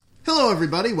Hello,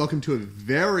 everybody. Welcome to a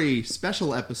very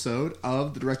special episode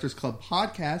of the Directors Club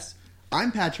podcast.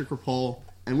 I'm Patrick Rapole,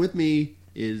 and with me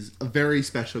is a very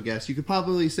special guest. You could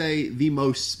probably say the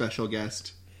most special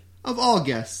guest of all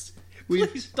guests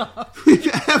Please stop. we've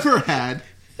ever had.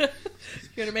 You're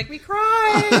going to make me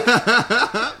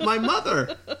cry. My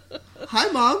mother.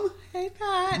 Hi, Mom. Hey,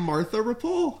 Pat. Martha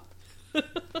Rapole. How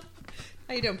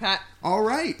you doing, Pat? All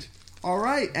right.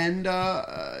 And,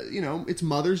 it's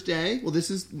Mother's Day. Well, this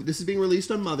is being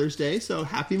released on Mother's Day, so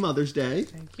happy Mother's Day.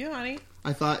 Thank you, honey.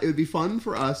 I thought it would be fun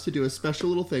for us to do a special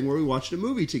little thing where we watched a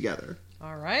movie together.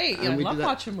 All right. And Yeah, I we love did that.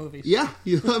 watching movies. Yeah,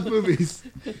 you love movies.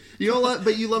 You don't love,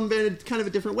 but you love them in kind of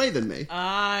a different way than me.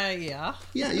 Yeah.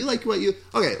 Yeah, you like what you...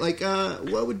 Okay,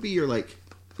 what would be your,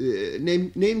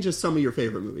 name just some of your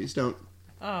favorite movies. Don't...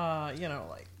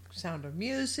 Like Sound of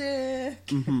Music.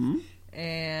 Mm-hmm.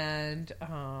 And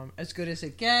As Good as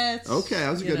It Gets. Okay, that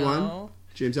was a good one.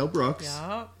 James L. Brooks.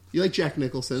 Yeah. You like Jack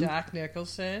Nicholson. Jack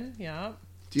Nicholson. Yeah.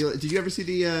 Did you ever see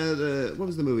the what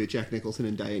was the movie with Jack Nicholson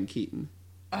and Diane Keaton?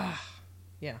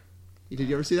 Yeah. Did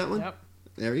you ever see that one? Yep.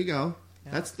 There you go.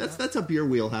 Yep. That's up your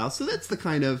wheelhouse. So that's the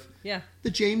kind of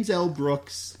the James L.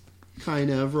 Brooks kind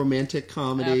of romantic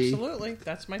comedy. Absolutely.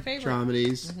 That's my favorite.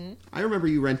 Dramedies. Mm-hmm. I remember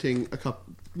you renting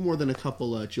more than a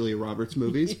couple Julia Roberts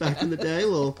movies back in the day.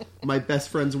 Little My Best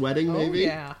Friend's Wedding,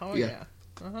 maybe. Oh yeah.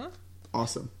 Uh-huh.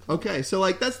 Awesome. Okay, so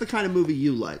that's the kind of movie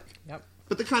you like. Yep.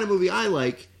 But the kind of movie I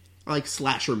like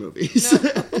slasher movies.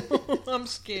 No. I'm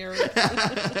scared.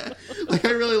 I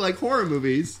really like horror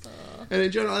movies. And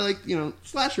in general, I like,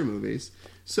 slasher movies.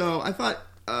 So I thought,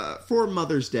 for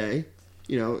Mother's Day,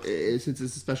 since it's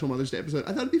a special Mother's Day episode, I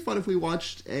thought it'd be fun if we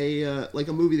watched a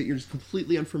movie that you're just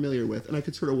completely unfamiliar with, and I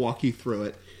could sort of walk you through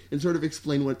it and sort of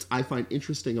explain what I find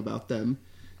interesting about them.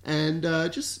 And,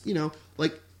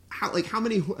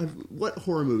 what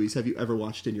horror movies have you ever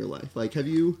watched in your life? Have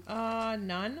you...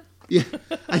 None. Yeah,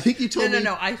 I think you told me...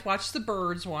 No. I watched The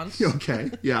Birds once. Okay,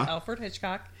 yeah. Alfred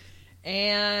Hitchcock.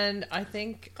 And I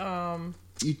think...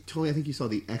 You told me, I think you saw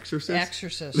The Exorcist.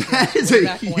 Exorcist. That is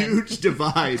a huge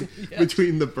divide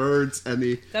between The Birds and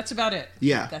the... That's about it.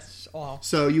 Yeah. That's all.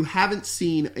 So you haven't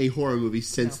seen a horror movie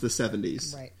since the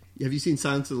 70s. Right. Have you seen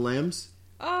Silence of the Lambs?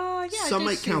 Yeah, Some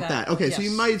might count that. Okay, yes. so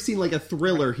you might have seen a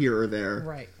thriller here or there.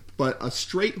 Right. But a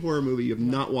straight horror movie you have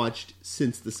not watched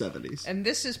since the 70s. And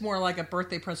this is more like a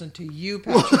birthday present to you,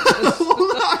 Patrick.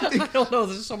 I don't know.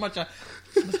 This is so much a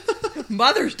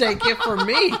Mother's Day gift for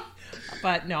me.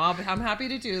 But no, I'm happy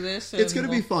to do this. It's going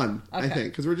to be fun, I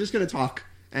think, because we're just going to talk.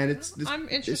 And I'm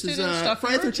interested this is, in stuff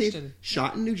Friday you're 13th, interested in.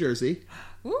 shot in New Jersey.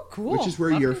 Ooh, cool. Which is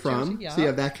where Love you're New from. Jersey, yeah. So you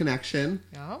have that connection.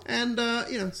 Yeah. And,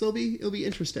 so it'll be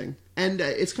interesting. And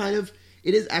it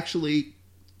is actually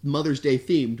Mother's Day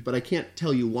themed, but I can't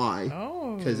tell you why.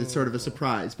 Oh. Because it's sort of a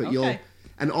surprise. But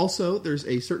and also, there's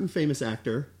a certain famous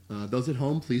actor. Those at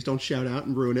home, please don't shout out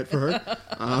and ruin it for her.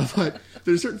 But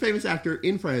there's a certain famous actor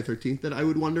in Friday the 13th that I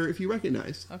would wonder if you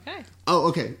recognize. Okay. Oh,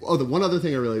 okay. Oh, the one other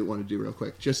thing I really want to do real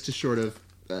quick, just to sort of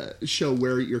show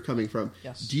where you're coming from.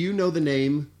 Yes. Do you know the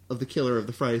name of the killer of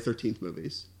the Friday the 13th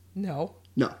movies? No.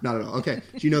 No, not at all. Okay.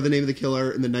 Do you know the name of the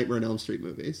killer in the Nightmare on Elm Street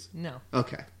movies? No.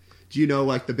 Okay. Do you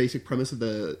know the basic premise of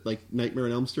the Nightmare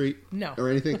on Elm Street? No. Or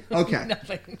anything? Okay.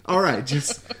 Nothing. All right.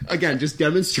 Just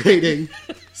demonstrating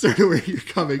sort of where you're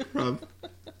coming from.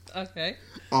 Okay.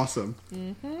 Awesome.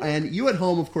 Mm-hmm. And you at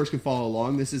home, of course, can follow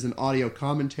along. This is an audio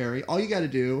commentary. All you got to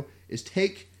do is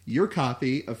take your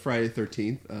copy of Friday the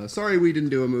 13th. Sorry we didn't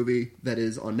do a movie that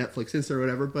is on Netflix Insta or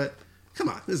whatever, but come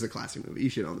on, this is a classic movie. You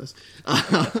should own this.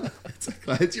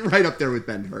 It's right up there with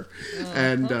Ben-Hur.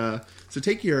 And so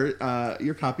take your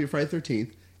copy of Friday the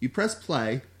 13th. You press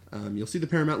play. You'll see the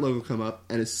Paramount logo come up.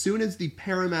 And as soon as the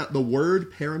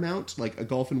word Paramount, like a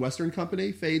Gulf and Western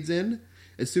company, fades in,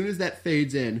 as soon as that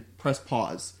fades in, press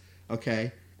pause.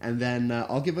 Okay? And then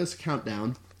I'll give us a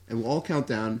countdown. And we'll all count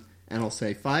down. And I'll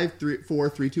say 5, 4,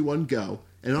 3, 2, 1, go.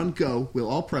 And on go, we'll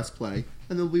all press play.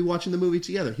 And then we'll be watching the movie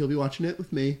together. He'll be watching it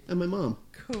with me and my mom.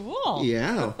 Cool.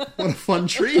 Yeah. What a fun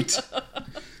treat.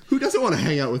 Who doesn't want to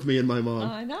hang out with me and my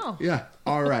mom? I know. Yeah.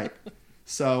 All right.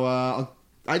 So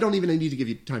I don't even need to give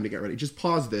you time to get ready. Just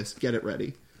pause this. Get it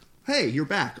ready. Hey, you're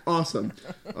back. Awesome.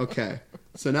 Okay.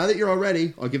 So now that you're all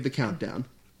ready, I'll give the countdown.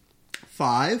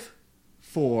 5,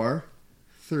 4,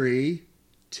 3,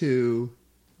 2,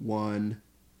 1,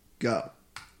 go.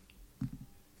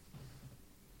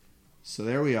 So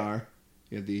there we are.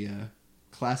 We have the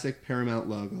classic Paramount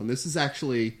logo. And this is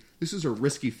a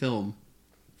risky film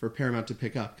for Paramount to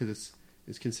pick up because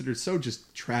it's considered so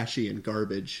just trashy and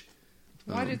garbage.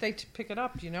 Why did they pick it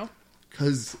up? Do you know?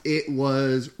 Because it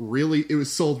was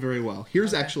sold very well.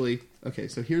 Here's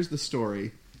so here's the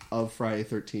story of Friday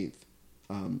the 13th,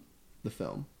 the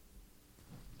film.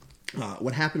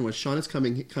 What happened was Sean S.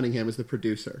 Cunningham was the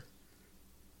producer,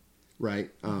 right?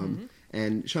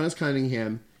 And Sean S.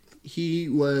 Cunningham, he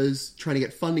was trying to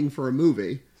get funding for a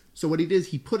movie. So what he did is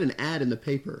he put an ad in the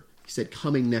paper. He said,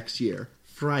 coming next year,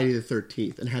 Friday the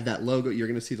 13th, and had that logo. You're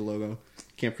going to see the logo.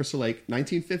 Camp Crystal Lake,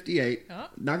 1958. Oh.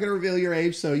 Not going to reveal your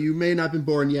age, so you may not have been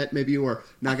born yet. Maybe you were.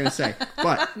 Not going to say.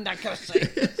 But not going to say.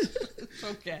 It's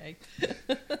okay.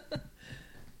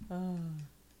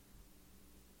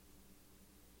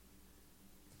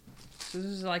 So this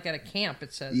is like at a camp,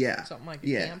 it says. Yeah. Something like a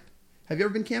camp. Have you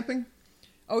ever been camping?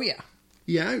 Oh, yeah.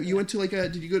 Yeah? You went to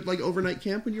did you go to overnight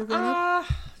camp when you were growing up?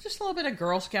 Just a little bit of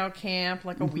Girl Scout camp,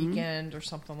 like a weekend or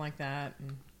something like that.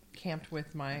 And camped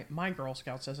with my Girl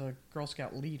Scouts as a Girl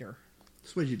Scout leader.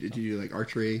 So what did you do? Did you do like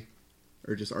archery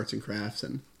or just arts and crafts?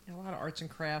 And a lot of arts and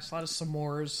crafts, a lot of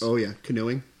s'mores. Oh, yeah.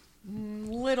 Canoeing?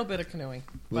 Little bit of canoeing.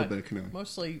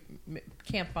 Mostly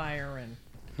campfire and...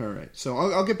 All right. So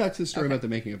I'll get back to the story about the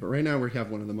making of it. Right now we have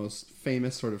one of the most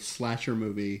famous sort of slasher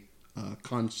movie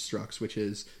constructs, which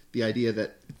is the idea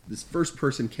that this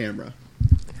first-person camera...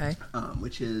 Okay.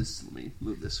 Which is, let me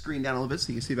move the screen down a little bit so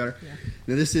you can see better. Yeah.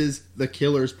 Now, this is the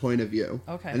killer's point of view.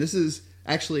 Okay. And this is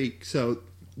actually, so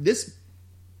this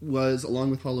was, along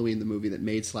with Halloween, the movie that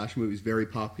made slasher movies very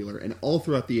popular. And all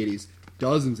throughout the 80s,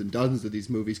 dozens and dozens of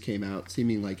these movies came out,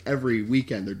 seeming like every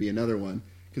weekend there'd be another one,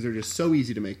 because they're just so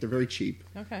easy to make. They're very cheap.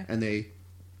 Okay. And they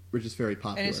were just very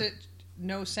popular. And is it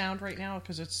no sound right now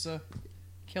because it's the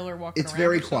killer walking around? It's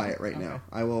very quiet right now.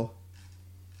 I will...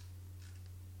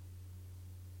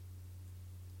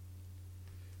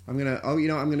 I'm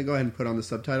gonna go ahead and put on the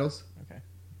subtitles.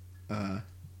 Okay.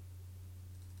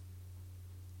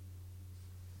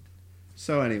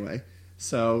 So anyway,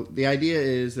 the idea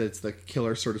is that it's the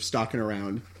killer sort of stalking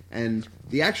around, and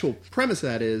the actual premise of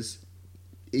that is,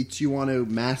 you want to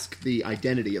mask the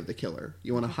identity of the killer.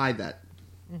 You want to hide that.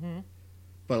 Mm-hmm.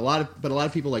 But a lot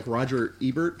of people like Roger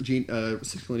Ebert,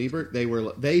 Siskel and Ebert,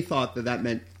 they thought that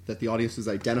meant that the audience was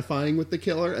identifying with the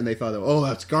killer, and they thought, oh,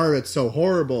 that's garbage, so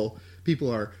horrible.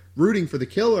 People are rooting for the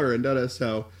killer, and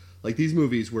so like these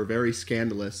movies were very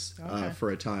scandalous for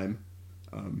a time.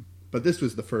 But this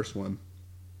was the first one.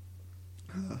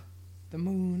 The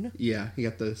moon. Yeah, you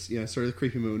got this, sort of the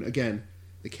creepy moon. Again,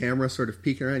 the camera sort of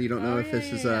peeking around. You don't know if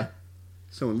this is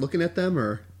someone looking at them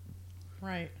or...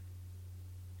 Right.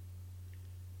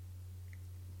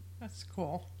 That's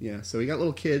cool. Yeah, so you got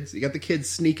little kids. You got the kids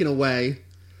sneaking away.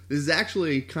 This is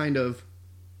actually kind of...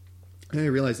 I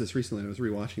realized this recently. I was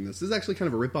rewatching this. This is actually kind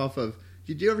of a ripoff of...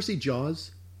 Did you ever see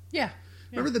Jaws? Yeah.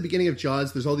 Remember the beginning of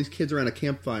Jaws? There's all these kids around a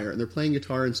campfire, and they're playing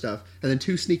guitar and stuff, and then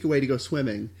two sneak away to go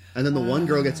swimming, and then the one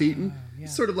girl gets eaten. Yeah.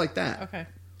 It's sort of like that. Okay.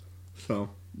 So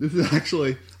this is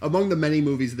actually among the many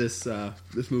movies this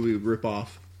movie would rip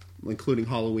off, including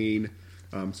Halloween,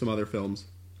 some other films,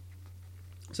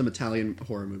 some Italian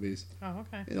horror movies. Oh,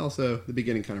 okay. And also the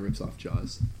beginning kind of rips off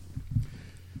Jaws.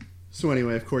 So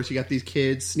anyway, of course, you got these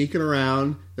kids sneaking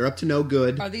around. They're up to no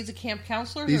good. Are these the camp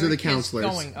counselors? These or are the counselors.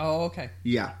 Going? Oh, okay.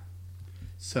 Yeah.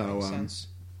 So, makes sense.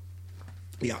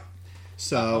 Yeah.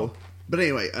 So, but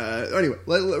anyway,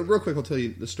 real quick, I'll tell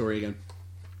you the story again.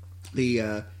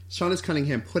 The Sean S.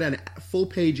 Cunningham put an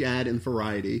full-page ad in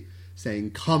Variety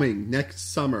saying, coming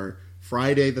next summer,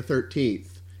 Friday the 13th.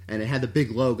 And it had the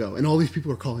big logo. And all these people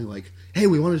were calling like, hey,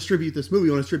 we want to distribute this movie.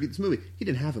 He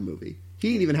didn't have a movie. He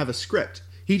didn't even have a script.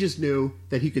 He just knew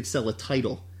that he could sell a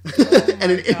title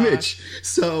and an image.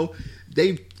 So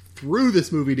they threw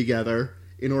this movie together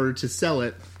in order to sell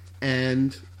it.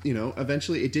 And,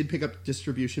 eventually it did pick up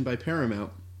distribution by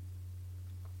Paramount.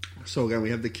 So again,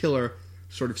 we have the killer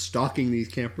sort of stalking these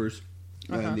campers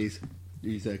and these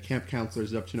camp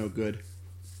counselors up to no good.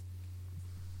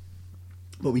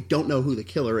 But we don't know who the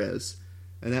killer is.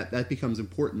 And that becomes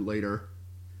important later.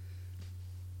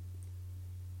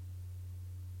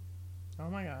 Oh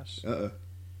my gosh.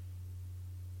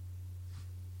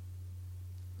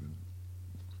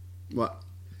 What?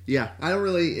 Yeah, I don't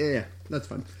really... Yeah, that's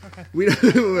fine. Okay. We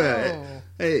don't...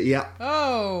 Hey, yeah.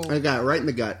 Oh. I got it right in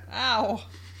the gut. Ow.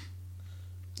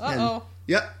 Uh-oh.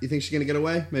 Yep. You think she's going to get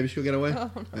away? Maybe she'll get away?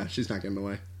 Oh, no. She's not getting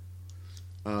away.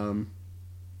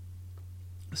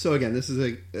 So again, this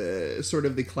is sort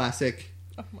of the classic...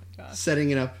 Oh my gosh.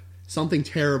 Setting it up... Something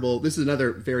terrible. This is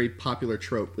another very popular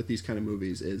trope with these kind of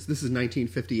movies. This is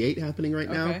 1958 happening right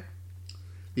now.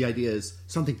 The idea is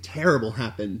something terrible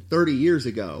happened 30 years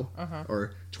ago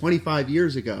or 25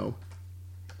 years ago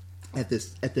at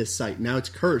this site. Now it's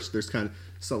cursed. There's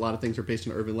a lot of things are based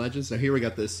on urban legends. So here we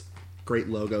got this great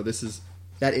logo. This is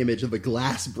that image of the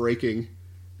glass breaking.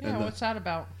 Yeah, what's that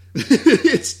about?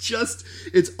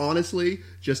 It's honestly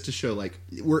just to show, like,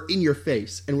 we're in your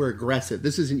face and we're aggressive.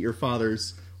 This isn't your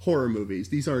father's horror movies.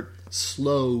 These aren't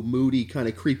slow, moody, kind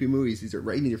of creepy movies. These are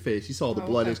right in your face. You saw all the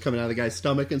blood that was coming out of the guy's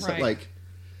stomach and stuff. Like,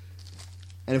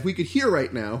 and if we could hear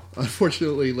right now,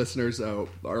 unfortunately, listeners,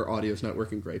 our audio's not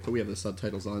working great, but we have the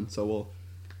subtitles on, so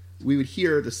we would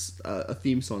hear this a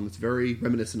theme song that's very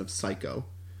reminiscent of Psycho.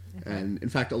 Okay. And in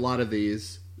fact, a lot of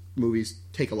these movies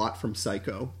take a lot from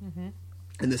Psycho. Mm-hmm.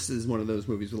 And this is one of those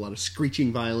movies with a lot of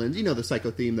screeching violins. You know the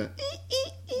Psycho theme, the...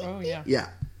 Oh, yeah. Yeah.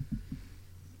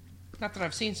 Not that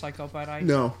I've seen Psycho, but I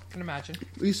can imagine.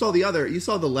 You saw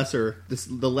the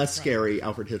less scary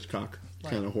Alfred Hitchcock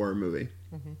kind of horror movie.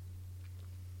 Mm-hmm.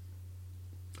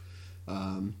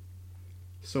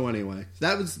 So anyway,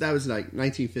 that was like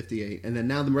 1958, and then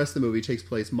now the rest of the movie takes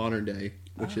place modern day,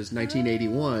 which is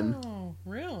 1981. Oh,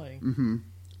 really? Mm-hmm.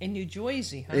 In New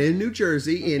Jersey, huh? In New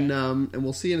Jersey, and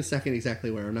we'll see in a second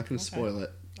exactly where. I'm not going to spoil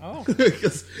it. Oh,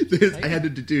 because I had to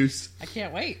deduce. I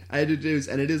can't wait. I had to deduce,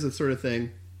 and it is a sort of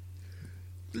thing.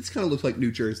 This kind of looks like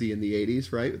New Jersey in the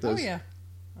 80s, right? With those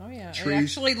Oh yeah. Trees. It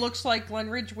actually looks like Glen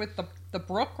Ridge with the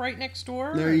brook right next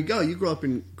door. There you go. You grew up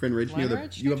in Glen Ridge.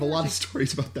 You have a lot of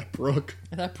stories about that brook.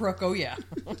 That brook, oh yeah.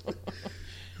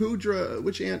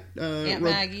 Which aunt? Aunt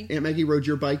Maggie. Aunt Maggie rode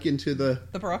your bike into the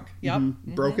brook. Yep.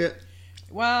 Mm-hmm. Broke it?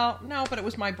 Well, no, but it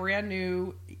was my brand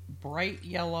new bright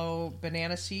yellow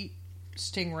banana seat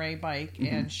Stingray bike,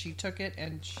 and she took it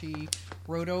and she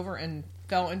rode over and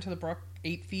fell into the brook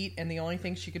 8 feet, and the only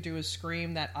thing she could do is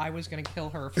scream that I was going to kill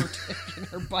her for taking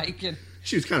her bike. And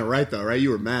she was kind of right, though, right? You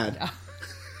were mad.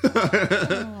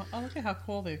 Oh, look at how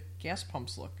cool the gas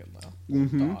pumps look in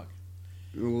the dog.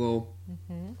 Well,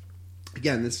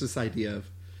 again, this idea of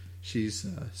she's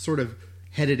sort of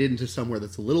headed into somewhere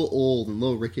that's a little old and a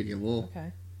little rickety and a little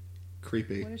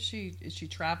creepy. What is she? Is she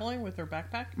traveling with her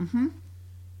backpack? Mm-hmm.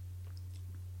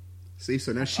 See,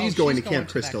 so now she's going to Camp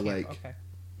Crystal Lake. Okay.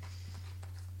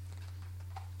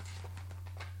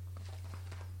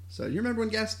 So you remember when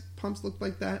gas pumps looked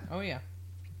like that? Oh, yeah.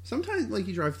 Sometimes, like,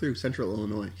 you drive through central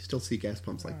Illinois, you still see gas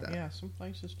pumps like that. Yeah, some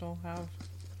places don't have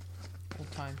old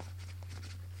time.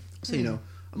 So,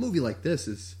 a movie like this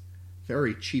is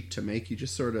very cheap to make. You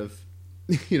just sort of,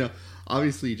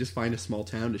 obviously you just find a small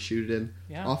town to shoot it in.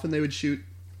 Yeah. Often they would shoot,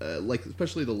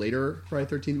 especially the later Friday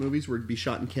the 13th movies would be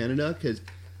shot in Canada, because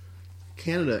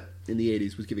Canada in the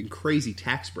 80s was giving crazy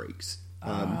tax breaks.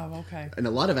 Okay. And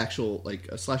a lot of actual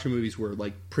slasher movies were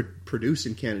produced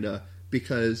in Canada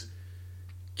because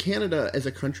Canada as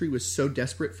a country was so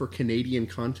desperate for Canadian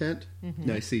content. Mm-hmm.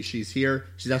 Now I see she's here.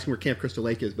 She's asking where Camp Crystal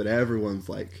Lake is, but everyone's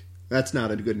like, "That's not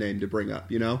a good name to bring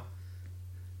up,"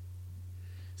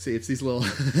 See, it's these little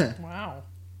wow.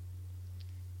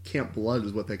 Camp Blood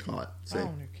is what they call it. See? Oh,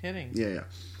 no kidding. Yeah.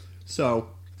 So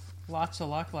lots of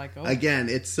luck. Again,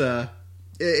 it's the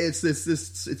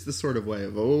sort of way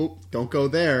of, don't go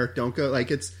there, don't go,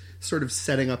 it's sort of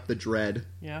setting up the dread.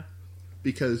 Yeah.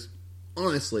 Because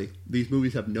honestly, these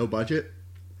movies have no budget.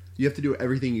 You have to do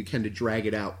everything you can to drag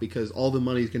it out, because all the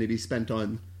money is going to be spent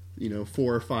on 4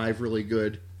 or 5 really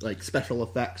good special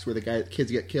effects where the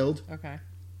kids get killed. Okay.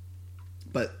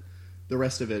 But the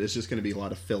rest of it is just going to be a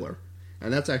lot of filler,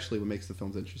 and that's actually what makes the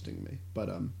films interesting to me. But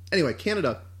anyway,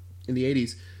 Canada in the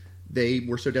 80s. They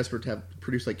were so desperate to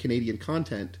produce Canadian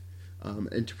content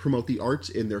and to promote the arts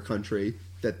in their country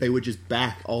that they would just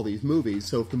back all these movies.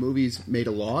 So if the movies made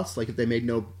a loss, if they made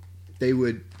they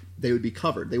would be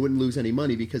covered. They wouldn't lose any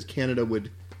money because Canada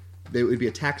would be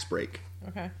a tax break.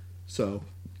 Okay. So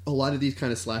a lot of these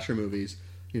kind of slasher movies,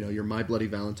 your My Bloody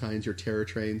Valentines, your Terror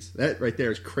Trains, that right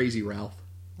there is Crazy Ralph.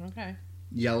 Okay.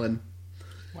 Yelling.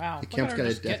 Wow. The camp's got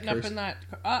a death getting curse. up in that.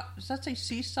 Does that say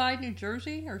Seaside, New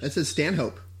Jersey? That says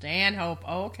Stanhope. Stanhope.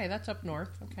 Oh, okay. That's up north.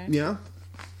 Okay. Yeah.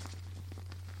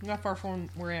 Not far from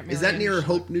where Aunt Marianne is that near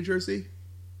Hope, New Jersey?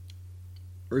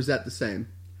 Or is that the same?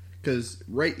 Because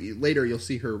later you'll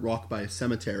see her walk by a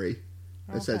cemetery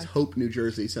that says Hope, New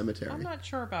Jersey Cemetery. I'm not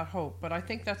sure about Hope, but I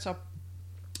think that's up.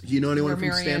 Do you know anyone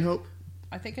from Stanhope?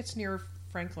 I think it's near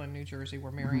Franklin, New Jersey,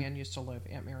 where Marianne used to live.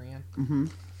 Aunt Marianne. Mm-hmm.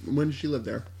 When did she live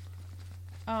there?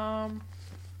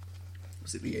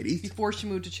 Was it the 80s? Before she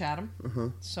moved to Chatham. Uh-huh.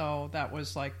 So that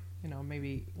was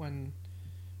maybe when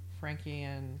Frankie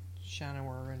and Shannon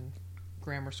were in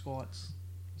grammar school and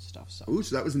stuff. So. Ooh,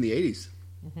 so that was in the 80s.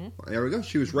 Mm-hmm. Well, there we go.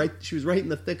 She was right in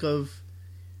the thick of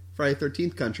Friday the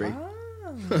 13th country. Oh.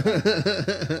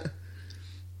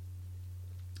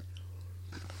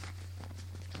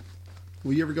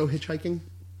 Will you ever go hitchhiking?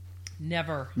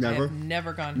 Never. Never? I have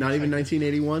never gone Not even hitchhiking.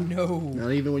 1981? No.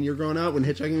 Not even when you were growing up, when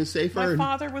hitchhiking was safer? My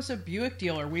father was a Buick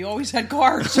dealer. We always had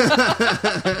cars.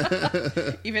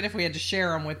 Even if we had to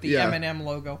share them with the Yeah. M&M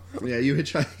logo. Yeah, you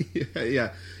hitchhiked.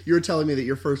 Yeah. You were telling me that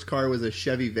your first car was a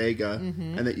Chevy Vega,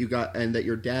 and that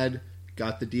your dad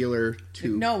got the dealer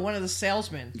to... No, one of the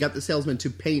salesmen. Got the salesman to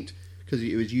paint, because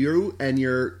it was you and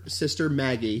your sister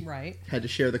Maggie Right. had to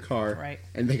share the car, Right.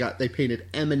 and they painted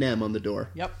M&M on the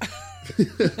door. Yep.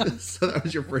 So that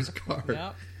was your first car.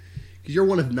 Yep. Because you're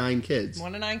one of 9 kids.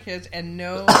 1 of 9 kids and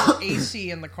no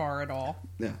AC in the car at all.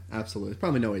 Yeah, absolutely.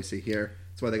 Probably no AC here.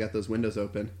 That's why they got those windows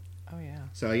open. Oh, yeah.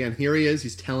 So again, here he is.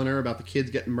 He's telling her about the kids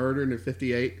getting murdered in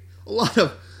 58. A lot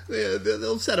of...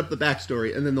 They'll set up the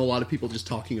backstory, and then a lot of people just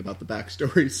talking about the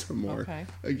backstory some more. Okay.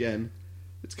 Again,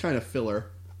 it's kind of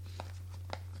filler,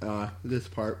 this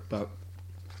part, but...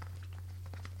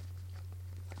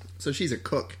 So she's a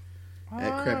cook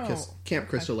at Camp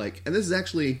Crystal Lake. And this is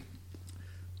actually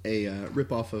a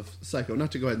ripoff of Psycho.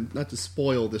 Not to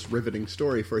spoil this riveting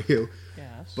story for you.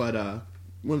 Yes. But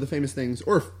one of the famous things,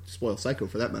 or spoil Psycho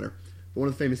for that matter, but one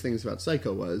of the famous things about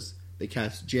Psycho was they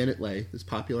cast Janet Leigh, this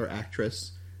popular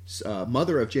actress,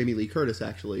 mother of Jamie Lee Curtis,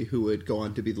 actually, who would go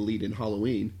on to be the lead in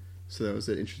Halloween. So that was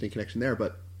an interesting connection there.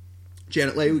 But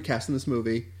Janet Leigh would cast in this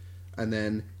movie, and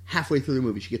then halfway through the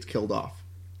movie, she gets killed off.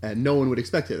 And no one would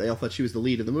expect it. They all thought she was the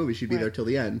lead of the movie. She'd be there till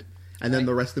the end. And then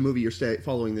the rest of the movie, you're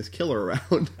following this killer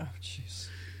around. Oh, jeez.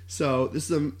 So this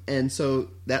is so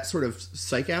that sort of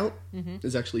psych out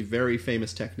is actually very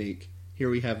famous technique. Here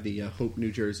we have the Hope,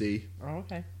 New Jersey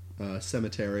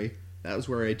cemetery. That was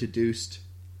where I deduced.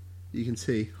 You can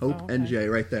see Hope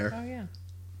NJ right there. Oh, yeah.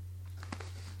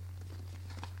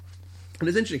 And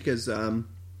it's interesting because, I'll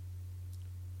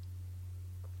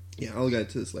get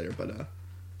to this later, but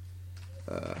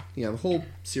the whole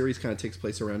series kind of takes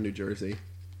place around New Jersey.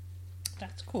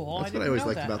 That's cool. That's what I always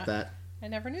liked about that. I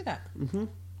never knew that. Mm-hmm.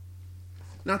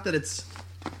 Not that it's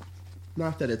like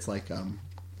not that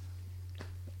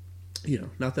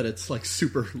it's like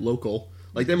super local.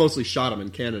 Like they mostly shot them in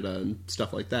Canada and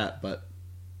stuff like that, but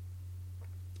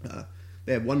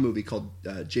they had one movie called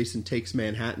Jason Takes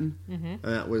Manhattan, and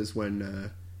that was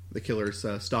when the killer's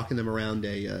stalking them around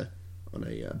on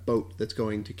a boat that's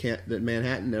going to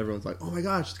Manhattan. And everyone's like, "Oh my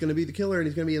gosh, it's going to be the killer, and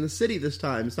he's going to be in the city this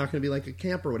time. It's not going to be like a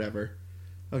camp or whatever."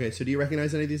 Okay, so do you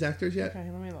recognize any of these actors yet? Okay,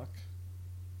 let me look.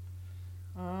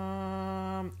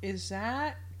 Is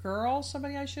that girl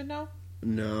somebody I should know?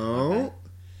 No.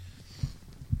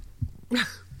 Okay.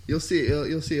 You'll see a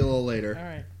little later. All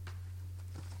right.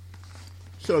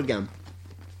 So again,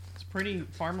 it's pretty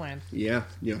farmland. Yeah,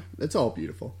 it's all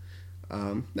beautiful.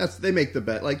 They make the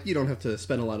bet. Like you don't have to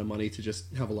spend a lot of money to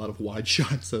just have a lot of wide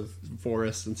shots of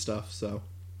forests and stuff. So,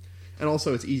 and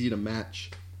also it's easy to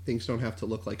match. Things don't have to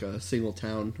look like a single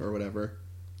town or whatever.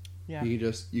 Yeah, you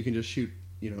can just shoot.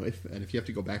 If you have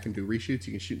to go back and do reshoots,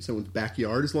 you can shoot in someone's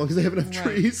backyard as long as they have enough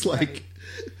trees.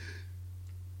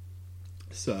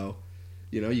 So,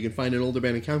 you can find an old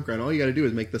abandoned campground. All you got to do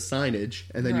is make the signage,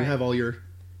 and then you have all your.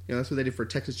 That's what they did for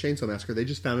Texas Chainsaw Massacre. They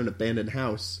just found an abandoned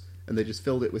house and they just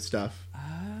filled it with stuff.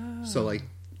 Oh. So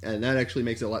and that actually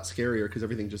makes it a lot scarier because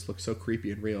everything just looks so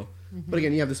creepy and real. Mm-hmm. But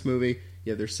again, you have this movie.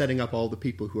 Yeah, they're setting up all the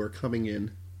people who are coming in.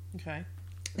 Okay.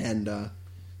 And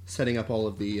setting up all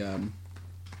of the.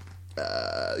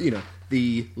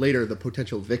 The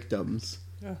potential victims,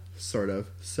 sort of.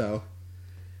 So,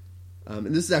 and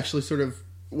this is actually sort of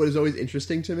what is always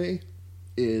interesting to me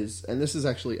is, and this is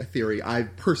actually a theory I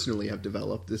personally have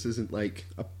developed. This isn't like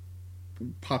a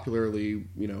popularly,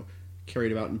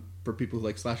 carried about for people who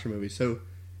like slasher movies. So,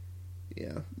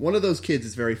 yeah, one of those kids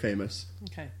is very famous.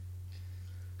 Okay.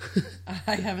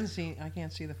 I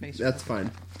can't see the face. That's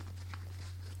fine.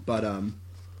 But,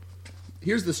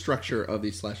 here's the structure of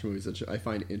these slasher movies that I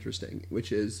find interesting,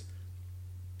 which is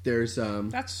there's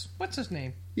what's his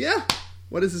name? Yeah,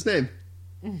 what is his name?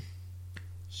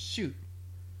 Shoot.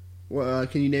 Well,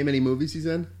 can you name any movies he's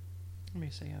in? Let me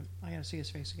see. I gotta see his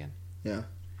face again. Yeah.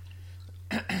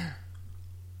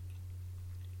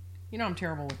 I'm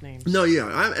terrible with names. No, yeah,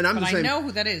 I'm but the same. I know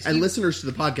who that is. And listeners to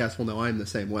the podcast will know I'm the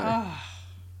same way. Oh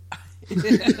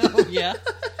yeah.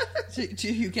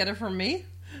 Do you get it from me?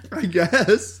 I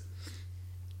guess.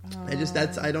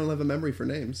 I don't have a memory for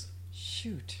names.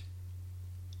 Shoot.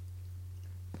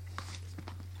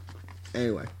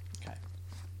 Anyway. Okay.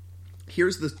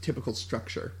 Here's the typical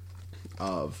structure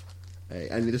of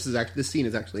this scene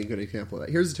is actually a good example of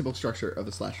that. Here's the typical structure of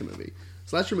a slasher movie.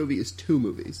 Slasher movie is 2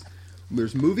 movies.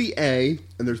 There's movie A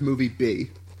and there's movie B.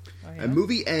 Oh, yeah? And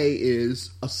movie A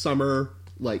is a summer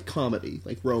comedy,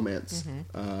 romance.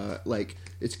 Mm-hmm.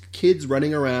 It's kids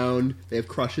running around, they have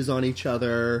crushes on each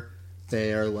other.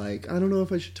 They are like, I don't know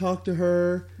if I should talk to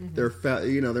her. They're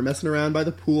they're messing around by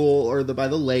the pool or by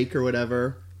the lake or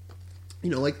whatever.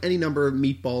 Like any number of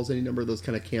Meatballs, any number of those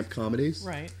kind of camp comedies.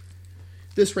 Right.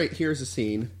 This right here is a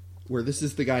scene where this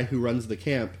is the guy who runs the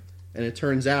camp, and it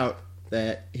turns out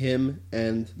that him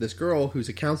and this girl, who's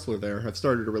a counselor there, have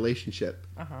started a relationship.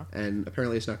 And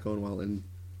apparently it's not going well, and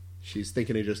she's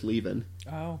thinking of just leaving.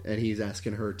 Oh. And he's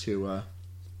asking her to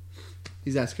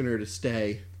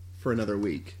stay for another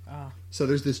week. Oh. So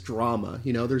there's this drama,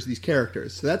 there's these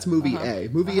characters. So that's movie A.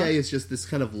 Movie A is just this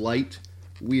kind of light,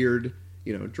 weird,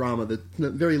 drama that's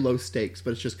very low stakes,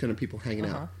 but it's just kind of people hanging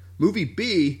out. Movie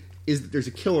B is that there's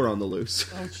a killer on the loose.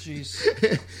 Oh,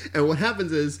 jeez. And what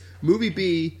happens is movie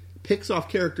B picks off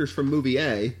characters from movie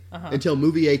A until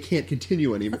movie A can't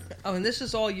continue anymore. Oh, and this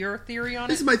is all your theory on it?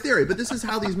 This is my theory, but this is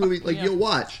how these movies, you'll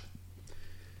watch.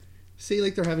 See,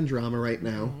 they're having drama right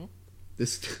now.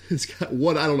 This guy,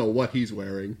 I don't know what he's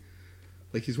wearing.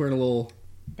 He's wearing a little...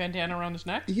 bandana around his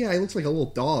neck? Yeah, he looks like a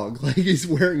little dog. He's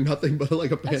wearing nothing but a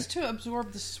bandana. That's to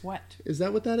absorb the sweat. Is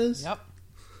that what that is? Yep.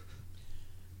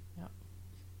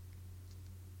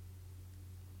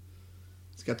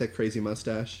 He's got that crazy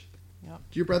mustache. Yep.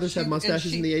 Do your brothers have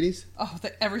mustaches in the 80s? Oh,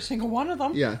 every single one of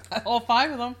them. Yeah. All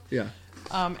 5 of them. Yeah.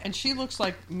 And she looks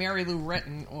like Mary Lou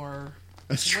Retton or...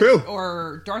 That's true.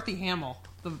 Or Dorothy Hamill.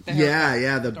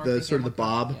 The sort of the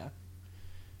bob.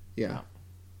 Yeah.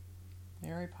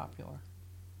 Very popular.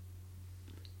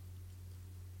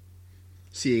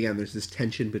 See, again, there's this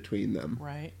tension between them.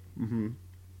 Right.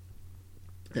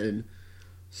 And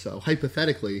so,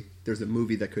 hypothetically, there's a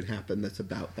movie that could happen that's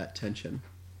about that tension.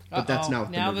 But that's not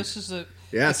what the movie... This is a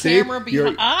camera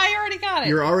behind... I already got it.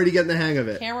 You're already getting the hang of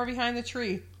it. Camera behind the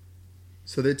tree.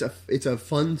 So it's a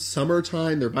fun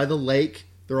summertime. They're by the lake.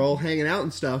 They're all hanging out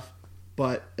and stuff.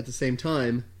 But at the same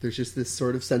time, there's just this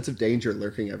sort of sense of danger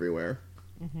lurking everywhere.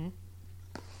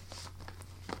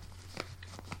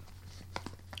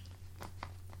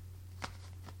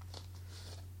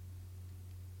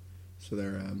 So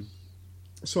they're...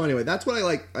 So anyway, that's what I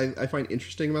like. I find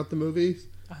interesting about the movies.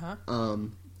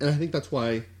 And I think that's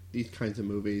why these kinds of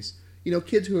movies...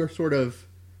 kids who are sort of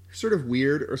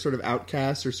weird or sort of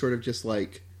outcasts or sort of just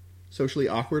socially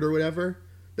awkward or whatever,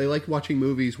 they like watching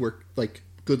movies where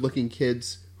good-looking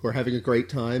kids who are having a great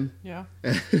time,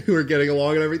 and who are getting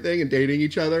along and everything and dating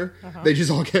each other, they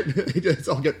just all get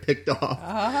picked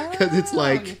off because it's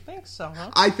you think so,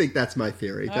 huh? I think that's my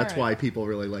theory. That's right. why people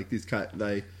really like these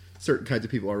certain kinds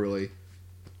of people are really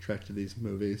attracted to these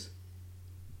movies.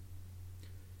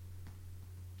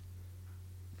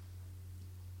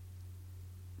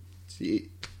 See,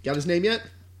 got his name yet?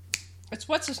 It's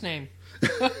what's his name?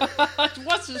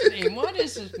 What's his name? What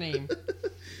is his name?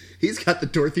 He's got the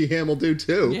Dorothy Hamill do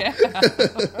too. Yeah.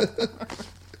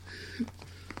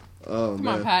 Come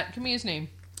on, Pat. Give me his name.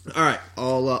 All right,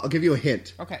 I'll give you a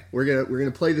hint. Okay. We're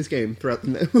gonna play this game throughout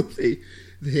the movie.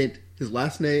 The hint: his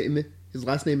last name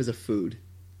is a food.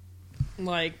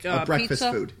 Like a breakfast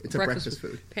pizza? food. It's a breakfast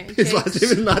food. Pancakes. His last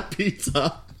name is not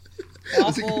pizza.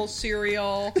 Waffle,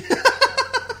 cereal,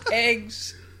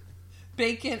 eggs,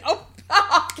 bacon. Oh,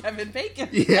 Kevin Bacon.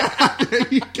 Yeah, there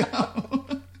you go.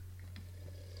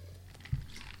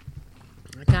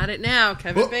 I got it now,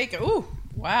 Kevin Bacon. Ooh,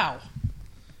 wow.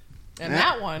 And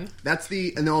that one.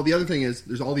 And all the other thing is,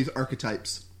 there's all these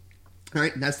archetypes. All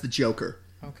right, and that's the Joker.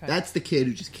 Okay. That's the kid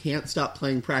who just can't stop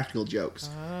playing practical jokes.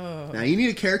 Oh. Now, you need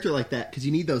a character like that because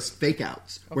you need those fake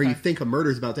outs where you think a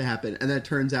murder's about to happen, and then it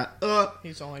turns out,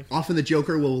 he's only... Often the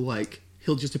Joker will,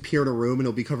 he'll just appear in a room and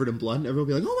he'll be covered in blood, and everyone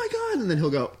will be like, oh my god, and then he'll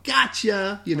go,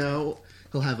 gotcha,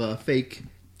 He'll have a fake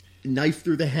knife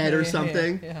through the head or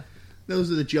something. Yeah.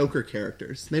 Those are the Joker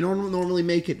characters. They don't normally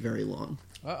make it very long.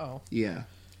 Uh-oh. Yeah.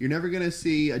 You're never going to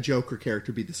see a Joker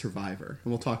character be the survivor.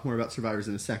 And we'll talk more about survivors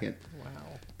in a second. Wow.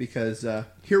 Because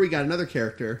here we got another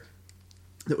character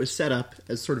that was set up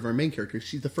as sort of our main character.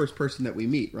 She's the first person that we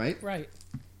meet, right? Right.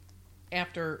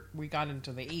 After we got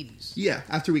into the 80s. Yeah,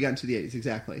 after we got into the 80s,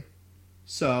 exactly.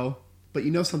 So, but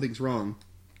something's wrong.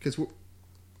 Because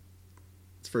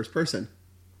it's first person.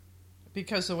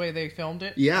 Because the way they filmed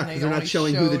it? Yeah, because they're not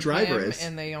showing who the driver is.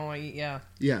 And they only,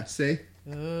 Yeah, see?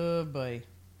 Oh, boy.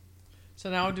 So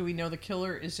now do we know the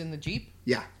killer is in the Jeep?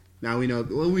 Yeah. Now we know.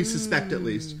 Well, we suspect at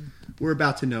least. We're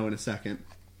about to know in a second.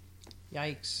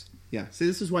 Yikes. Yeah. See,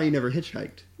 this is why you never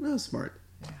hitchhiked. Well, smart.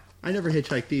 Yeah. I never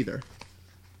hitchhiked either.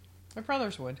 My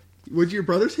brothers would. Would your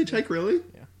brothers hitchhike, really?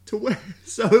 Yeah. To where?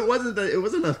 So it wasn't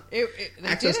they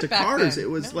access did to it back cars. then. It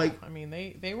was I mean,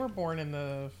 they were born in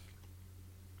the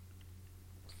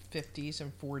 50s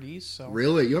and 40s. So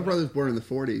really, your brother's born in the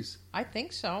 40s. I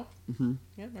think so. Mm-hmm.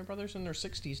 Yeah, my brother's in their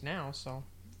 60s now. So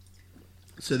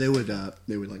So they would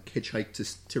like hitchhike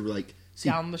to like see,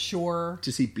 Down the shore.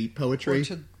 to see beat poetry. Or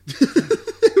to,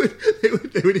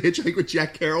 they would hitchhike with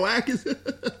Jack Kerouac.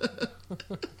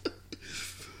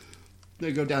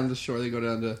 They go down to the shore. They go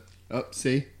down to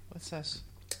see what's this?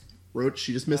 road.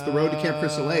 She just missed the road to Camp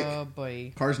Crystal Lake. Oh,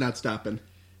 boy. Car's not stopping.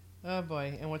 Oh,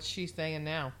 boy. And what's she saying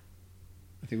now?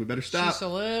 I think we better stop. She's a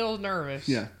little nervous.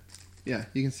 Yeah,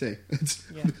 you can see.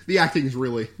 Yeah. The acting is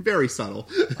really very subtle.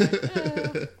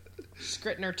 She's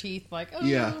gritting her teeth like, oh.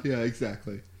 Yeah,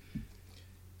 exactly.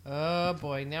 Oh,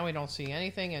 boy. Now we don't see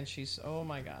anything, and she's, oh,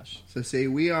 my gosh. So say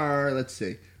we are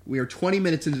 20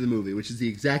 minutes into the movie, which is the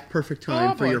exact perfect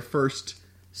time for boy. your first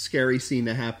scary scene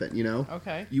to happen, you know?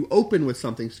 Okay. You open with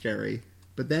something scary,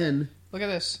 but then... Look at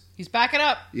this. He's backing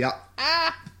up. Yeah.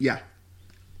 Ah! Yeah.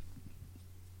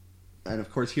 And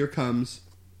of course, here comes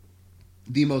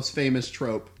the most famous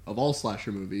trope of all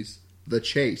slasher movies, the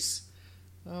chase.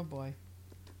 Oh, boy.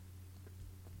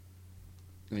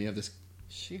 Now you have this...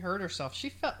 She hurt herself. She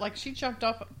felt like she jumped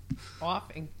off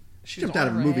and She jumped out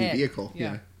of a moving vehicle.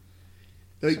 Yeah.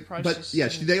 But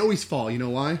they always fall. You know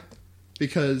why?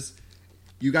 Because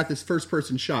you got this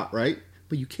first-person shot, right?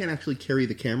 But you can't actually carry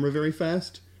the camera very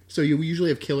fast. So you usually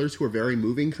have killers who are very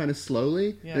moving kind of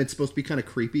slowly. Yeah. And it's supposed to be kind of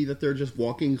creepy that they're just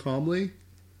walking calmly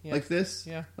like this.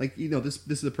 Yeah. Like, this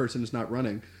is a person who's not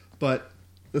running. But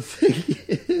the thing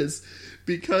is,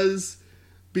 because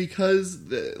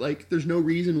there's no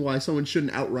reason why someone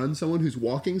shouldn't outrun someone who's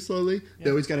walking slowly. Yeah. They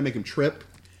always got to make them trip.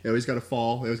 They always got to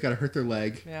fall. They always got to hurt their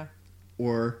leg. Yeah.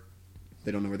 Or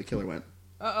they don't know where the killer went.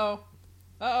 Uh-oh.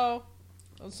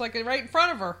 It's like right in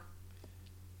front of her.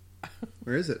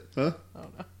 Where is it? Huh? Oh,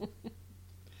 no.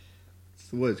 It's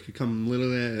the woods. Could come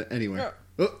literally anywhere.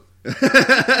 Yeah.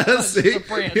 Oh. See? It's a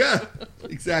branch. Yeah,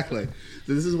 exactly.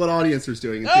 So this is what audiences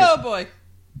doing. Oh, boy.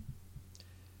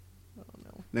 Oh,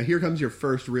 no. Now here comes your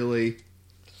first really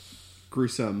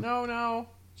gruesome... No.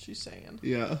 She's saying.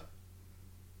 Yeah.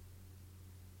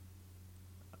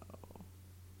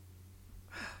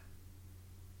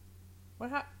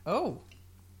 What happened? Oh.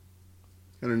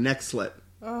 Got her neck slit.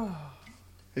 Oh.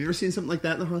 Have you ever seen something like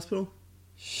that in the hospital?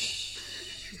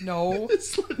 No.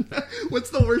 What's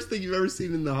the worst thing you've ever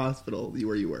seen in the hospital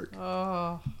where you work?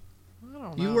 I don't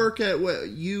know. You work at what?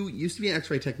 You used to be an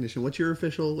X-ray technician. What's your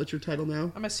title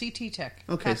now? I'm a CT tech.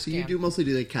 Okay, so you mostly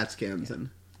do the CAT scans and.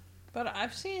 But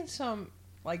I've seen some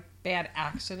like bad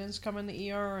accidents come in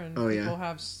the ER and yeah. people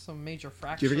have some major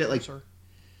fractures. Do you ever get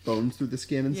bones through the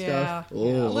skin and stuff? Yeah,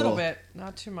 a little bit,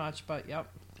 not too much, but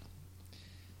yep.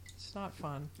 It's not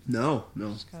fun. No,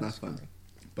 it's not fun.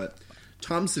 But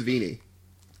Tom Savini,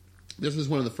 this was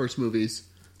one of the first movies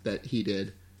that he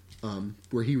did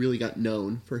where he really got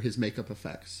known for his makeup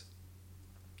effects.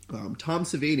 Tom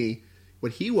Savini,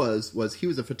 what he was he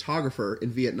was a photographer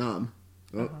in Vietnam.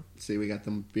 See, we got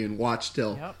them being watched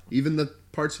still. Yep. Even the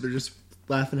parts that are just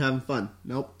laughing, having fun.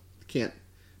 Nope, can't.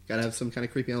 Got to have some kind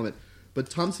of creepy element. But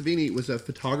Tom Savini was a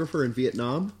photographer in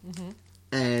Vietnam,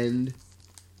 and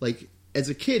like as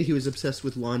a kid, he was obsessed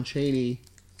with Lon Chaney,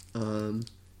 who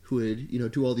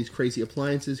would do all these crazy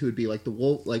appliances. Who would be like the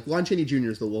wolf, like Lon Chaney Jr.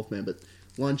 is the Wolfman, but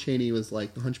Lon Chaney was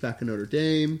like the Hunchback of Notre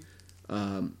Dame.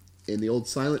 In the old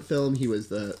silent film, he was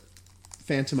the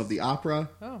Phantom of the Opera.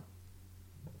 Oh.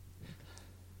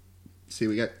 See,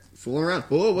 we got fooling around.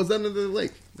 Oh, what's that under the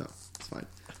lake? No, it's fine.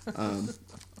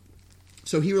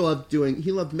 So he loved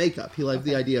makeup. He loved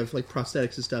the idea of like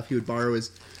prosthetics and stuff. He would borrow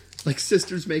his like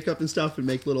sister's makeup and stuff and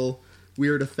make little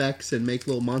weird effects and make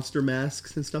little monster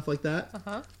masks and stuff like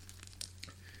that.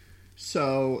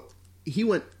 So he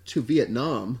went to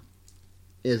Vietnam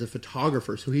as a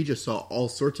photographer, so he just saw all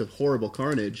sorts of horrible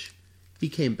carnage. He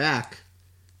came back,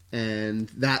 and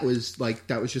that was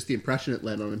just the impression it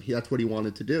led on him. That's what he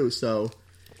wanted to do. So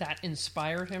that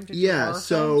inspired him to do horror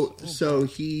films? So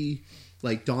he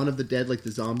like Dawn of the Dead, like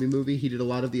the zombie movie. He did a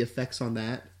lot of the effects on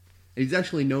that. And he's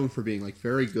actually known for being like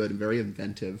very good and very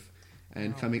inventive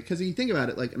and coming because you think about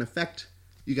it, like an effect,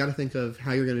 you got to think of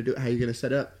how you're going to do it, how you're going to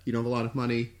set it up. You don't have a lot of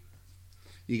money.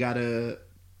 You got to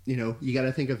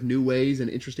think of new ways and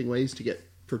interesting ways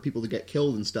for people to get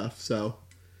killed and stuff. So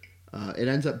it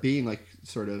ends up being like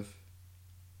sort of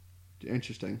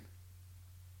interesting.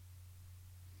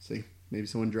 See, maybe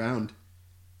someone drowned.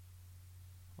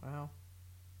 Wow.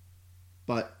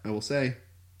 But I will say,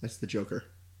 that's the Joker.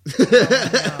 Oh,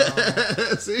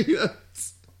 no. See,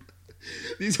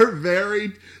 these are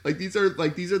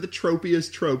the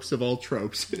tropiest tropes of all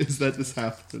tropes. Is that this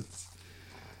happens?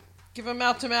 Give him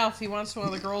mouth to mouth. He wants one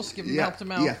of the girls to give him mouth to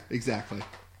mouth. Yeah, exactly.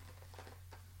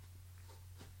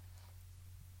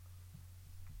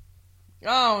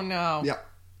 Oh no. Yep.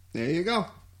 There you go.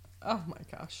 Oh my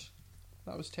gosh.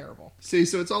 That was terrible. See,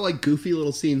 so it's all like goofy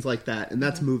little scenes like that, and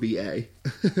that's movie A.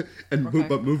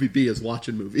 But movie B is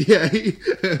watching movie A.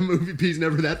 Movie B's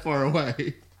never that far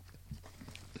away.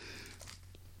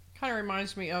 Kind of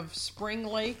reminds me of Spring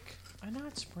Lake.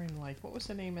 Not Spring Lake. What was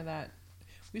the name of that?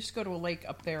 We used to go to a lake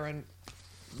up there in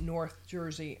North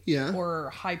Jersey. Yeah. Or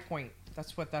High Point.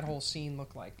 That's what that whole scene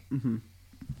looked like. Mm-hmm.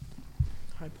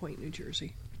 High Point, New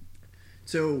Jersey.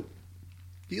 So,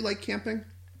 do you like camping?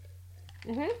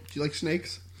 Mm-hmm. Do you like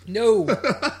snakes? No.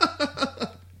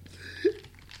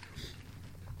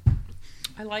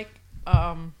 I like,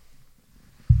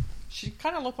 she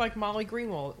kind of looked like Molly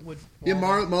Greenwald would. Yeah,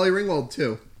 Molly Ringwald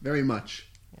too. Very much.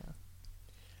 Yeah.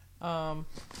 I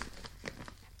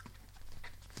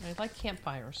like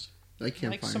campfires. I like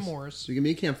campfires. I like s'mores. So you give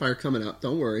me a campfire coming up.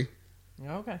 Don't worry.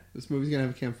 Okay. This movie's gonna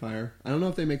have a campfire. I don't know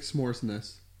if they make s'mores in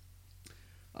this.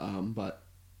 But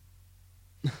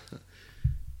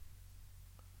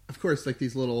of course, like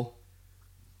these little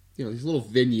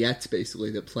vignettes basically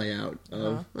that play out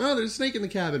of, oh, there's a snake in the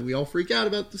cabin. We all freak out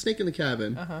about the snake in the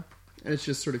cabin. And it's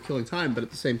just sort of killing time. But at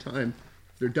the same time,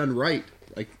 if they're done right,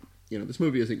 like, this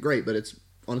movie isn't great, but it's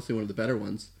honestly one of the better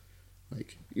ones.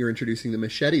 Like, you're introducing the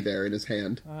machete there in his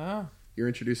hand. You're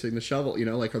introducing the shovel,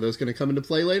 like, are those going to come into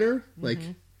play later? Like,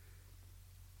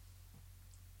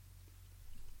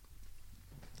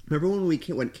 remember when we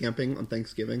went camping on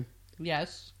Thanksgiving?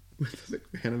 Yes. With the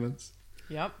McManamans?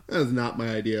 Yep. That was not my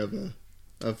idea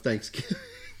of Thanksgiving.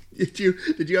 Did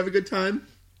you have a good time?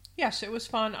 Yes, it was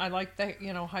fun. I liked the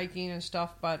hiking and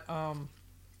stuff, but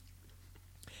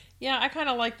yeah, I kind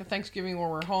of like the Thanksgiving where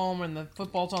we're home and the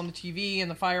football's on the TV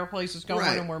and the fireplace is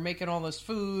going and we're making all this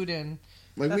food and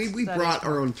like we brought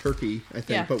our own turkey, I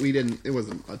think, but we didn't. It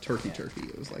wasn't a turkey.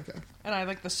 It was like a. And I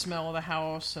like the smell of the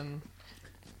house and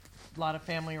a lot of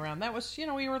family around. That was,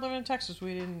 we were living in Texas.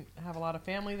 We didn't have a lot of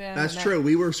family then. That's true.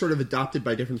 We were sort of adopted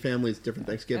by different families, different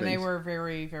Thanksgivings. And they were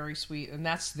very, very sweet. And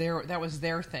that was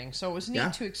their thing. So it was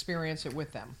neat to experience it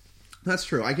with them. That's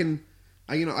true. I can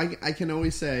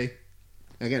always say,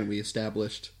 again, we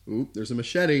established, there's a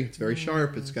machete. It's very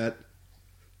sharp. It's got.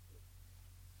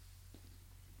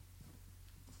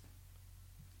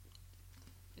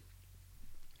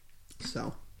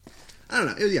 So, I don't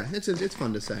know. It's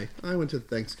fun to say. I went to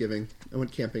Thanksgiving. I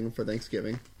went camping for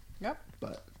Thanksgiving. Yep.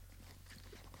 But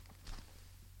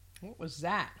what was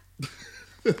that?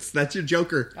 That's your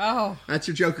Joker. Oh. That's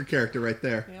your Joker character right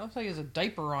there. It looks like he has a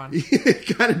diaper on.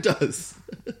 It kind of does.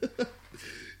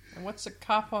 And what's the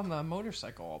cop on the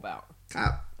motorcycle all about?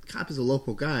 Cop is a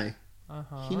local guy.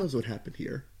 He knows what happened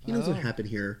here. He knows what happened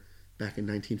here back in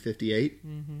 1958.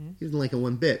 He doesn't like it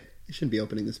one bit. He shouldn't be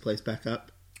opening this place back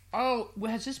up. Oh,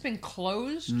 has this been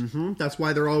closed? That's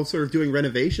why they're all sort of doing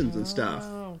renovations and stuff.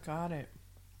 Oh, got it.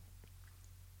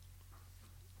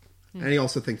 And he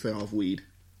also thinks they all have weed.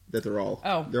 That they're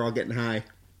all getting high.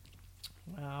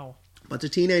 Wow. Bunch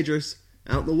of teenagers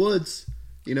out in the woods.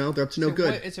 They're up to no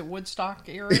good. Is it Woodstock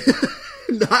era?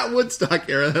 Not Woodstock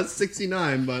era. That's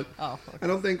 69, but okay. I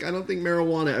don't think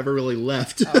marijuana ever really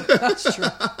left. Oh, that's true.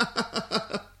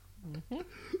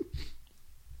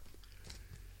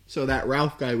 So that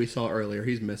Ralph guy we saw earlier,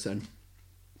 he's missing.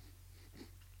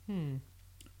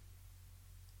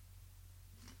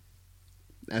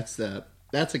 That's a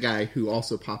guy who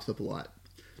also pops up a lot.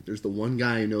 There's the one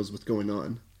guy who knows what's going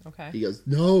on. Okay. He goes,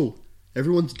 no,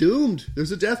 everyone's doomed.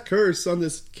 There's a death curse on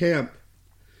this camp.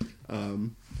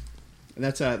 And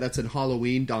that's in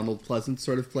Halloween. Donald Pleasance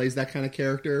sort of plays that kind of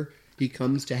character. He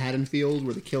comes to Haddonfield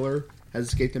where the killer has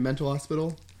escaped a mental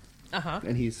hospital.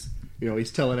 And he's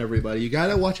telling everybody, you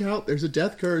gotta watch out, there's a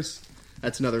death curse.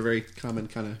 That's another very common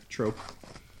kind of trope.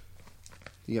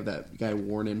 You have that guy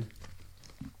warning.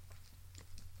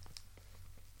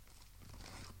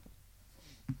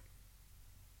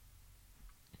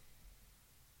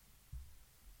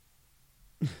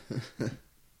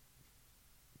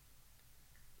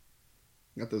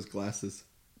 Got those glasses.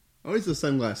 Always those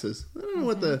sunglasses. I don't know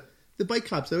what the bike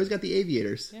cops, they always got the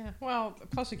aviators. Yeah, well,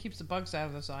 plus it keeps the bugs out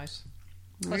of his eyes.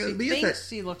 Plus Yeah, he but thinks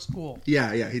he looks cool.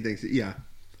 Yeah, he thinks it. Yeah.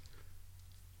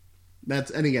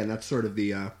 That's sort of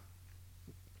the.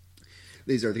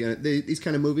 These are these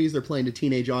kind of movies. They're playing to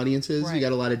teenage audiences. Right. You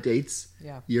got a lot of dates.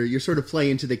 Yeah, you're sort of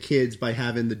playing to the kids by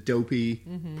having the dopey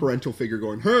parental figure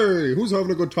going, "Hey, who's having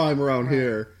a good time around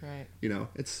here?" Right.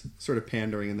 It's sort of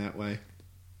pandering in that way.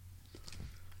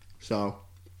 So,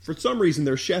 for some reason,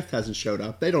 their chef hasn't showed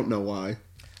up. They don't know why.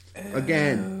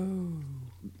 Again,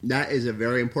 that is a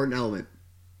very important element.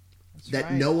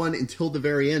 That no one, until the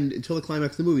very end, until the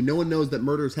climax of the movie, no one knows that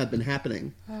murders have been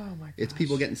happening. Oh my gosh. It's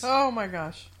people getting... Oh my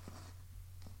gosh.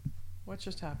 What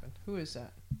just happened? Who is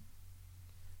that?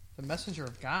 The messenger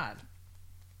of God.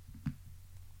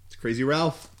 It's Crazy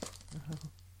Ralph.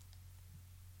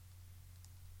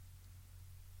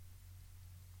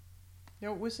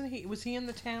 No, wasn't he? Was he in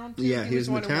the town too? Yeah, he was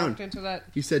in the who town. Walked into that.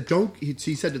 He said, "Don't."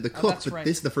 He said to the cook, that's but right.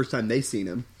 this is the first time they've seen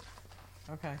him.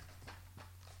 Okay.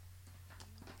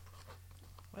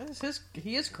 What is his?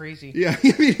 He is crazy. Yeah,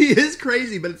 I mean, he is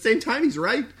crazy, but at the same time, he's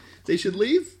right. They should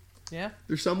leave. Yeah.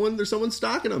 There's someone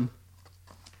stalking them.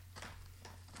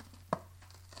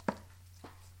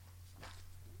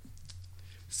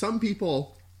 Some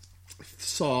people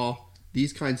saw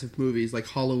these kinds of movies like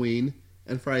Halloween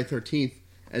and Friday the 13th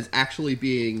as actually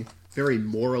being very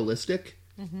moralistic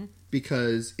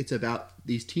because it's about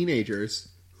these teenagers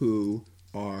who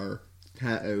are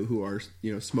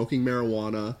smoking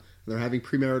marijuana, and they're having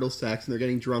premarital sex, and they're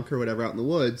getting drunk or whatever out in the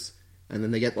woods, and then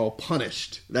they get all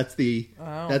punished. That's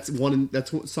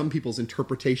some people's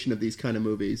interpretation of these kind of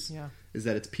movies. Yeah. Is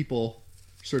that it's people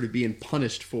sort of being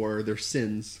punished for their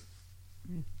sins.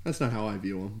 That's not how I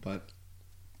view them, but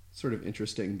sort of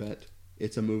interesting that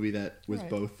it's a movie that was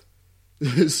both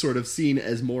sort of seen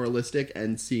as moralistic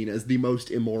and seen as the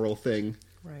most immoral thing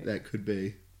that could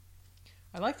be.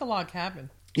 I like the log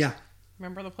cabin. Yeah.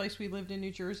 Remember the place we lived in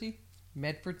New Jersey?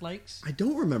 Medford Lakes? I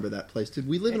don't remember that place. Did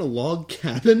we live in a log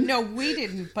cabin? No, we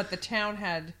didn't, but the town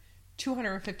had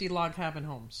 250 log cabin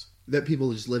homes. That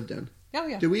people just lived in? Oh,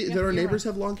 yeah. Did our neighbors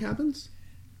have log cabins?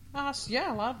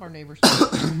 Yeah, a lot of our neighbors.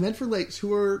 Medford Lakes,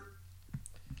 is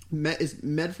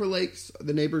Medford Lakes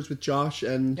the neighbors with Josh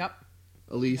and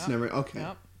Elise and everything? Okay.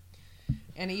 Yep.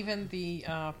 And even the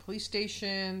police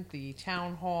station, the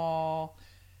town hall,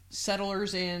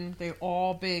 Settlers Inn, they're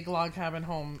all big log cabin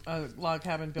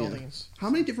buildings. Yeah. How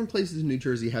many different places in New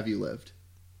Jersey have you lived?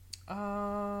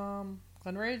 Glen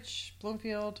Ridge,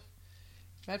 Bloomfield,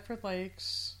 Medford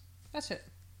Lakes. That's it.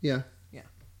 Yeah. Yeah.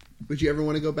 Would you ever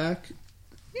want to go back?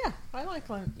 Yeah, I like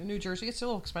New Jersey. It's a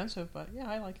little expensive, but yeah,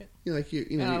 I like it. You like your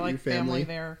I like your family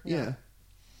there. Yeah.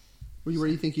 Where do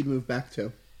you think you'd move back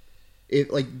to?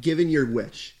 Given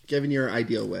your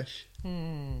ideal wish.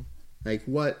 Like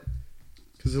what?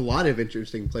 Because there's a lot of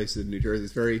interesting places in New Jersey.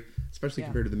 It's very, especially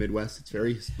compared to the Midwest, it's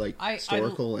very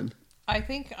historical and. I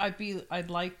think I'd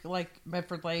like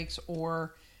Medford Lakes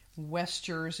or West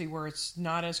Jersey, where it's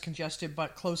not as congested,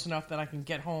 but close enough that I can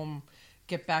get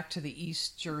back to the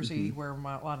East Jersey, where a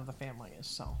lot of the family is.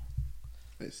 So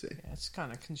I see. Yeah, it's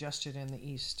kind of congested in the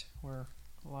East, where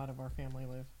a lot of our family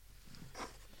live.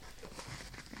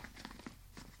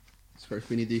 Of course,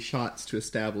 we need these shots to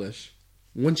establish.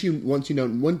 Once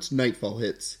nightfall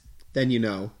hits, then you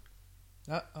know.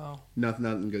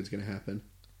 Nothing good's gonna happen.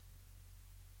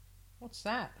 What's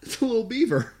that? It's a little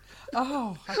beaver.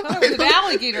 Oh, I thought it was an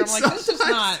alligator. I'm like, this is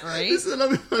not right. This is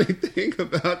another funny thing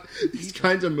about these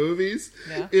kinds of movies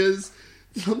is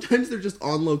sometimes they're just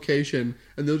on location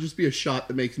and there'll just be a shot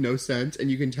that makes no sense and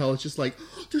you can tell it's just like,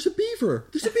 oh, there's a beaver,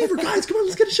 guys, come on,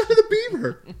 let's get a shot of the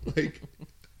beaver. Like,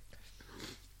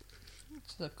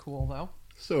 it's cool though.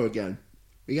 So again,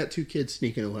 we got two kids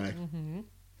sneaking away.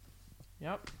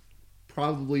 Yep.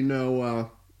 Probably no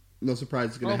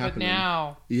surprise is going to happen. But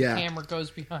now the camera goes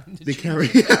behind the camera.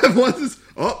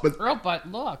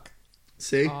 But look.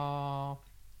 See? Yeah.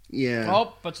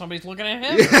 Oh, but somebody's looking at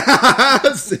him.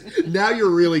 Now you're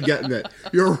really getting it.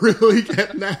 You're really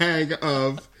getting the hang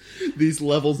of these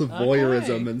levels of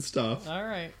voyeurism and stuff. All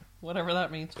right. Whatever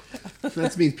that means.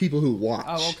 That means people who watch.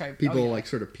 Oh, okay. People like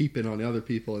sort of peeping on other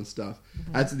people and stuff.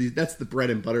 That's the bread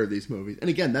and butter of these movies.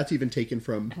 And again, that's even taken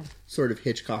from sort of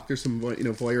Hitchcock. There's some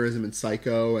voyeurism in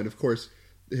Psycho, and of course,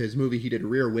 his movie he did,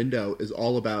 Rear Window, is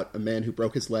all about a man who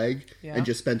broke his leg and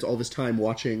just spends all this time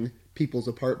watching people's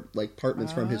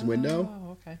apartments from his window.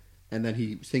 Oh, okay. And then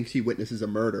he thinks he witnesses a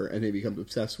murder, and he becomes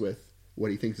obsessed with what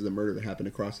he thinks is a murder that happened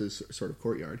across his sort of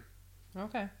courtyard.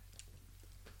 Okay.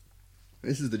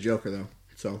 This is the Joker, though.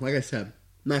 So, like I said,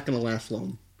 not going to last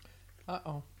long.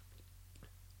 Uh-oh.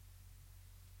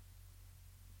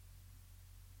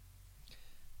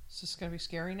 Is this going to be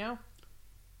scary now?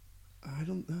 I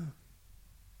don't know.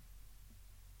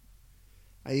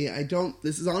 I don't...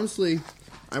 This is honestly...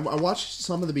 I watched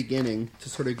some of the beginning to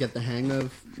sort of get the hang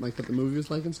of what the movie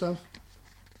was like and stuff.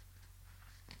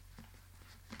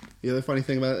 The other funny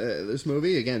thing about this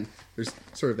movie, again, there's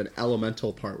sort of an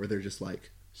elemental part where they're just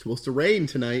like, supposed to rain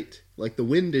tonight, like the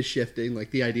wind is shifting,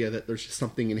 like the idea that there's just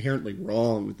something inherently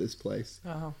wrong with this place.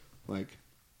 Kevin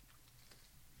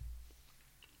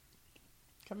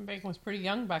Bacon was pretty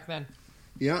young back then.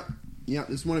 Yeah, this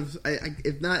is one of,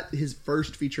 if not his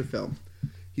first feature film.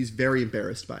 He's very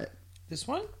embarrassed by it. This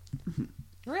one?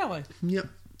 Really? Yep.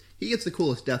 He gets the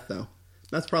coolest death, though.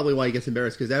 That's probably why he gets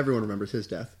embarrassed, because everyone remembers his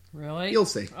death. Really? You'll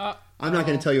see. I'm not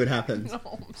going to tell you what happens. No,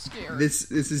 I'm scared.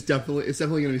 This is definitely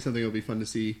going to be something that'll be fun to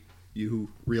see you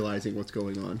realizing what's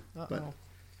going on. But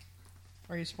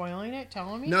are you spoiling it?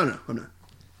 Telling me? no, I'm not.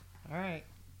 All right.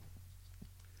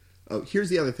 Oh, here's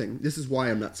the other thing. This is why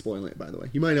I'm not spoiling it, by the way.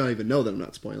 You might not even know that I'm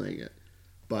not spoiling it.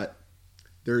 But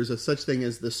there's a such thing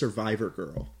as the survivor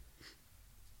girl.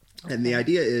 Okay. And the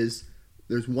idea is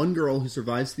there's one girl who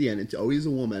survives to the end. It's always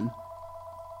a woman.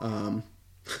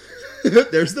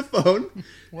 There's the phone.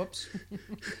 Whoops.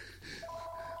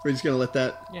 We're just going to let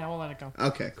that... Yeah, we'll let it go.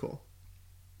 Okay, cool.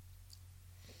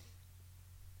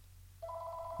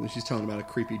 And she's telling about a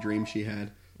creepy dream she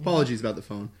had. Apologies about the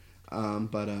phone.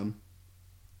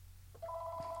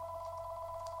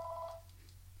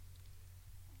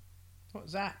 What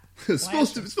was that? It's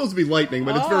supposed to be lightning,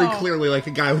 but it's very clearly like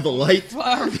a guy with a light.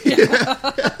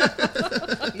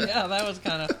 Yeah, that was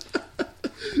kind of...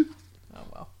 Oh,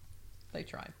 well. They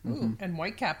tried. Ooh, and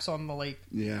Whitecaps on the lake.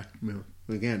 Yeah.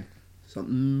 Again,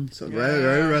 something very,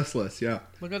 very restless. Yeah.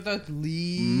 Look at the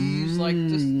leaves. Like,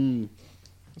 just...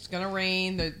 It's going to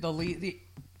rain.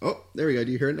 Oh, there we go.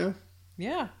 Do you hear it now?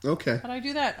 Yeah. Okay. How'd I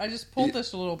do that? I just pulled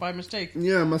this a little by mistake.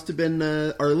 Yeah, it must have been...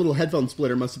 our little headphone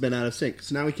splitter must have been out of sync.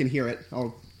 So now we can hear it.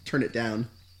 I'll turn it down.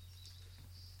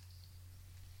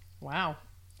 Wow.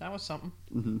 That was something.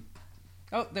 Mm-hmm.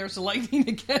 Oh, there's the lightning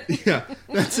again. Yeah.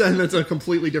 That's a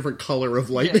completely different color of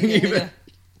lightning even. Yeah.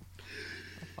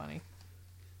 Funny.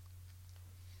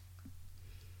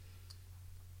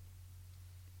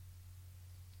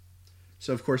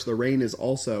 So, of course, the rain is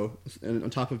also, and on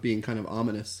top of being kind of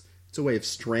ominous, it's a way of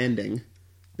stranding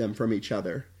them from each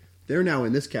other. They're now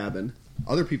in this cabin.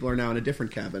 Other people are now in a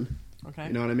different cabin. Okay.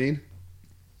 You know what I mean?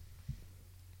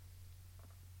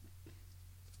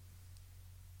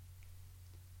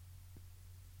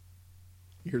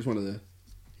 Here's one of the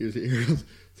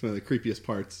creepiest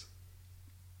parts.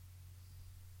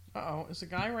 Uh-oh. Is the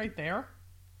guy right there?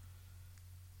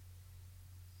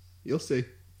 You'll see.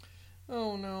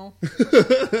 Oh, no.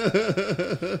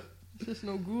 This is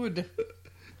no good.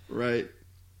 Right.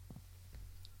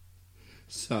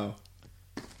 So,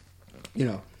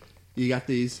 you got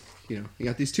these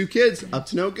two kids up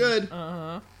to no good.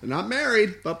 Uh-huh. They're not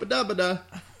married. Ba-ba-da-ba-da.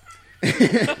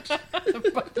 Yeah,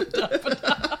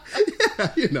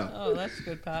 Oh, that's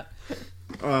good, Pat.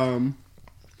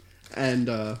 And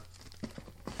the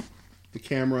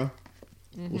camera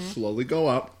will slowly go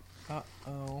up.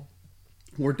 Uh-oh.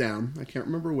 Or down. I can't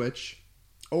remember which.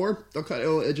 Or they'll cut.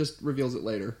 It just reveals it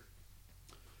later.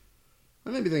 I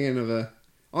may be thinking of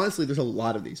honestly, there's a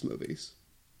lot of these movies.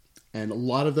 And a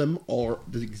lot of them are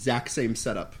the exact same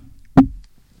setup.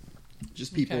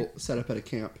 Just people set up at a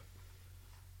camp.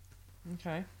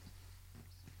 Okay.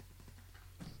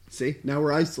 See? Now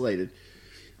we're isolated.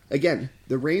 Again,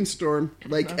 the rainstorm,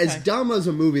 as dumb as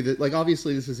a movie that,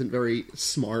 obviously this isn't very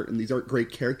smart and these aren't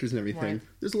great characters and everything. Right.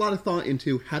 There's a lot of thought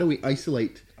into how do we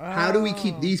isolate? How do we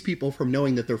keep these people from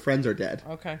knowing that their friends are dead?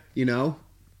 Okay. You know?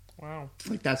 Wow.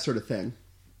 Like that sort of thing.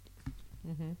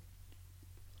 Mm-hmm.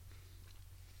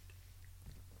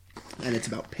 And it's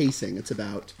about pacing. It's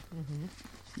about,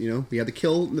 we had the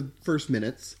kill in the first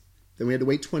minutes, then we had to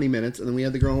wait 20 minutes, and then we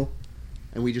had the girl,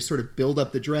 and we just sort of build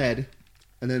up the dread.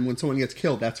 And then when someone gets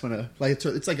killed, that's when it's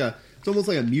almost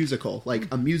like a musical.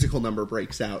 Like a musical number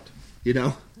breaks out,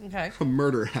 Okay. A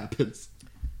murder happens.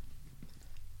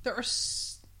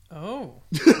 Oh.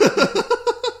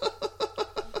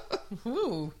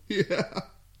 Ooh. Yeah.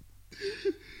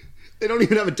 They don't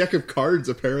even have a deck of cards,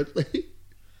 apparently.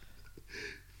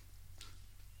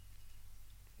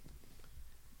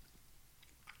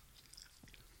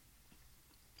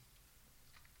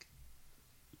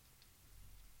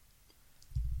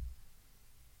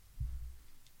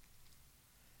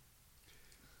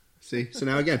 See? So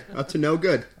now again, up to no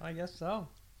good. I guess so.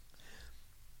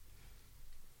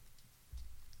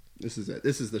 This is it.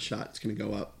 This is the shot. It's going to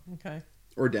go up. Okay.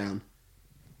 Or down.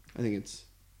 I think it's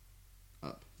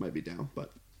up. Might be down,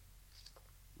 but...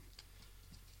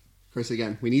 Of course,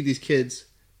 again, we need these kids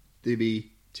to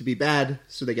be bad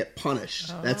so they get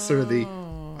punished. Oh. That's sort of the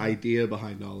idea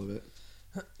behind all of it.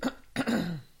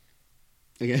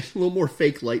 Again, a little more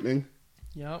fake lightning.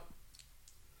 Yep.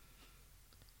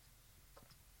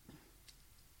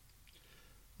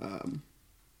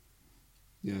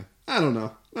 Yeah. I don't know.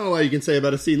 I don't know what you can say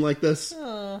about a scene like this.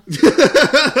 I'm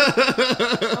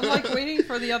waiting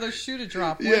for the other shoe to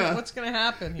drop. What's going to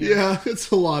happen here? Yeah, it's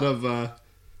a lot of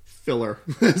filler,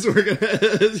 as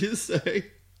you say.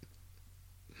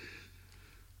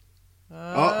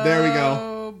 Oh, there we go.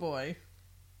 Oh, boy.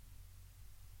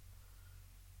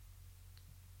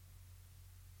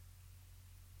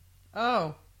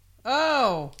 Oh,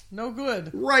 no good.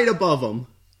 right above him.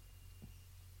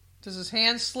 Does his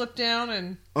hand slip down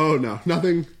and... Oh, no.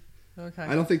 Nothing. Okay.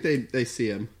 I don't think they see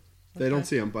him. They Okay. don't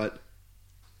see him, but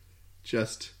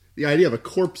just the idea of a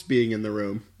corpse being in the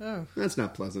room, Oh. that's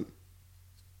not pleasant.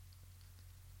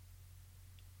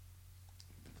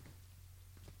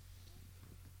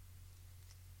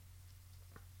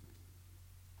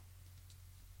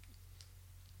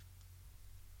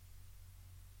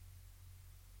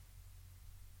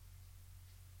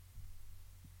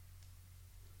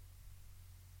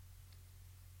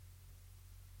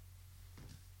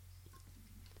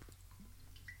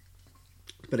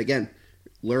 But again,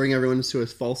 luring everyone into a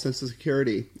false sense of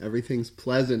security. Everything's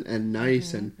pleasant and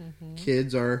nice, and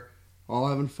kids are all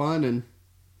having fun, and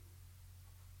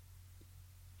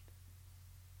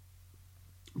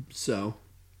so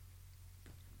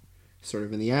sort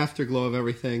of in the afterglow of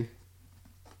everything.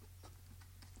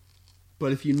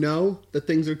 But if you know that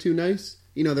things are too nice,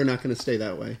 you know they're not going to stay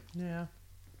that way. Yeah.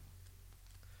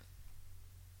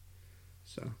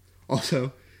 So,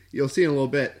 also, you'll see in a little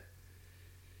bit,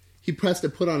 he has to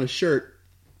put on a shirt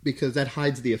because that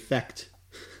hides the effect.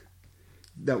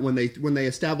 That when they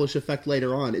establish effect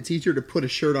later on, it's easier to put a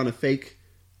shirt on a fake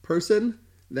person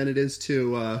than it is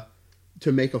to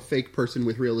make a fake person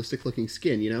with realistic looking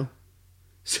skin. You know,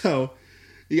 so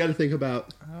you got to think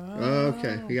about. Oh.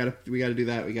 Okay, we got to do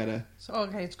that. We got to. So,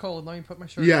 okay, it's cold. Let me put my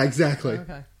shirt Yeah, on. exactly.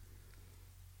 Okay.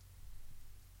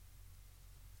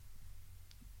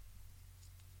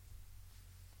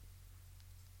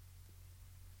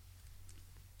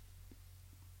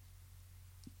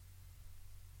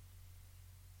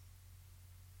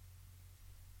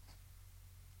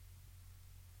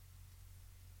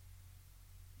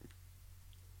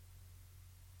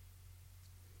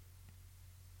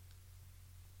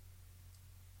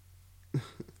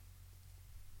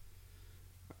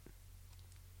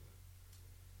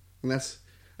 And that's,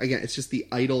 again, it's just the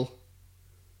idle.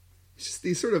 It's just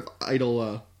the sort of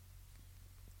idle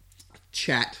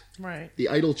chat. Right. The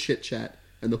idle chit chat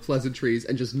and the pleasantries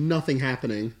and just nothing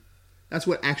happening. That's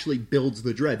what actually builds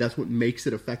the dread. That's what makes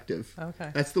it effective. Okay.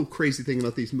 That's the crazy thing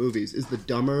about these movies is the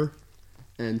dumber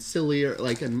and sillier,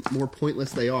 and more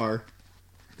pointless they are,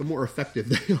 the more effective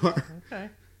they are. Okay.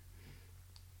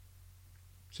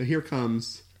 So here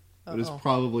comes what is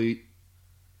probably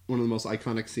one of the most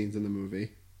iconic scenes in the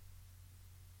movie.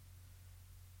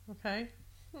 Okay.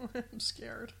 I'm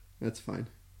scared. That's fine.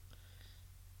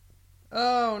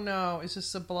 Oh, no. Is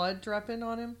this the blood dripping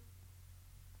on him?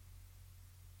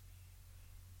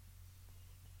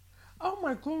 Oh,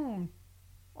 my God.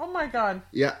 Oh, my God.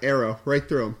 Yeah, arrow right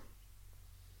through him.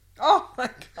 Oh, my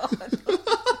God.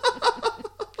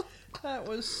 That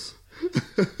was...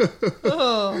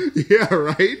 Oh. Yeah,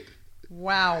 right?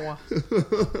 Wow.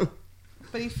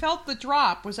 But he felt the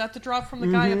drop. Was that the drop from the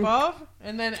guy above?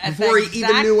 And then at Before that he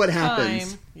even knew what exact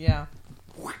happens. time- Yeah.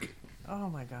 Oh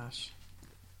my gosh.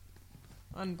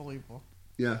 Unbelievable.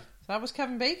 Yeah. So that was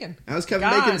Kevin Bacon. That was Kevin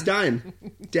Gone. Bacon's dying.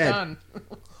 Dead. Done.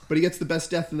 But he gets the best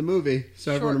death in the movie,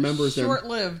 so everyone remembers him.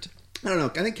 Short-lived. I don't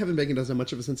know. I think Kevin Bacon doesn't have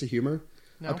much of a sense of humor.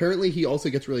 No? Apparently, he also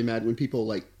gets really mad when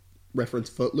people, reference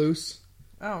Footloose.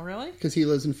 Oh, really? Because he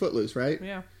lives in Footloose, right?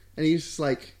 Yeah. And he's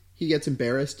just he gets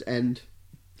embarrassed and...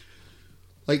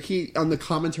 on the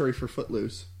commentary for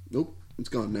Footloose... Nope, it's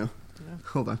gone now. Yeah.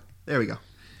 Hold on. There we go.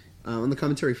 On the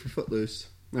commentary for Footloose...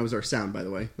 That was our sound, by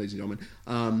the way, ladies and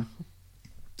gentlemen.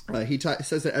 He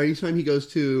says that every time he goes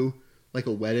to, a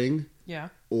wedding... Yeah.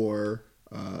 Or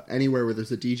anywhere where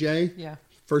there's a DJ... Yeah.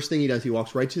 First thing he does, he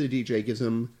walks right to the DJ, gives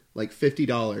him,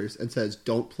 $50 and says,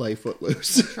 "Don't play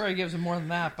Footloose." I'm sure he gives him more than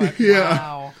that, but Yeah.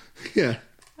 wow. Yeah.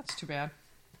 That's too bad.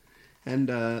 And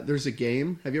there's a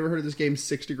game. Have you ever heard of this game,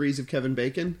 6 Degrees of Kevin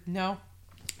Bacon? No.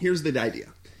 Here's the idea.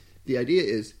 The idea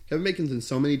is Kevin Bacon's in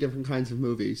so many different kinds of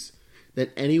movies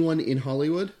that anyone in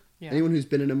Hollywood, Yeah. anyone who's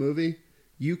been in a movie,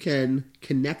 you can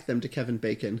connect them to Kevin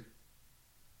Bacon.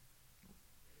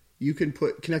 You can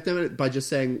connect them by just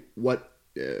saying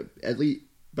at least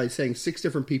by saying 6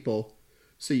 different people.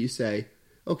 So you say,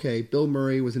 okay, Bill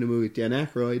Murray was in a movie with Dan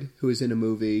Aykroyd, who was in a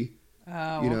movie...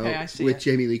 Oh, okay, I see with it.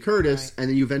 Jamie Lee Curtis, Right. and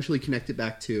then you eventually connect it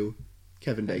back to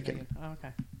Kevin Bacon. Oh,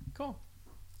 okay. Cool.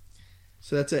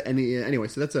 So that's anyway.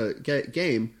 So that's a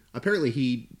game. Apparently,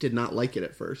 he did not like it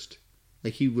at first.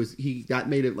 He got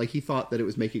made it he thought that it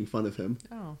was making fun of him.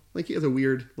 Oh, He has a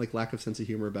weird lack of sense of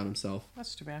humor about himself.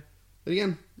 that's too bad. But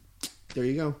again, there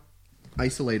you go,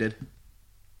 isolated.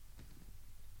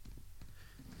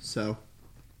 So.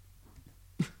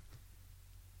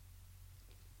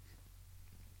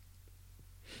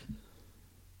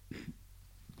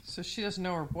 So she doesn't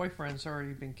know her boyfriend's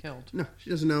already been killed. No, she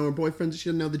doesn't know her boyfriend. She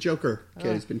doesn't know the Joker kid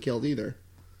Oh. has been killed either.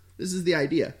 This is the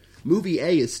idea. Movie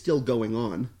A is still going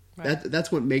on. Right.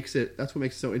 That's what makes it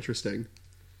so interesting,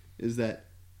 is that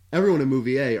everyone in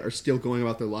movie A are still going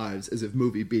about their lives as if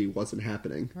movie B wasn't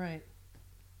happening. Right.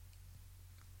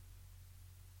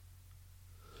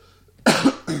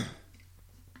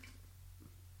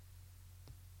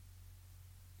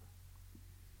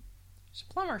 She's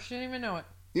a plumber. She didn't even know it.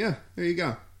 Yeah, there you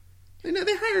go. They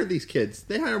hire these kids.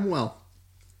 They hire them well.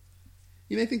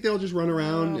 You may think they'll just run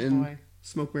around and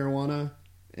smoke marijuana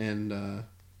and,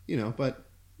 but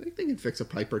I think they can fix a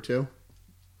pipe or two.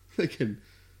 They can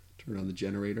turn on the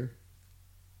generator.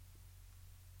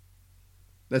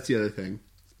 That's the other thing,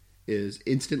 is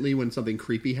instantly when something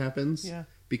creepy happens,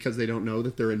 because they don't know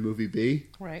that they're in movie B,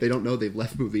 they don't know they've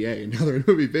left movie A and now they're in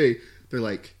movie B, they're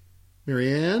like,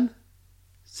 Marianne?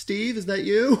 Steve, is that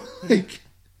you?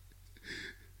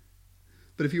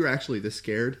 But if you were actually this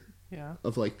scared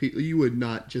of like people, you would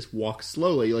not just walk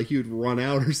slowly, like you'd run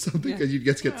out or something because you'd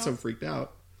get so freaked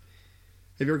out.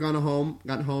 Have you ever gotten home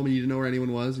and you didn't know where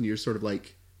anyone was and you're sort of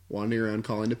like wandering around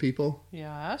calling to people?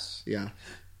 Yes. Yeah.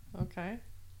 Okay.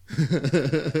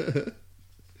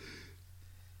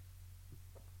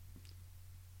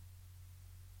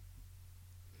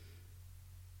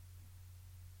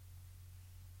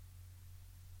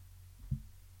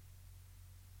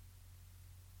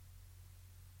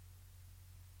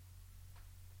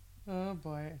 Oh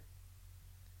boy.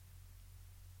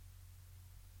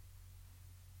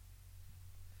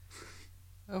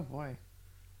 Oh boy.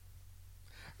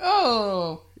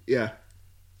 Oh! Yeah.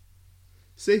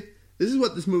 See? This is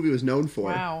what this movie was known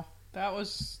for. Wow. That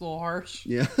was a little harsh.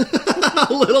 Yeah. A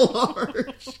little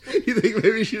harsh. You think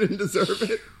maybe she didn't deserve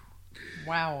it?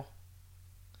 Wow.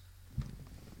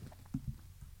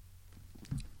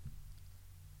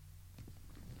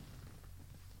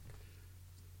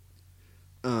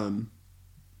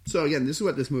 So again, this is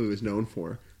what this movie was known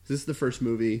for. This is the first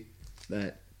movie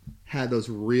that had those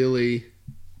really,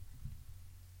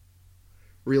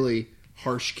 really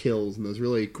harsh kills and those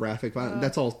really graphic violence.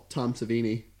 That's all Tom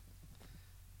Savini.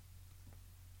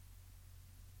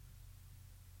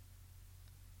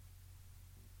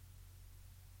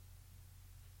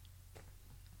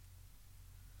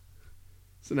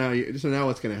 So now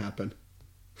what's going to happen?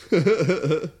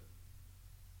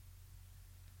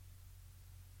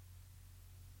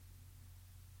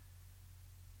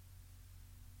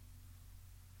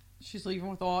 She's leaving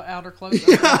with all outer clothes.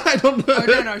 Yeah, I don't know.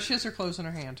 Oh, no, she has her clothes in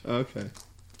her hand. Okay.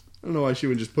 I don't know why she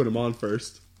would just put them on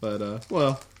first. But,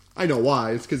 well, I know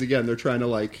why. It's because, again, they're trying to,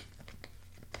 like,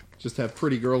 just have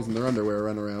pretty girls in their underwear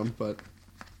run around, but...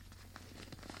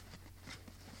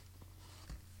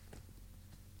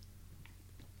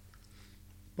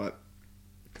 But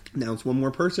now it's one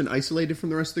more person isolated from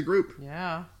the rest of the group.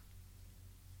 Yeah.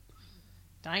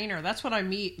 Diner. That's what I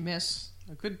miss.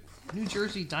 A good New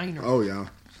Jersey diner. Oh, yeah.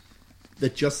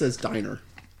 That just says diner.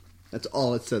 That's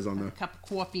all it says on there. A cup of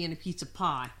coffee and a piece of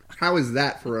pie. How is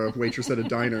that for a waitress at a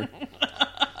diner? Look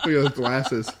at those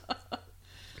glasses.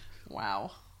 Wow.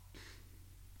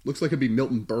 Looks like it'd be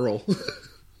Milton Berle.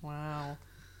 Wow.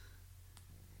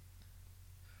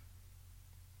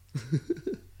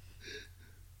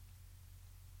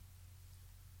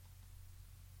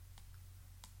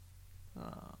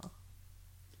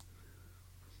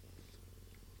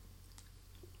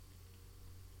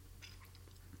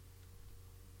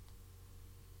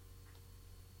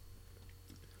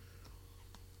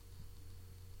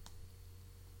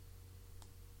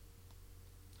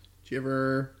 Did you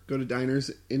ever go to diners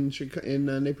in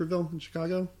Naperville, in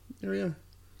Chicago area?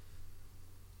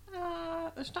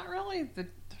 There's not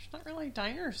really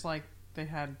diners like they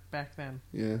had back then.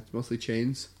 Yeah, it's mostly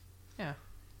chains. Yeah.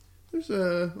 There's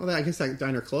I guess that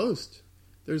diner closed.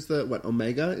 There's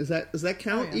Omega? Does that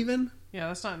count even? Yeah,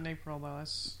 that's not in April though.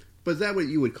 But is that what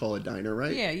you would call a diner,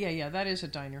 right? Yeah. That is a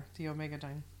diner, the Omega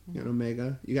Diner. You got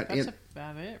Omega. You got that's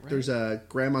about it, right? There's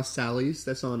Grandma Sally's.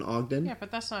 That's on Ogden. Yeah,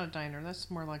 but that's not a diner. That's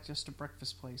more like just a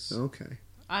breakfast place. Okay.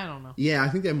 I don't know. Yeah, I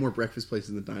think they have more breakfast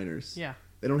places than diners. Yeah.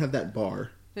 They don't have that bar.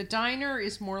 The diner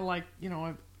is more like,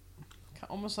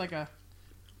 almost like a...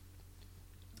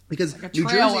 Because like a New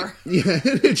trailer. Jersey,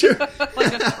 yeah,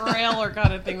 like a trailer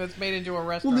kind of thing that's made into a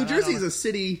restaurant. Well, New Jersey is a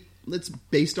city that's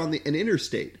based on an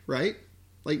interstate, right?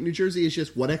 Like, New Jersey is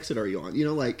just, what exit are you on?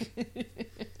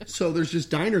 So there's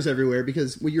just diners everywhere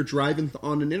because when you're driving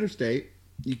on an interstate,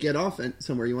 you get off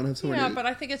somewhere, you want to have somewhere to eat. Yeah, but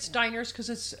I think it's diners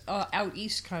because it's out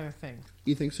east kind of thing.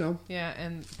 You think so? Yeah,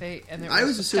 and I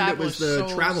always assumed it was the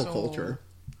travel culture.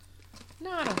 No,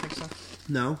 I don't think so.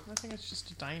 No? I think it's just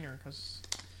a diner because...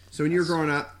 So when you were growing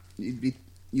up,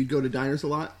 you'd go to diners a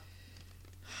lot?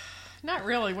 Not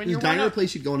really. When Is you're diner a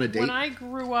place you'd go on a date? When I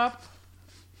grew up,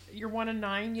 you're 1 in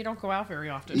 9. You don't go out very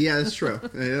often. Yeah, that's true.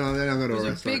 They don't go to a It was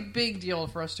restaurant. big deal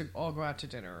for us to all go out to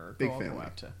dinner or Big all family. go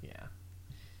out to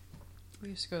We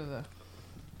used to go to the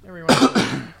every once in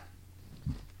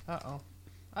a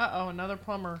while. Another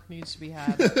plumber needs to be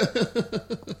had.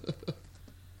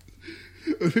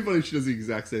 It would be funny if she does the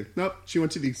exact same. Nope, she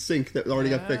went to the sink that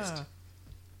already got fixed.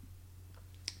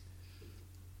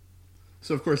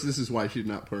 So, of course, this is why she did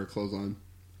not put her clothes on.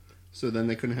 So then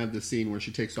they couldn't have the scene where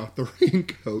she takes off the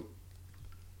raincoat.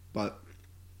 But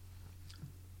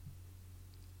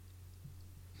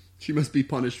she must be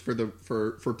punished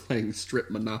for playing strip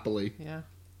Monopoly. Yeah.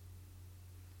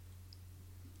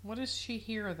 What does she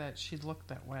hear that she looked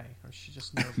that way? Or is she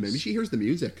just nervous? Maybe she hears the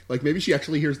music. Like, maybe she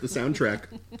actually hears the soundtrack.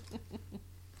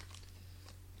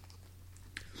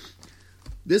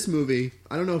 This movie,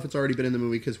 I don't know if it's already been in the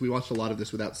movie because we watched a lot of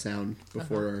this without sound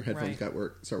before our headphones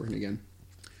start working again.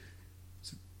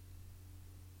 So,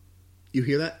 you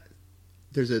hear that?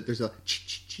 There's a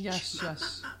Yes.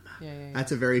 Yeah.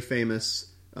 That's a very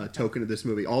famous token of this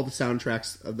movie. All the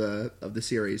soundtracks of the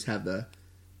series have the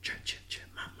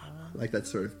like that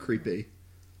sort of creepy.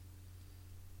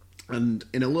 And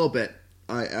in a little bit,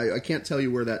 I can't tell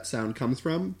you where that sound comes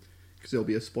from because it'll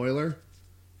be a spoiler.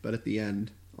 But at the end,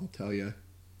 I'll tell you.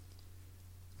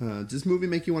 Does this movie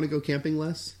make you want to go camping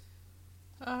less?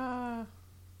 Uh,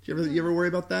 Do you ever worry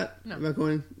about that? No. About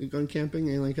going camping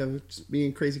and like just being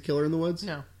a crazy killer in the woods?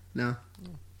 no. No.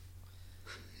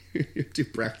 You're too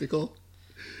practical.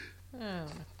 I don't know.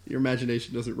 Your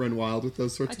imagination doesn't run wild with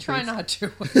those sorts I of try things. not to.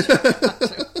 I try not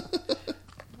to.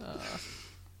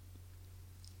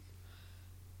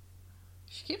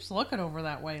 She keeps looking over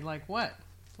that way like, what?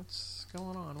 What's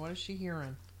going on? What is she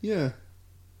hearing? Yeah.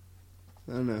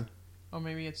 I don't know. Oh,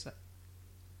 maybe it's that.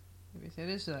 Maybe it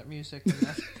is that music. And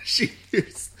that, She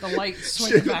hears the light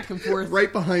swinging back and forth.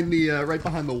 right behind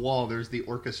the wall. There's the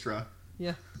orchestra.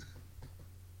 Yeah.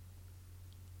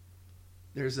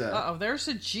 There's There's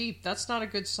a Jeep. That's not a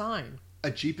good sign.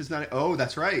 a Jeep is not. Oh,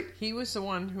 that's right. He was the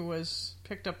one who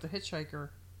picked up the hitchhiker.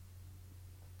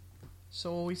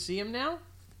 So will we see him now?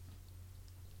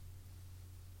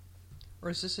 Or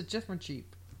is this a different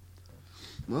Jeep?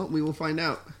 Well, we will find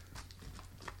out.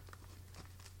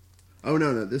 Oh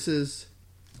no! This is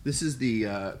the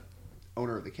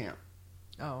owner of the camp.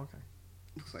 Oh, okay.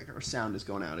 Looks like our sound is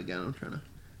going out again. I'm trying to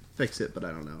fix it, but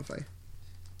I don't know if I.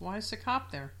 Why is the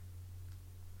cop there?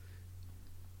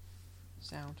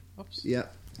 Sound. Oops.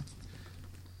 Yep.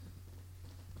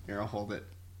 Here, I'll hold it.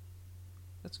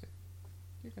 That's good.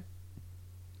 You're good.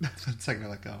 That's one second I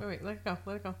let go. Wait, let it go.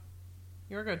 Let it go.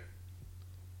 You're good.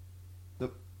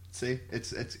 Nope. See,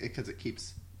 it's because it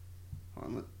keeps.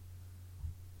 Hold on.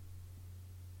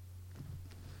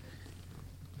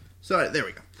 So there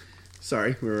we go.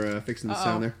 Sorry, we were fixing the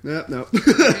sound there. No.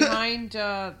 Behind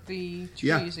the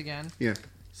trees again. Yeah.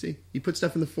 See, you put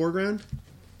stuff in the foreground,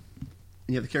 and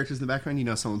you have the characters in the background. You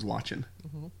know someone's watching.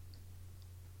 Mm-hmm.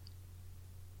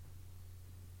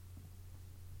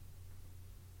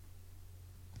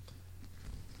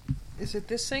 Is it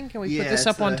this thing? Can we put this it's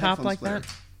up on the top headphone like splitter.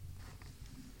 that?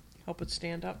 Help it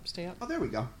stand up, stay up. Oh, there we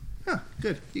go. Huh,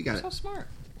 good. You got So it. smart.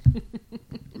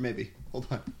 Maybe. Hold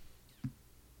on.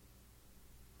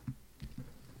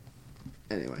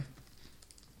 Anyway.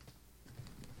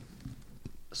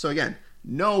 So again,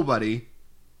 nobody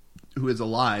who is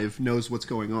alive knows what's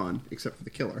going on except for the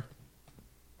killer.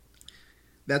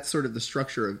 That's sort of the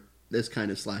structure of this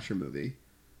kind of slasher movie.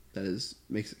 That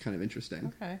makes it kind of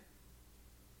interesting. Okay.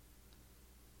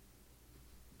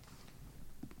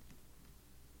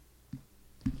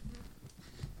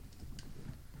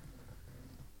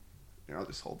 Here, I'll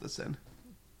just hold this in.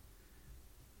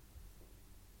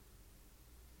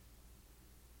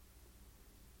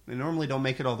 They normally don't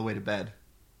make it all the way to bed.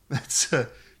 That's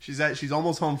she's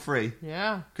almost home free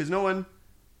Yeah. because no one.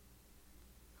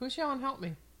 Who's yelling, help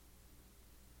me?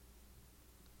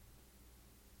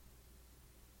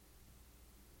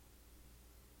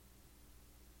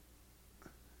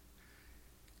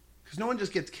 Because no one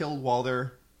just gets killed while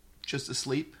they're just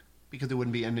asleep, because it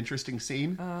wouldn't be an interesting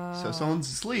scene. So if someone's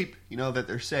asleep, you know that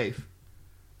they're safe.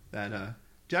 Did I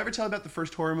ever tell you about the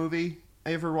first horror movie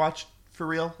I ever watched for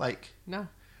real? Like, No.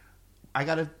 I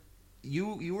got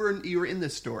you were in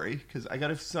this story because I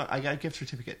got a gift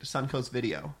certificate to Suncoast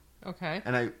Video, Okay.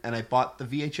 and I bought the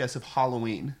VHS of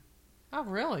Halloween. Oh,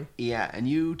 really? Yeah, and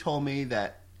you told me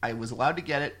that I was allowed to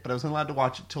get it, but I wasn't allowed to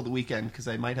watch it till the weekend because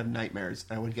I might have nightmares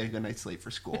and I wouldn't get a good night's sleep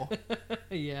for school.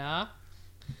 Yeah.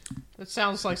 That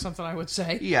sounds like something I would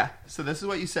say. Yeah, so this is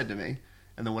what you said to me.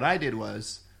 And then what I did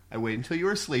was, I waited until you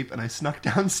were asleep, and I snuck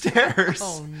downstairs.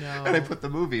 Oh, no. And I put the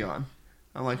movie on.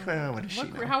 I'm like, what does she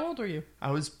Look, know? how old are you?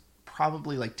 I was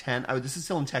probably like 10. This is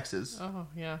still in Texas. Oh,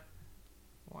 yeah.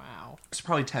 Wow. It's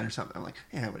probably 10 or something. I'm like,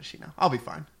 yeah, what is she now? I'll be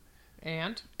fine.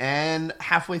 And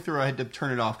halfway through, I had to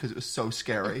turn it off because it was so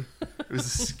scary. It was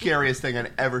the scariest thing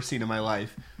I'd ever seen in my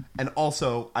life. And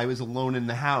also, I was alone in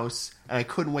the house, and I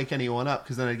couldn't wake anyone up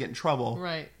because then I'd get in trouble.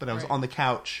 Right. But I was on the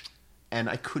couch, and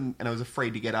I couldn't, and I was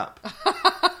afraid to get up.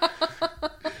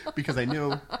 Because I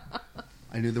knew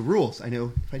the rules. I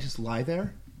knew if I just lie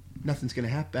there, nothing's going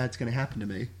to happen. Bad's going to happen to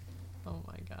me. Oh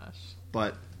my gosh.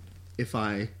 But if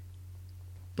I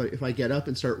get up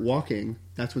and start walking,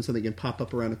 that's when something can pop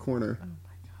up around a corner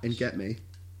and get me.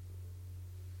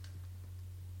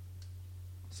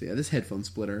 So yeah, this headphone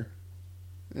splitter.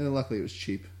 And luckily it was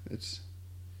cheap. It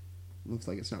looks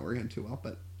like it's not working too well,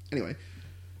 but anyway.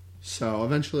 So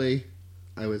eventually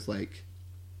I was like,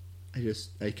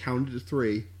 I counted to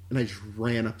 3 and I just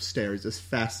ran upstairs as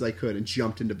fast as I could and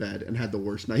jumped into bed and had the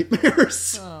worst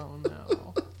nightmares. Oh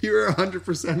no. You were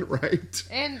 100% right.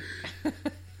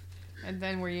 And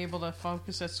then were you able to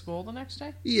focus at school the next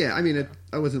day? Yeah, I mean,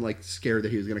 I wasn't like scared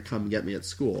that he was going to come and get me at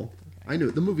school. Okay. I knew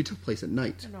the movie took place at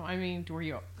night. No, I mean, were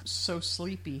you so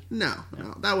sleepy? No.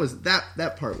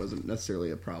 That part wasn't necessarily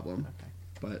a problem. Okay.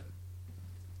 But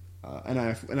and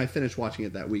I finished watching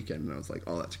it that weekend, and I was like,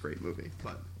 oh, that's a great movie.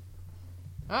 But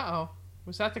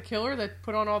was that the killer that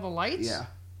put on all the lights?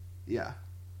 Yeah.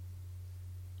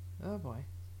 Oh boy.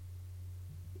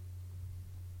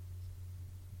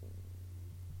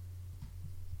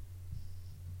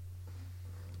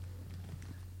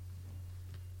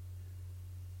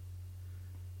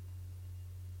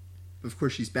 Of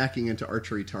course, she's backing into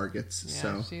archery targets. Yeah,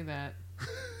 so. I see that.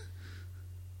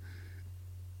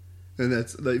 And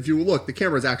if you look, the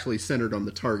camera's actually centered on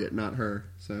the target, not her.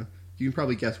 So you can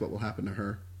probably guess what will happen to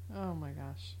her. Oh my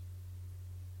gosh.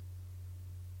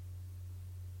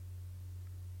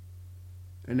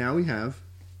 And now we have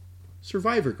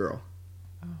Survivor Girl.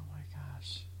 Oh my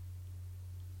gosh.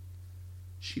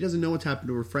 She doesn't know what's happened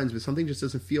to her friends, but something just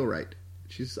doesn't feel right.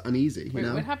 She's uneasy, you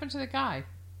know? What happened to the guy?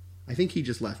 I think he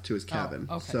just left to his cabin.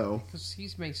 Oh, okay. So because he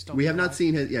may still. We have not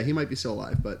seen his. Yeah, he might be still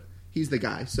alive, but he's the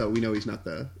guy, so we know he's not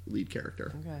the lead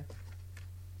character. Okay.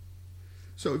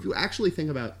 So if you actually think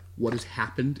about what has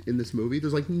happened in this movie,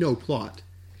 there's like no plot.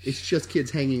 It's just kids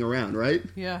hanging around, right?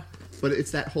 Yeah. But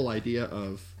it's that whole idea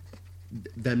of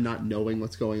them not knowing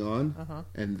what's going on,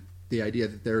 and the idea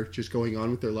that they're just going on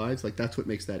with their lives. Like that's what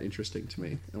makes that interesting to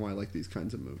me, and why I like these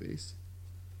kinds of movies.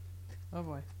 Oh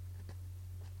boy.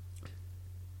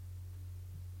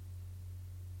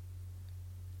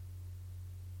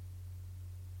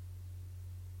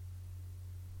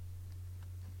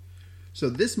 So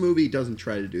this movie doesn't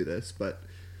try to do this, but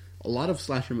a lot of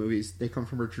slasher movies, they come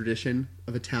from a tradition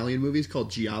of Italian movies called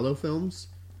giallo films,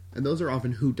 and those are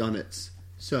often whodunits.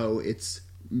 So it's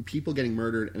people getting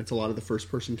murdered, and it's a lot of the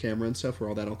first-person camera and stuff, where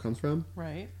all that all comes from.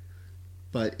 Right.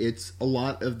 But it's a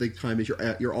lot of the time is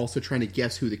you're also trying to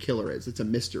guess who the killer is. It's a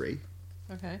mystery.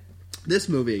 Okay. This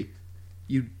movie,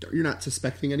 you're not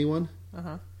suspecting anyone.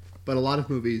 But a lot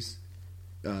of movies,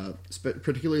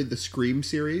 particularly the Scream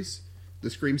series. The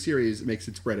Scream series makes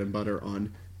its bread and butter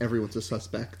on everyone's a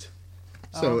suspect.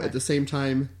 So at the same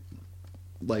time,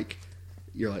 like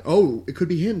you're like, oh, it could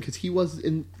be him because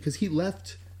he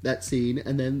left that scene,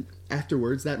 and then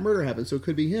afterwards that murder happened, so it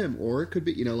could be him, or it could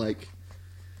be like.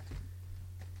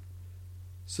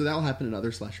 So that'll happen in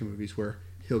other slasher movies where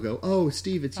he'll go, oh,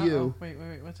 Steve, it's you. Wait,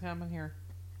 what's happening here?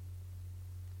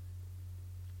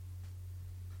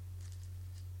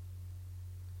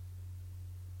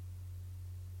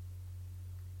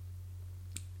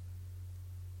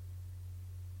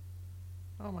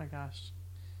 Oh my gosh.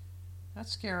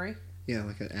 That's scary. Yeah,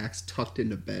 like an axe tucked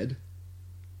into bed.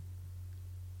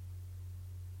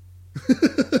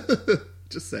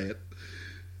 Just say it.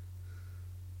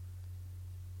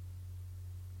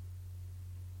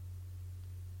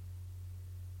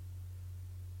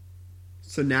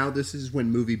 So now this is when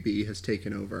movie B has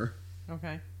taken over.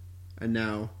 Okay. And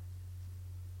now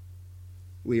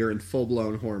we are in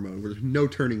full-blown horror mode. There's no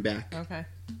turning back. Okay.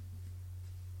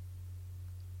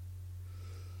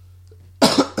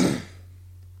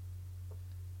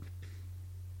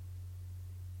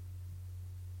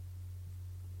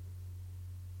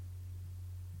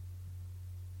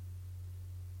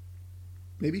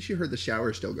 Maybe she heard the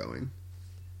shower still going.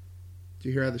 Do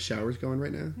you hear how the shower's going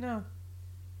right now? No.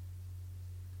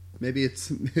 Maybe it's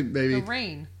the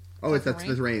rain. Oh, that's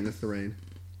the rain. That's the rain.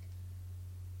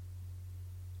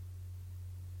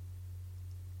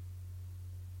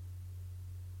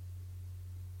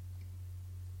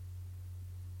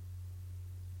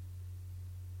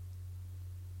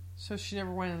 So she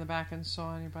never went in the back and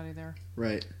saw anybody there.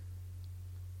 Right.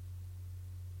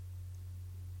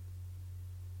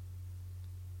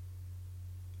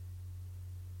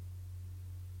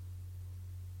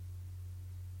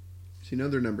 you know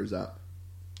their number's up,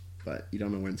 but you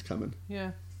don't know when it's coming.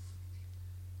 Yeah.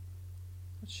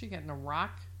 What's she getting? A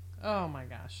rock? Oh my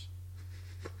gosh.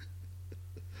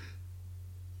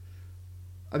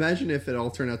 Imagine if it all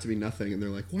turned out to be nothing and they're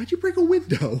like, why'd you break a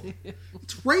window?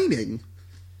 It's raining.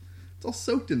 It's all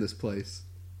soaked in this place.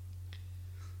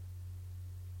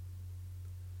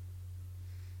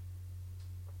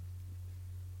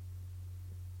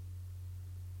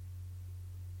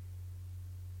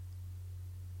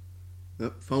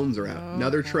 Oh, phones are out.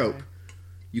 Another trope.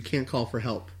 You can't call for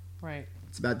help. Right.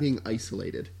 It's about being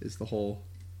isolated is the whole...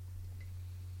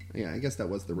 Yeah, I guess that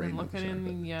was the rain. I'm looking in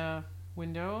the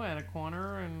window at a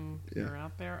corner and they're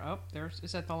out there. Oh,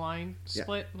 is that the line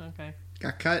split? Yeah. Okay.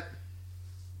 Got cut.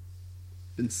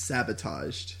 Been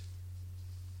sabotaged.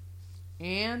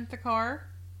 And the car?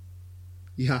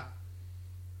 Yeah.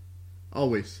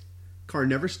 Always. Car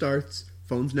never starts.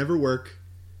 Phones never work.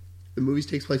 The movies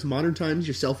takes place in modern times.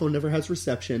 Your cell phone never has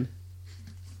reception.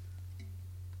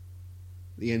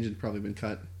 The engine's probably been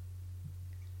cut.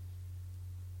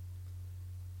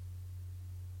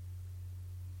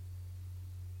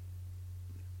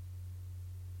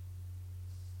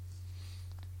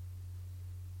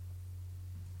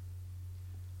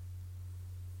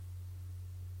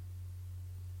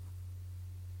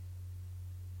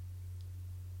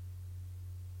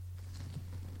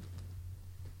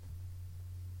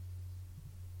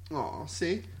 Aw,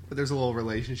 see? But there's a little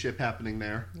relationship happening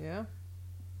there. Yeah.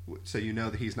 So you know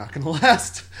that he's not going to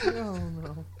last. Oh,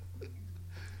 no.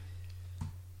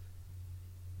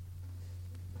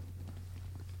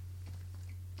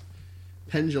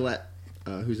 Penn Jillette,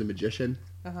 who's a magician,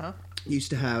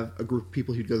 used to have a group of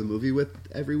people he'd go to the movie with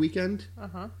every weekend.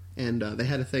 And they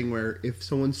had a thing where if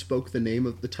someone spoke the name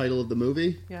of the title of the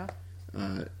movie... Yeah.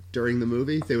 During the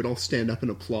movie, they would all stand up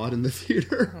and applaud in the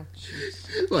theater. Oh,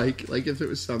 jeez. like if it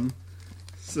was some...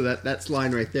 So that's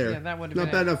line right there. Yeah, that would have been...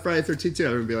 Not bad enough Friday 13th, too.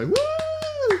 I would be like, woo!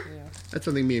 Yeah. That's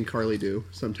something me and Carly do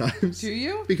sometimes. Do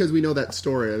you? Because we know that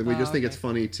story, and we just think it's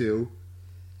funny to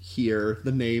hear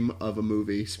the name of a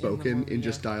movie spoken in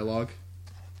just dialogue.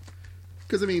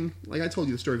 Because, I mean, like I told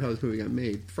you the story of how this movie got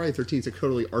made. Friday 13th is a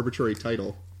totally arbitrary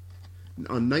title.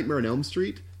 On Nightmare on Elm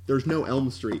Street... There's no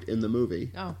Elm Street in the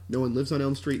movie. Oh. No one lives on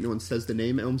Elm Street. No one says the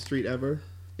name Elm Street ever.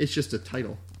 It's just a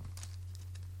title.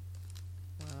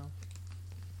 Wow.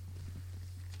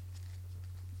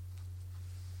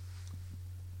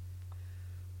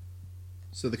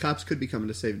 So the cops could be coming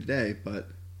to save the day, but...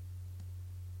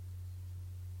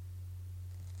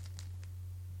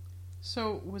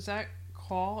 So was that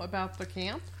call about the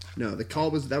camp? No, that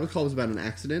call was about an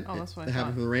accident. Oh, that's what that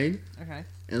happened from the rain. Okay.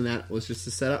 And that was just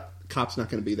to set up. Cop's not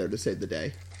going to be there to save the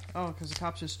day. Oh, because the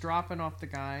cop's just dropping off the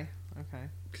guy. Okay.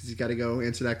 Because he's got to go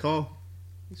answer that call.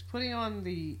 He's putting on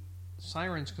the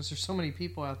sirens because there's so many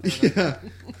people out there. Yeah.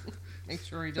 Make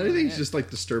sure he doesn't. I think he's just like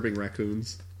disturbing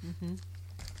raccoons. Mm-hmm. It'd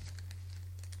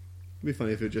be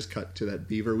funny if it just cut to that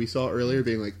beaver we saw earlier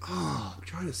being like, oh, I'm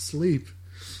trying to sleep.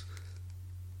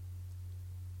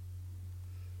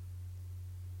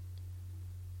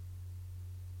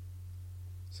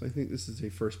 So I think this is a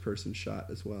first-person shot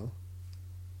as well.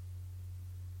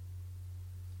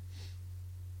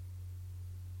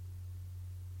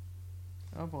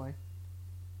 Oh, boy.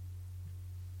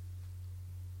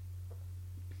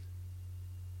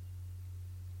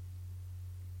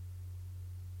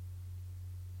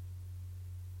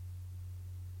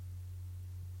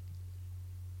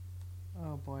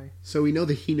 Oh, boy. So we know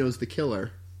that he knows the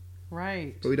killer.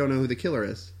 Right. But we don't know who the killer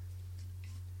is.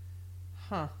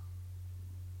 Huh.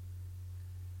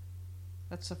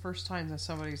 That's the first time that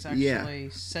somebody's actually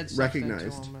said something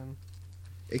recognized. to him. And...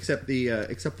 Except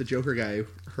the Joker guy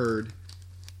heard,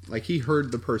 like he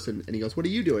heard the person and he goes, "What are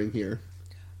you doing here?"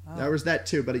 Oh. There was that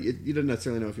too, but you didn't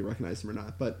necessarily know if you recognized him or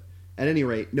not. But at any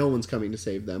rate, no one's coming to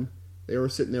save them. They were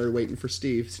sitting there waiting for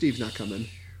Steve. Steve's not coming.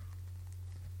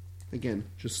 Again,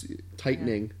 just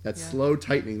tightening, that slow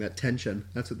tightening, that tension.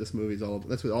 That's what this movie's all about.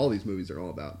 That's what all these movies are all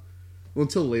about. Well,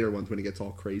 until the later ones when it gets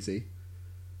all crazy.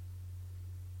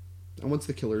 And once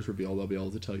the killer's revealed, I'll be able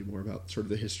to tell you more about sort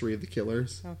of the history of the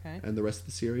killers and the rest of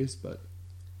the series,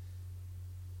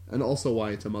 and also why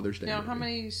it's a Mother's Day movie. How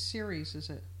many series is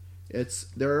it?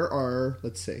 There are,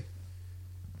 let's see,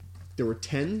 there were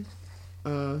 10.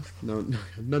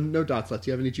 No dots left.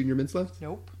 Do you have any Junior Mints left?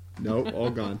 Nope. No,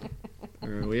 all gone.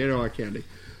 We ate all our candy.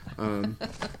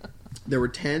 There were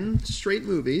 10 straight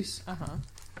movies.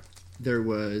 There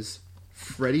was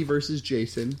Freddy vs.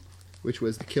 Jason, which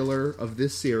was the killer of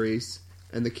this series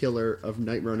and the killer of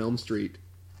Nightmare on Elm Street,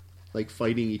 like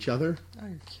fighting each other. Oh,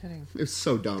 you're kidding. It was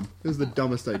so dumb. It was the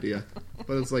dumbest idea.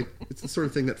 But it's like, it's the sort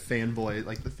of thing that fanboy,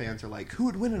 like the fans are like, who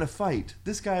would win in a fight?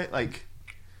 This guy, like...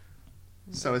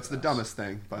 So it's the dumbest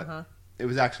thing, but it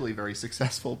was actually very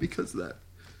successful because of that.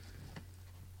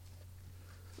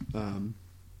 I'm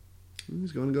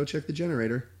just going to go check the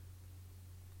generator.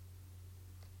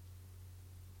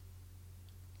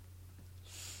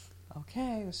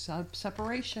 Okay,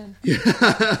 separation. Yeah.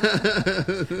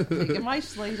 Take them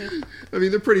isolated. I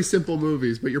mean, they're pretty simple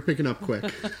movies, but you're picking up quick.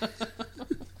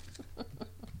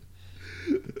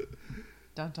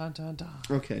 Dun, dun, dun, dun.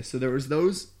 Okay, so there was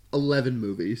those 11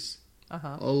 movies.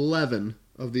 11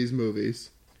 of these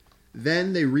movies.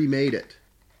 Then they remade it.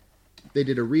 They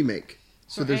did a remake.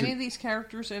 So any of these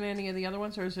characters in any of the other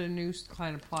ones, or is it a new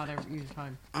kind of plot every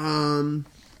time?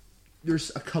 There's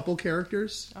a couple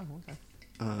characters. Oh, okay.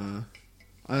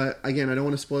 Again, I don't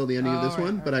want to spoil the ending of this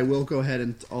one, but I will go ahead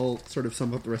and I'll sort of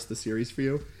sum up the rest of the series for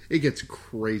you. It gets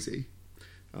crazy.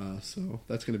 So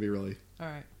that's going to be really... All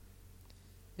right.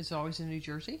 Is it always in New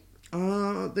Jersey?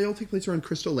 They all take place around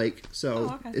Crystal Lake,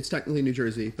 so it's technically New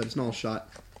Jersey, but it's not all shot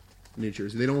in New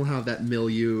Jersey. They don't have that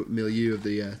milieu of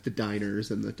the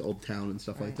diners and the old town and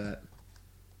stuff like that.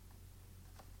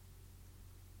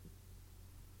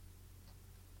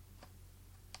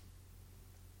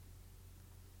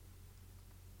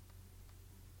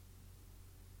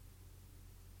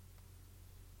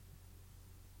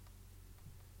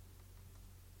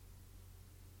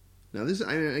 Now, this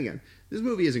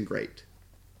movie isn't great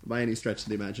by any stretch of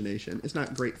the imagination. It's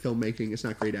not great filmmaking. It's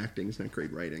not great acting. It's not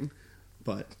great writing.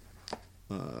 But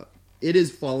it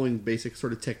is following basic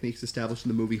sort of techniques established in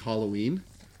the movie Halloween.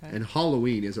 Okay. And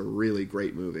Halloween is a really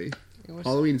great movie.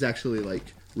 Halloween's actually, like,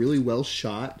 really well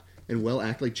shot and well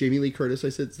acted. Like, Jamie Lee Curtis, I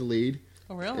said, is the lead.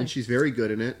 Oh, really? And she's very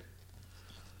good in it.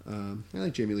 I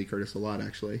like Jamie Lee Curtis a lot,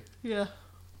 actually. Yeah.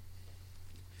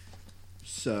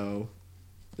 So...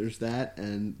 there's that,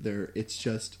 and it's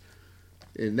just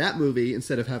in that movie,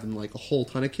 instead of having like a whole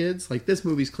ton of kids, like this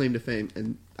movie's claim to fame,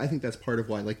 and I think that's part of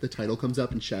why like the title comes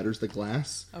up and shatters the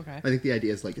glass. Okay. I think the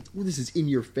idea is like this is in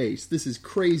your face. This is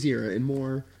crazier and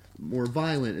more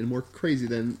violent and more crazy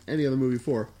than any other movie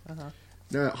before.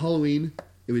 Now at Halloween,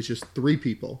 it was just 3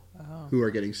 people who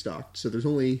are getting stalked. So there's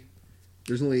only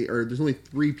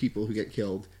 3 people who get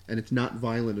killed, and it's not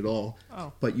violent at all.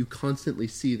 Oh. But you constantly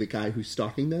see the guy who's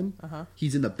stalking them.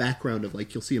 He's in the background of,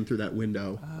 like, you'll see him through that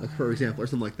window, like, for example, or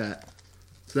something like that.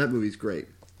 So that movie's great.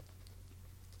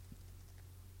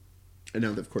 And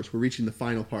now, of course, we're reaching the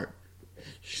final part.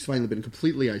 She's finally been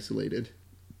completely isolated.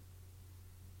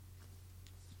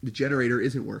 The generator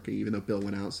isn't working, even though Bill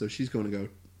went out, so she's going to go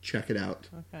check it out.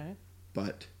 Okay.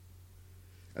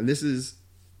 And this is...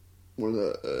 one of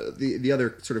the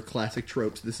other sort of classic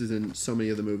tropes, this is in so many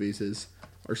of the movies, is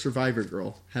our survivor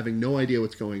girl having no idea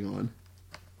what's going on.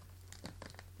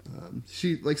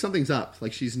 She, like, something's up.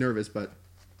 Like, she's nervous, but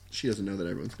she doesn't know that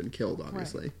everyone's been killed,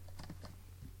 obviously. Right.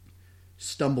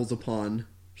 Stumbles upon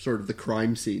sort of the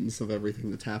crime scenes of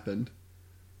everything that's happened.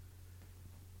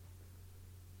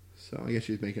 So I guess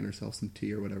she's making herself some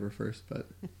tea or whatever first, but...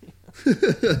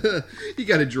 you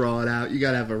gotta draw it out. You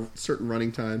gotta have a certain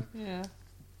running time. Yeah.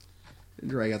 And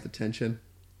drag out the tension.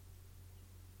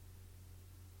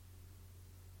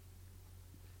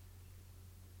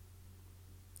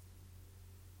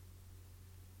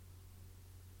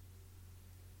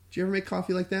 Do you ever make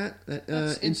coffee like that?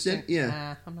 That's instant? Yeah.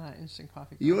 Nah, I'm not an instant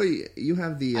coffee. You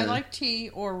have the... I like tea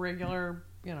or regular,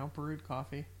 brewed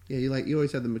coffee. Yeah, you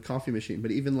always have the coffee machine,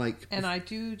 but even like... And I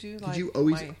do like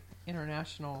my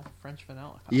international French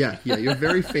vanilla coffee. Yeah, you're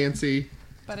very fancy.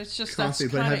 But it's just coffee,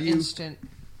 that's kind of instant.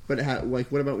 But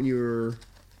what about when you were,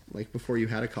 like, before you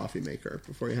had a coffee maker?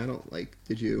 Before you had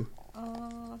did you...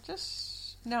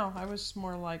 No, I was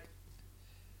more like...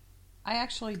 I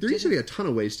actually There used to be a ton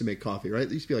of ways to make coffee, right?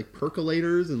 There used to be, like,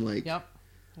 percolators and, like... Yep.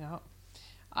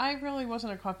 I really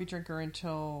wasn't a coffee drinker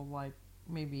until, like,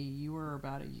 maybe you were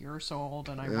about a year or so old,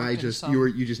 and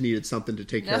you just needed something to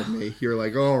take care of me. You're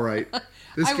like, all right,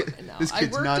 this kid's I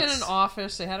worked nuts. in an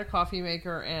office. They had a coffee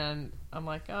maker, and I'm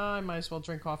like, I might as well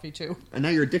drink coffee too. And now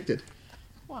you're addicted.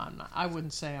 Well, I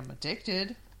wouldn't say I'm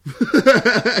addicted.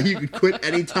 You can quit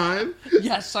anytime.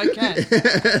 Yes, I can.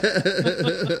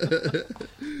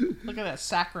 Look at that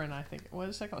saccharin. I think what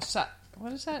is that called?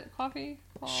 What is that coffee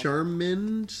called?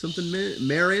 Charmin something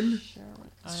Marin.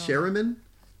 Sherman.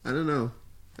 I don't know.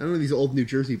 I don't know these old New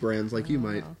Jersey brands like you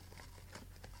might.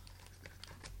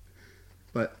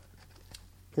 But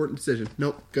important decision.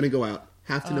 Nope, gonna go out.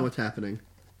 Have to know what's happening.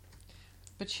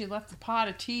 But she left the pot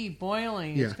of tea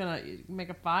boiling. Yeah. It's gonna make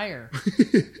a fire.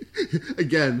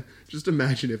 Again, just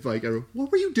imagine if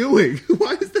what were you doing?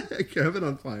 Why is that cabin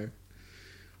on fire?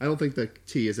 I don't think the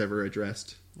T is ever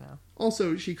addressed. No.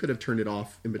 Also, she could have turned it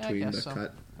off in I between guess the so.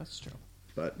 cut. That's true.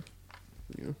 But,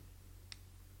 Well,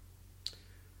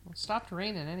 it stopped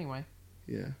raining anyway.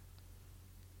 yeah.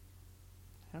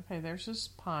 Okay, there's his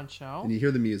poncho. And you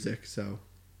hear the music, so,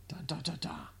 Da da da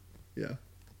da. yeah.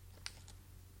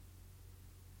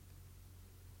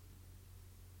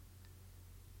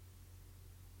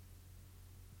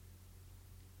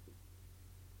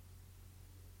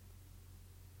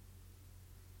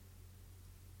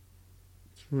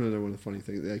 Another one of the funny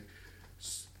things. Like,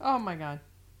 Oh my god.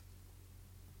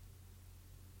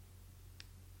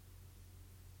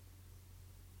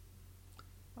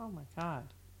 Oh my god.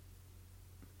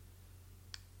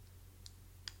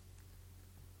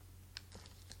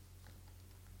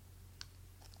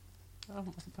 Oh my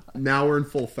god. now we're in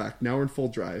full effect. Now we're in full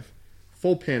drive.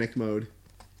 Full panic mode.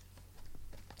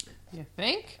 You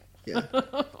think? Yeah.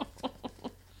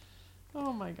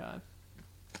 Oh my god.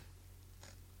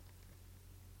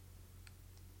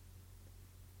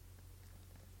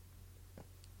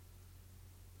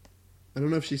 I don't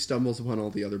know if she stumbles upon all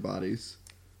the other bodies,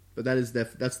 but that's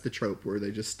the trope where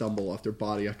they just stumble after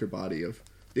body of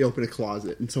they open a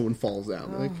closet and someone falls out.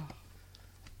 Like,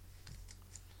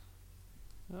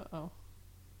 Uh-oh.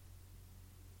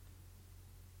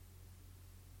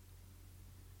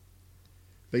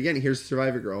 but again, here's the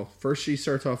Survivor Girl. First, she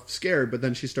starts off scared, but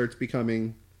then she starts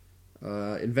becoming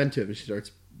inventive and she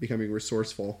starts becoming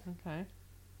resourceful. Okay.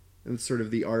 And it's sort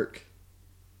of the arc,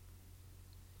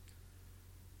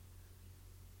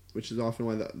 which is often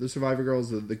why the Survivor Girl is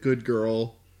the good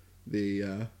girl,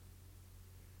 the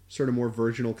sort of more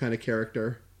virginal kind of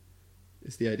character.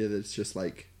 It's the idea that it's just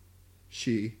like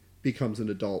she becomes an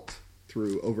adult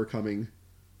through overcoming.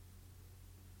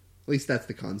 At least that's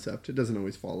the concept. It doesn't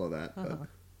always follow that. Uh-huh. But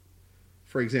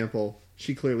for example,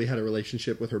 she clearly had a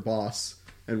relationship with her boss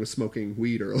and was smoking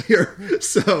weed earlier.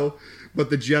 But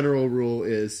the general rule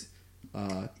is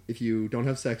if you don't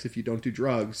have sex, if you don't do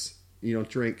drugs, you don't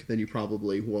drink, then you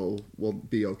probably will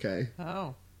be okay.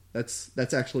 Oh. That's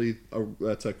actually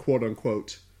that's a quote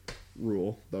unquote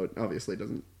rule, though it obviously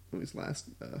doesn't always last.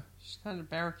 Just kind of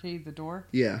barricade the door.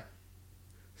 Yeah,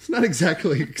 it's not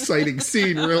exactly an exciting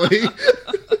scene, really.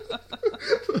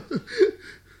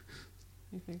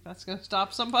 You think that's going to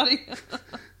stop somebody?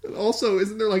 And also,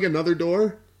 isn't there like another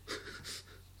door?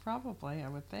 Probably, I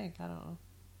would think. I don't know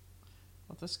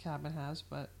what this cabin has,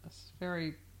 but it's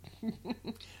very...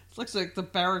 It looks like the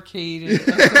barricade in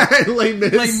Les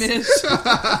Mis. Les Mis.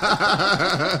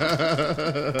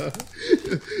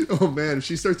 Oh man,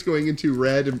 she starts going into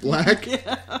red and black.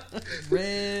 Yeah.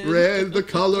 Red. Red, the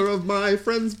color of my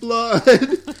friend's blood.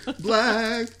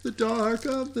 Black, the dark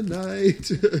of the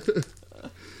night.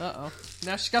 Uh-oh.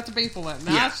 Now she's got the maple lamp.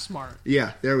 Now Yeah. that's smart.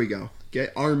 Yeah, there we go.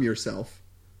 Arm yourself.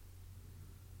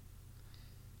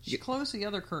 She closed the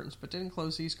other curtains, but didn't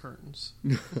close these curtains.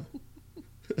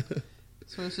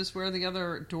 So is this where the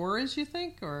other door is, you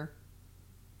think? Or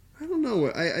I don't know.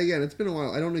 Again, it's been a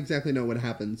while. I don't exactly know what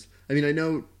happens. I mean, I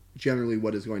know generally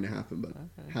what is going to happen, but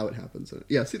how it happens.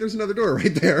 Yeah, see, there's another door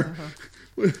right there.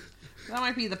 that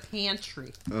might be the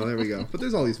pantry. Oh, there we go. But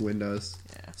there's all these windows.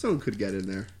 Yeah. Someone could get in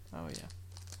there. Oh, yeah.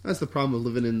 That's the problem of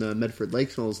living in the Medford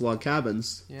Lakes and all those log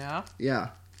cabins. Yeah? Yeah.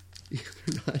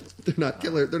 They're not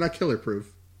killer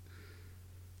proof.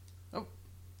 Oh.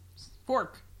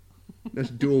 Fork.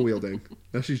 That's dual wielding.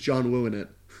 Now she's John Wooing it.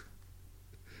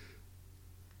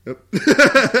 Yep.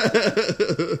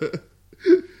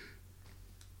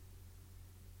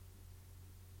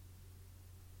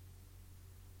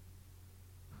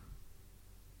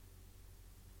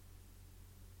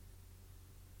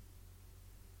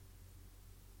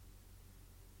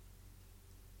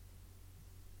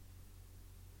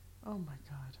 Oh, my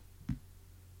God. Of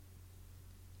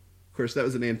course, that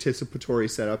was an anticipatory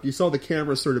setup. You saw the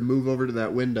camera sort of move over to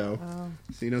that window. Oh.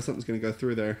 So you know something's going to go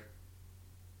through there.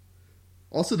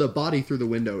 Also, the body through the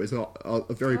window is a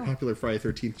very popular Friday the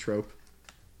 13th trope.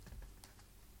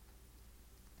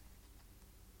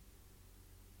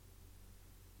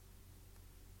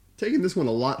 Taking this one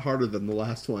a lot harder than the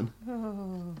last one.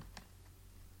 Oh.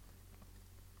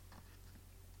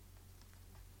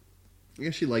 I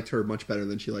guess she liked her much better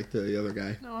than she liked the other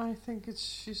guy. No, I think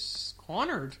she's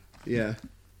cornered. Yeah.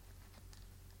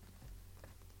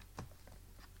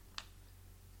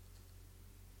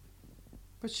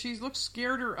 But she looks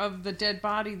scareder of the dead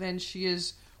body than she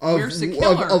is. Of, Where's the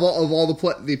killer? Of all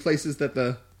the places that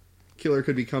the killer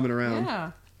could be coming around.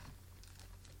 Yeah.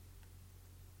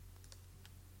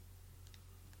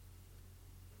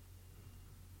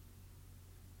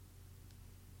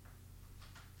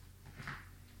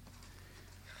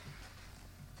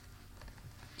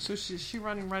 So is she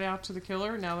running right out to the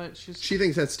killer now that she's... She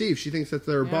thinks that's Steve. She thinks that's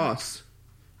their Yeah. boss.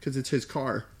 Because it's his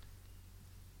car.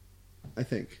 I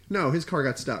think. No, his car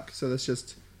got stuck. So that's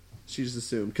just... She just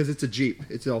assumed. Because it's a Jeep.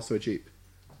 It's also a Jeep.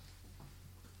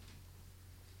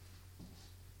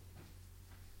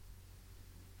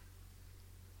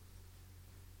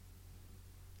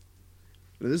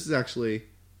 Now, this is actually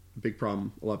a big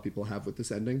problem a lot of people have with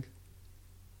this ending.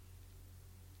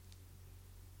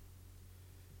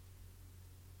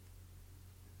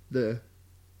 Because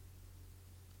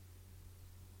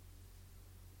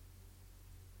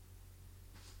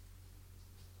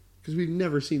we've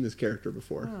never seen this character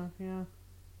before. Oh, yeah.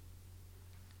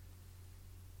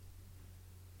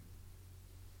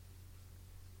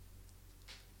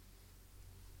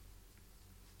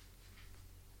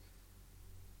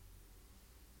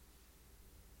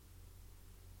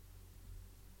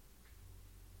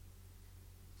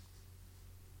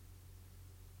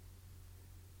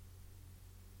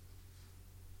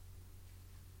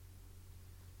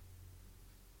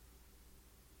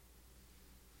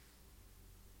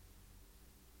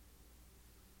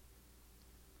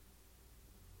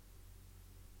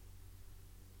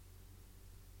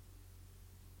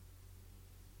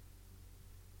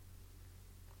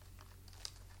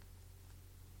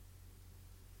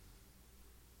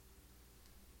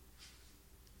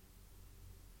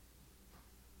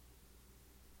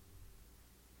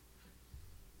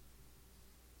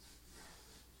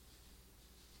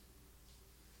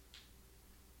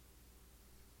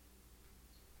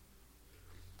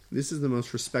 This is the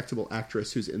most respectable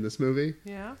actress who's in this movie.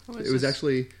 Yeah? Who It is was this?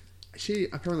 actually... She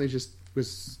apparently just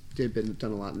been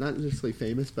done a lot. Not necessarily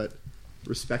famous, but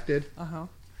respected. Uh-huh.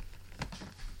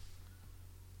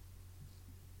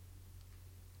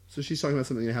 So she's talking about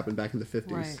something that happened back in the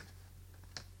 50s. Right.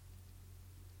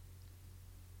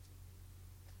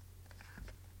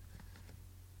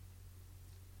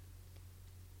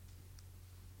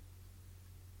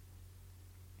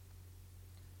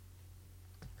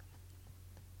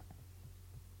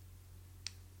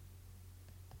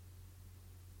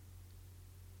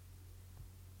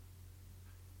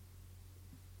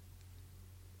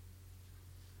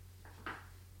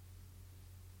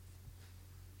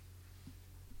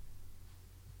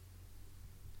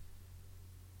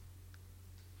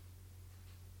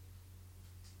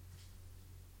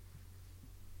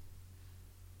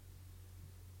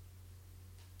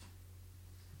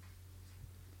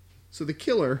 So the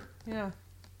killer Yeah.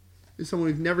 is someone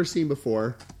we've never seen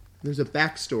before. There's a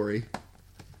backstory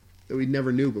that we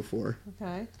never knew before.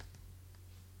 Okay.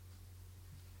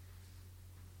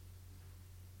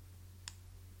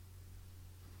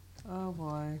 Oh,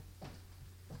 boy.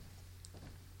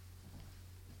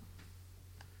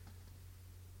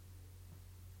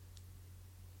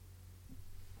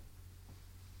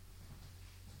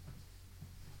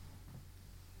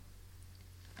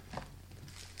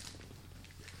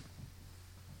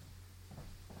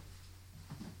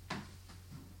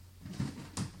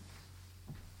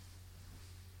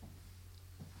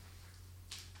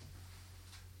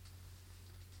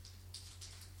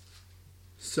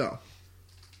 So,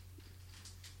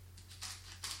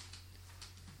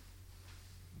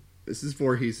 this is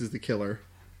Voorhees is the killer.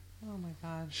 Oh, my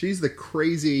God. She's the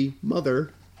crazy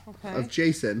mother Okay. of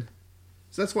Jason.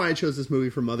 So that's why I chose this movie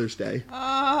for Mother's Day.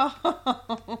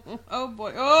 Oh, oh,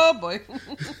 boy. Oh, boy.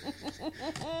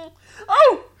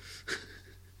 Oh!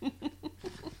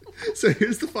 So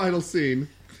here's the final scene.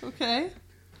 Okay.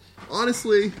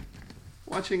 Honestly,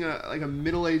 watching a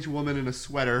middle-aged woman in a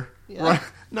sweater, Yeah. right,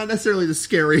 not necessarily the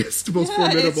scariest, most Yeah,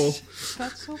 formidable,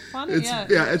 That's so funny. It's-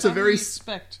 yeah. it's a How do very you s-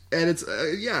 expect. and it's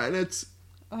and it's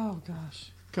Oh,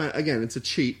 gosh. kind of, again, it's a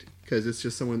cheat because it's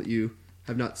just someone that you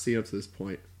have not seen up to this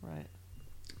point. Right.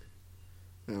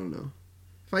 I don't know.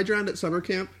 If I drowned at summer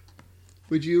camp,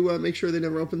 would you make sure they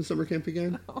never open the summer camp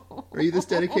again? Are you this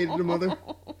dedicated to Mother?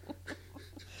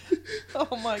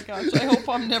 Oh, my gosh. I hope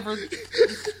I'm never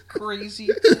crazy.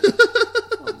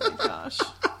 Oh, my gosh.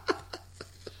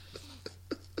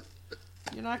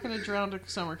 You're not going to drown to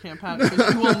summer camp, Pat,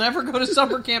 because you will never go to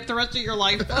summer camp the rest of your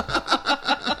life.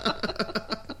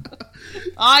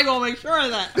 I will make sure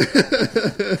of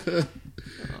that.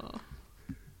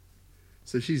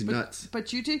 So she's nuts.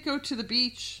 But you did go to the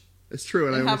beach It's true,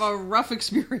 and and I have almost, a rough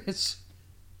experience.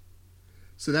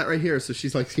 so that right here. So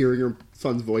she's like hearing her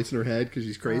son's voice in her head because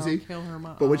she's crazy. Oh, kill her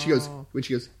mom. But when she goes, Oh.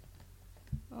 oh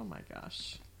Oh, my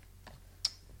gosh.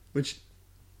 when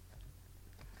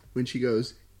she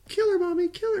goes, kill her, mommy,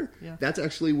 kill her. Yeah. That's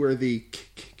actually where the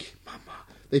mama.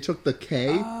 They took the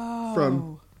K Oh.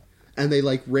 from, and they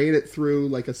like ran it through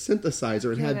like a synthesizer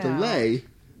and Get had delay.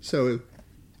 So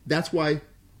that's why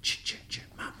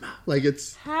mama Like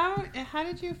it's How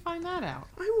did you find that out?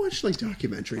 I watch like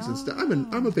documentaries and stuff.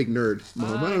 I'm a big nerd,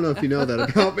 Mom. I don't know if you know that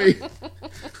about me.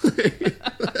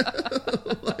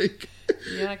 Like,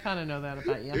 yeah, I kind of know that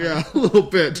about you. yeah, a little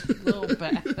bit. A little bit.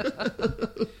 I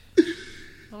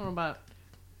don't know about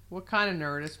what kind of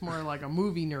nerd. It's more like a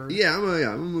movie nerd. Yeah, I'm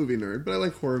a movie nerd, but I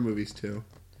like horror movies too.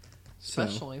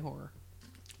 Especially horror.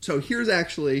 So here's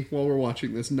actually, while we're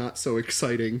watching this not so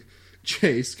exciting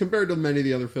chase compared to many of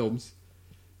the other films.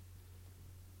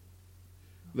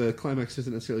 The climax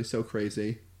isn't necessarily so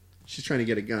crazy. She's trying to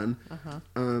get a gun.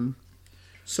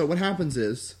 So what happens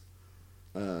is,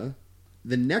 the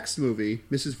next movie,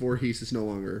 Mrs. Voorhees is no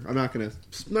longer. I'm not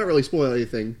really spoil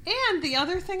anything. And the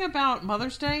other thing about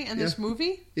Mother's Day in this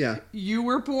movie, you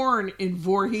were born in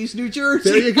Voorhees, New Jersey.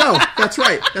 There you go. That's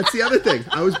right. That's the other thing.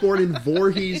 I was born in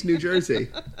Voorhees, New Jersey.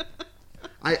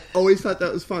 I always thought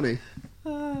that was funny.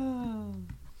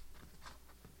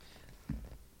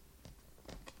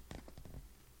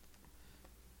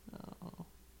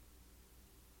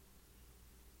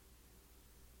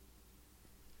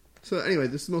 So anyway,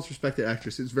 this is the most respected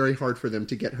actress. It's very hard for them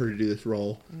to get her to do this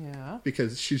role. Yeah.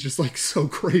 Because she's just like so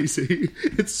crazy.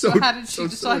 It's so. So how did she so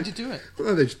decide silly. to do it?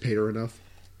 Well, they just paid her enough.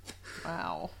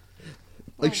 Wow.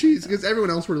 Like because everyone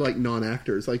else were like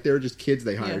non-actors. Like they were just kids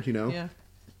they hired, you know? Yeah.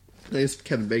 And it's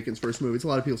Kevin Bacon's first movie. It's a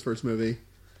lot of people's first movie.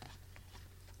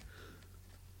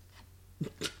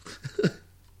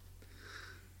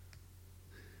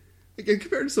 Again,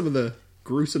 compared to some of the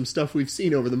gruesome stuff we've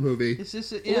seen over the movie. Is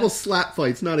this a little slap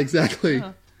fights, not exactly.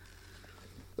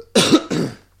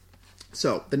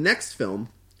 So, the next film,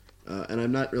 and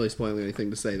I'm not really spoiling anything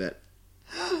to say that.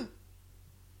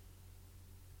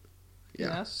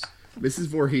 Yes. Mrs.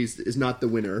 Voorhees is not the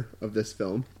winner of this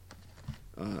film.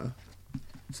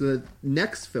 So the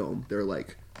next film, they're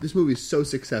like, this movie is so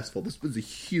successful. This was a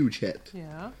huge hit.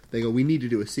 Yeah. They go, we need to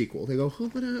do a sequel. They go,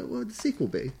 what would the sequel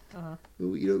be?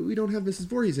 We don't have Mrs.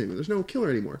 Voorhees anymore. There's no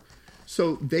killer anymore.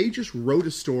 So they just wrote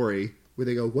a story where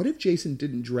they go, what if Jason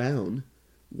didn't drown?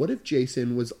 What if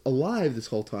Jason was alive this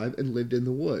whole time and lived in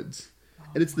the woods?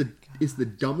 And it's the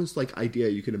dumbest like idea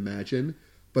you can imagine,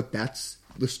 but that's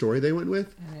the story they went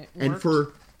with. And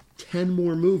for 10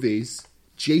 more movies,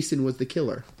 Jason was the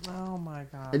killer. Oh my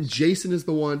god! And Jason is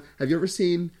the one. Have you ever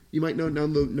seen? You might not know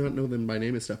them by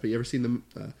name and stuff, but you ever seen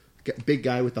the big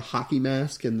guy with the hockey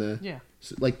mask and the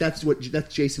like? That's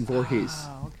Jason Voorhees.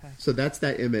 Oh, okay. So that's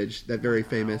that image, that very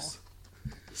famous.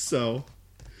 So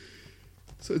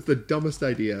it's the dumbest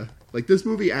idea. Like this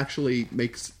movie actually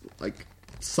makes like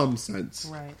some sense,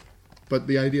 right? But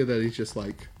the idea that he's just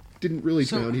like. Didn't really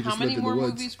drown. He just lived in the woods. How many more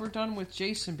movies were done with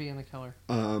Jason being the killer?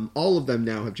 All of them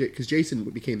now have because Jason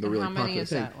became the really popular thing. How many is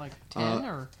that? Like 10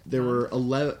 or? There were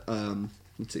 11.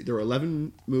 Let's see. There were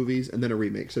 11 movies and then a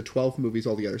remake, so 12 movies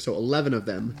altogether. So 11 of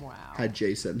them had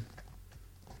Jason.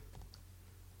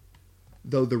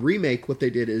 Though the remake, what they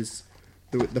did is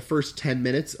the first 10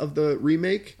 minutes of the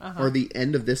remake are the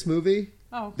end of this movie.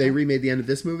 Oh, okay. They remade the end of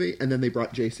this movie, and then they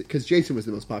brought Jason... Because Jason was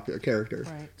the most popular character.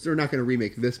 Right. So they're not going to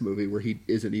remake this movie where he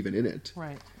isn't even in it.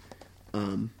 Right.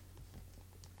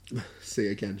 See,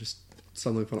 again, just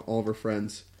suddenly fun all of her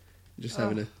friends. Just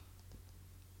having to...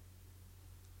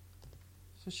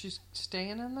 So she's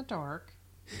staying in the dark.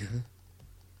 Yeah.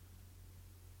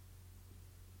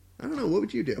 I don't know. What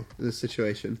would you do in this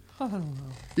situation? I don't know.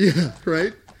 Yeah,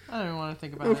 right? I don't want to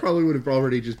think about I it. probably would have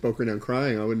already just broke her down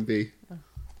crying. I wouldn't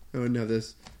have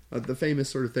this. The famous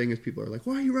sort of thing is people are like,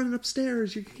 why are you running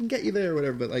upstairs? You can get you there, or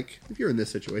whatever. But like, if you're in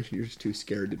this situation, you're just too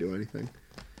scared to do anything.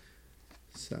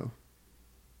 So.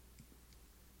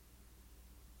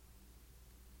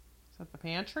 Is that the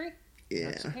pantry?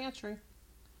 Yeah. That's the pantry.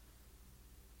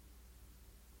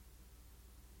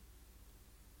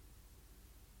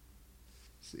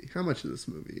 See how much of this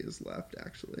movie is left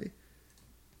actually.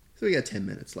 So we got 10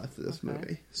 minutes left of this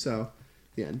movie. So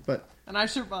the end, but and I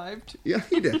survived. Yeah,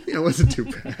 you did. It wasn't too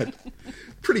bad.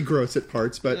 Pretty gross at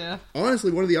parts, but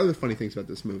honestly, one of the other funny things about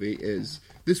this movie is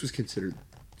this was considered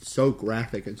so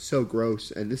graphic and so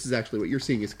gross, and this is actually what you're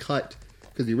seeing is cut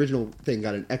because the original thing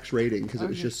got an X rating because it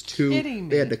was just too.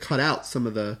 They had to cut out some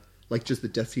of the just the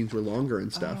death scenes were longer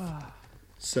and stuff.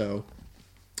 So.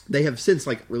 They have since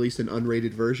released an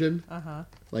unrated version,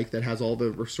 that has all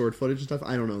the restored footage and stuff.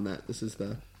 I don't own that. This is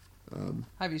the.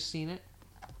 Have you seen it?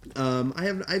 I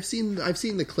have. I've seen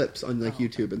the clips on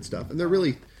YouTube and stuff, and they're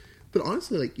really. But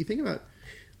honestly, you think about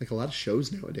a lot of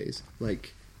shows nowadays,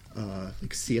 like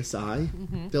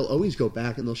CSI, they'll always go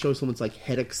back and they'll show someone's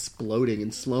head exploding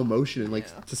in slow motion and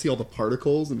to see all the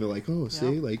particles, and they're like, oh,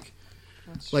 see,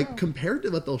 That's true. compared to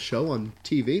what they'll show on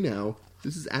TV now,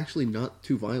 this is actually not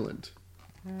too violent.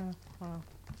 Yeah, well.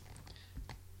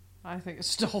 I think it's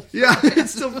still Yeah,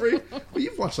 it's still free. Well,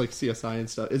 you've watched like CSI and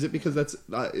stuff. Is it because that's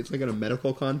it's like in a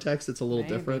medical context? It's a little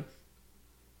Maybe. different.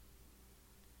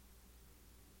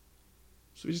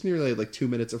 So we just need like 2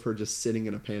 minutes of her just sitting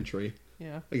in a pantry.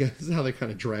 Yeah. I guess this is how they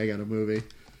kind of drag on a movie.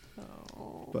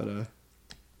 Oh. But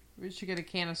We should get a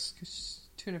can of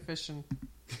tuna fish and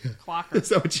clocker. is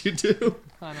that what you do?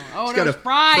 I don't know. Oh, She's no, got it's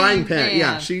frying pan.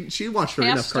 Yeah, she watched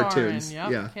enough Cast cartoons.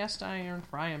 iron, yep. Yeah, Cast iron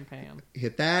frying pan.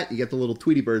 hit that. You get the little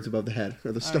Tweety birds above the head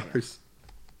or the stars.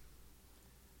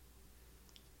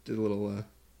 Did a little.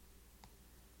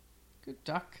 Good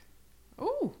duck.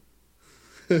 Ooh.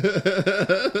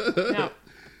 Now,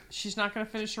 she's not going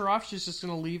to finish her off. She's just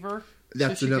going to leave her.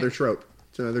 That's so another trope.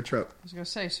 It's another trope. I was going to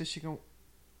say, so she can.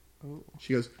 Ooh.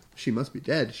 She goes, she must be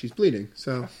dead. She's bleeding.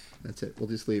 So that's it. We'll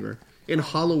just leave her. In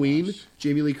Halloween,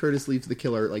 Jamie Lee Curtis leaves the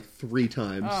killer like 3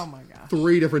 times. Oh my gosh.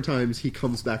 3 different times he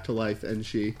comes back to life and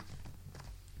she...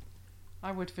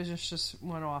 I would finish this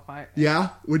one off. Yeah?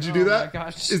 Would you do that? Oh my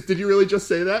gosh. Did you really just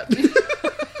say that?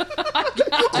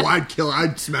 Oh,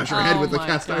 I'd smash her head with a my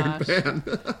cast iron gosh. pan.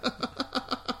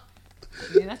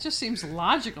 I mean, that just seems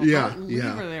logical. Yeah, Don't leave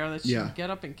yeah, her there that she yeah. can get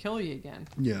up and kill you again.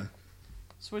 Yeah.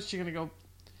 So what's she going to go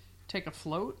take a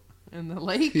float in the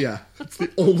lake? Yeah. It's the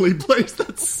only place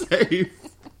that's safe.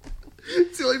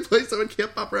 It's the only place someone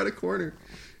can't pop around a corner.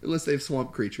 Unless they have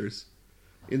swamp creatures.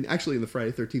 Actually, in the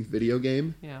Friday 13th video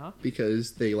game, Yeah.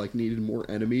 because they like needed more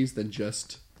enemies than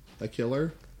just a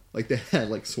killer. Like they had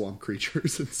like swamp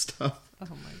creatures and stuff. Oh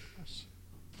my gosh.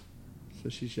 So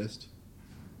she's just...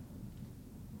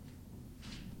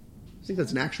 I think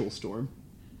that's an actual storm.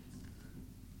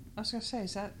 I was going to say,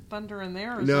 is that thunder in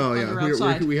there or is No, that yeah, thunder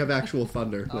outside? we have actual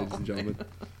thunder, Oh. ladies and gentlemen.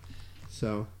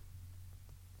 So,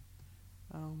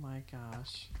 Oh my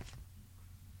gosh.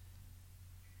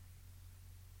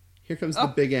 here comes the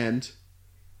big end.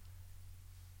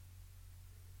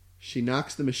 She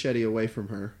knocks the machete away from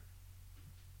her.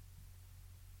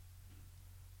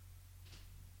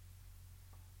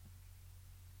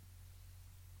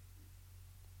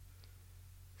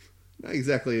 Not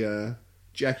exactly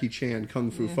Jackie Chan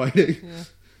kung fu fighting.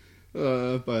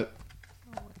 Yeah. But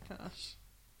Oh my gosh.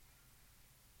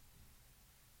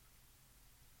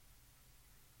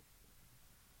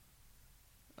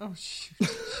 Oh shoot.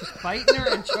 She's biting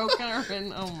her and choking her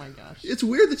and oh my gosh. it's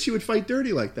weird that she would fight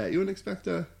dirty like that. You wouldn't expect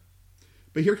a...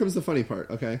 But here comes the funny part,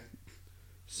 okay?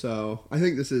 So, I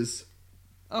think this is...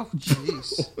 Oh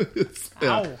jeez.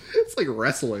 Ow. It's like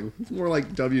wrestling. It's more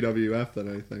like WWF than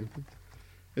anything.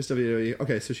 It's WWE.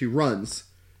 Okay, so she runs.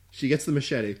 She gets the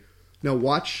machete. Now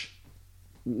watch...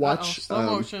 Slow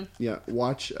motion. Yeah,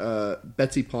 watch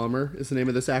Betsy Palmer is the name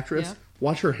of this actress. Yeah.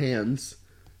 Watch her hands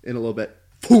in a little bit.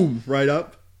 Boom! Right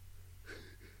up.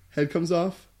 Head comes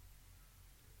off.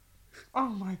 Oh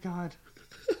my god.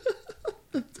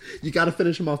 You got to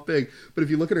finish them off big. But if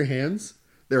you look at her hands,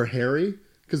 they're hairy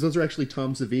because those are actually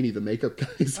Tom Savini, the makeup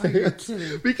guy's Oh, you're hands.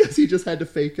 kidding. Because he just had to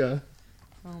fake a...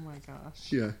 Oh my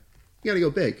gosh. Yeah, you got to go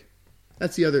big.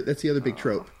 That's the other big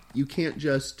trope. You can't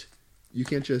just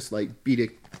like beat a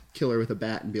killer with a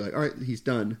bat and be like, all right, he's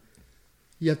done.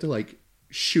 You have to like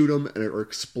shoot him or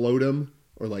explode him,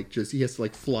 or like just he has to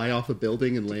like fly off a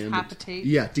building and land. Decapitate.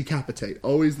 Yeah, decapitate.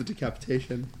 Always the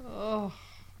decapitation. Oh.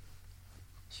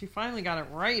 She finally got it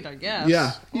right, I guess.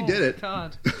 Yeah, you did it.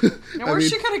 God. Now, I where's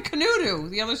mean- she got a canoe to?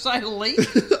 The other side of the lake?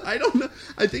 I don't know.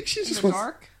 I think she's In just the wants-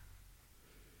 dark?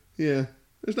 Yeah,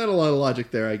 there's not a lot of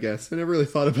logic there. I guess I never really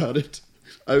thought about it.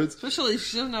 I was Especially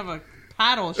she doesn't have a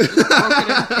paddle. She just broke it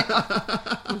in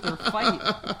half with her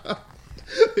fight.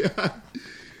 yeah.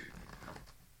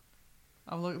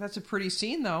 Oh, look, that's a pretty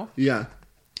scene, though. Yeah,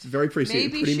 it's very pretty.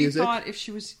 Maybe pretty she music. thought if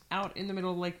she was out in the middle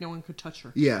of the lake, no one could touch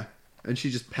her. Yeah, and she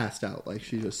just passed out. Like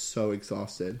she's just so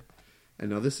exhausted. And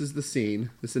now this is the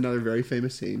scene. This is another very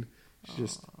famous scene. She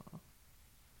just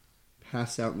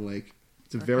passed out in the lake.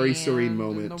 It's a Her very hand serene in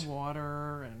moment. the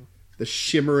water and The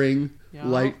shimmering Yeah.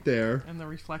 light there. the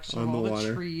reflection On of all the the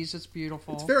water. trees. It's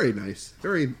beautiful. It's very nice.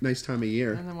 Very nice time of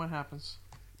year. And then what happens?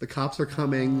 The cops are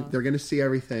coming. They're going to see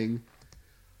everything.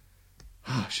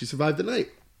 She survived the night.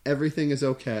 Everything is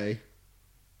okay.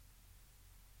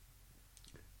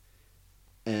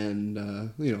 And,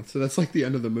 so that's like the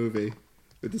end of the movie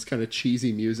with this kind of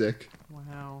cheesy music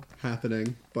Wow.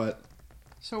 happening. But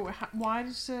So why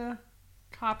does the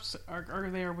cops are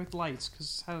there with lights?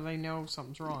 Because how do they know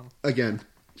something's wrong? again,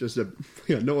 just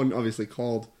no one obviously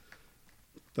called.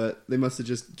 But they must have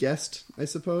just guessed, I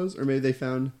suppose. Or maybe they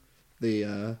found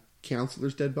the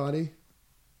counselor's dead body.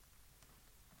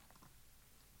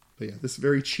 But yeah, this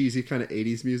very cheesy kind of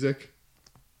 80s music.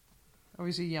 Oh,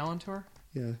 is he yelling to her?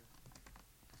 Yeah.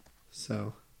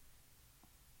 So.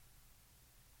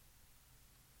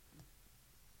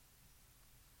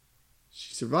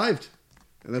 survived,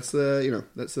 and that's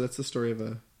the story of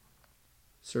a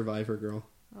survivor girl.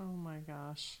 Oh my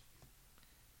gosh.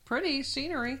 Pretty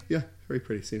scenery. Yeah, very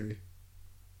pretty scenery.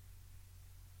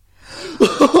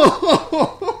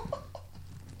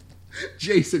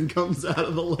 Jason comes out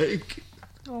of the lake.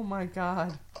 Oh my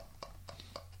god.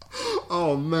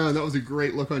 Oh man, that was a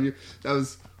great look on you. That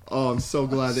was. Oh, I'm so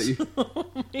glad that you. Oh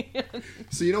man.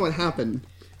 So you know what happened?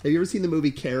 Have you ever seen the movie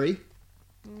Carrie?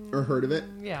 Or heard of it?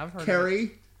 Yeah, I've heard of it.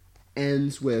 Carrie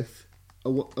ends with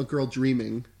a girl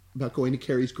dreaming about going to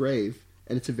Carrie's grave,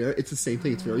 and it's the same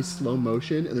thing. It's very slow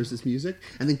motion, and there's this music,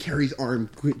 and then Carrie's arm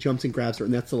jumps and grabs her,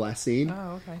 and that's the last scene.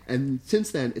 Oh, okay. And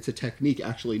since then, it's a technique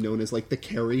actually known as like the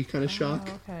Carrie kind of shock.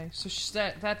 Oh, okay. So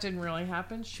that didn't really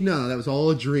happen? No, that was all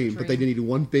a dream, but they needed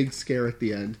one big scare at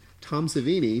the end. Tom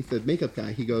Savini, the makeup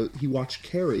guy, he watched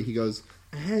Carrie. He goes,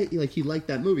 he liked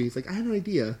that movie. He's like, I had an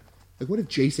idea. Like, what if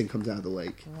Jason comes out of the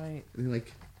lake? Right. And they're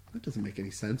like, that doesn't make any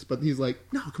sense. But he's like,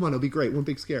 no, come on, it'll be great. One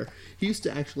big scare. He used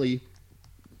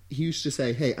to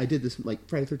say, hey, I did this, like,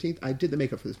 Friday the 13th, I did the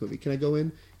makeup for this movie. Can I go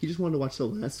in? He just wanted to watch the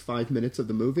last 5 minutes of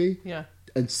the movie. Yeah.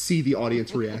 And see the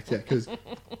audience react to it. Because,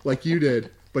 like you did,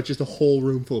 but just a whole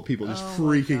room full of people just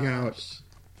freaking out.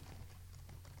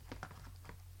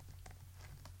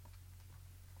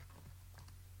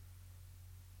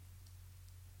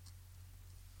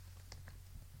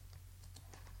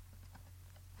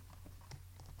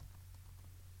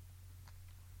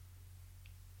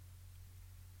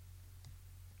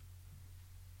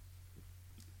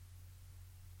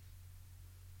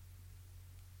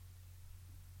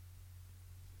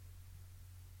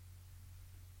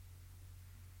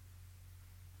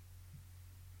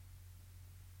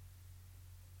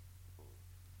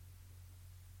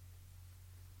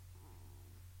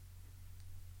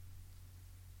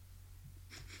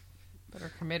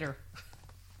 Better commit her.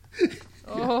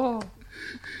 Oh.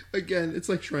 Again, it's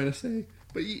like trying to say,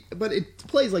 but it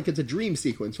plays like it's a dream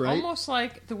sequence, right? Almost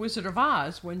like The Wizard of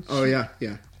Oz when yeah,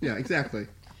 exactly.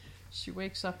 She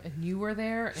wakes up and you were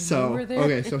there and So, you were there.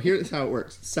 okay, so here's how it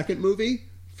works. Second movie,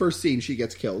 first scene, she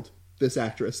gets killed. This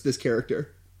actress, this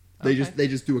character. They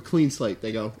just do a clean slate.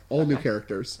 They go all new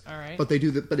characters. All right. But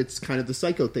but it's kind of the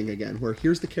Psycho thing again, where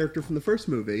here's the character from the first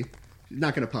movie.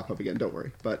 Not going to pop up again, don't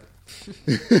worry. But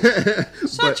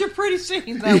such a pretty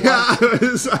scene that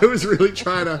was. I was really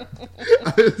trying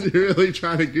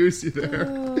to goose you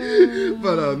there.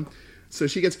 But so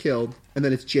she gets killed, and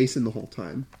then it's Jason the whole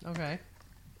time. Okay.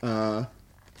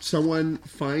 Someone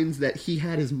finds that he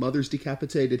had his mother's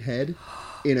decapitated head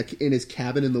in his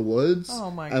cabin in the woods.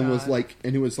 Oh my and god!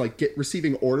 He was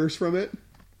receiving orders from it.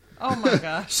 Oh my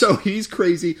gosh! So he's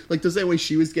crazy. Like the same way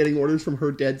she was getting orders from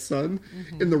her dead son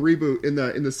in the reboot, in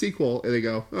the sequel, and they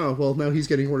go, oh well, now he's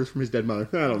getting orders from his dead mother.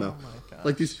 I don't know. Oh my gosh.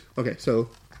 Like these. Okay, so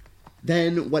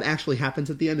then what actually happens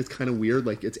at the end is kind of weird.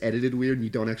 Like it's edited weird, and you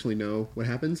don't actually know what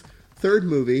happens. Third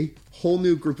movie, whole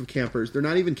new group of campers. They're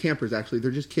not even campers, actually.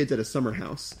 They're just kids at a summer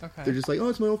house. Okay. They're just like, oh,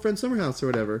 it's my old friend's summer house or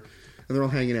whatever. And they're all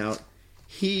hanging out.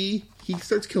 He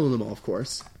starts killing them all, of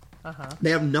course. Uh-huh. They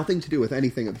have nothing to do with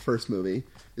anything in the first movie.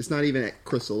 It's not even at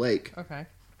Crystal Lake. Okay.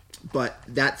 But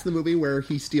that's the movie where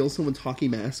he steals someone's hockey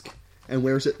mask and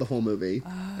wears it the whole movie.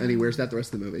 And he wears that the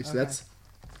rest of the movie. So that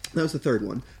was the third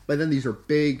one. But then these are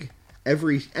big,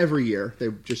 every year.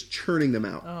 They're just churning them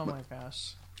out. Oh my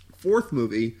gosh. Fourth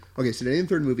movie, okay, so in the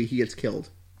third movie, he gets killed.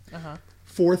 Uh-huh.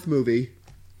 Fourth movie,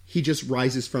 he just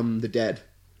rises from the dead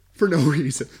for no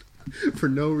reason. For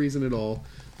no reason at all.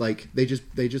 Like, they just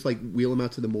like wheel him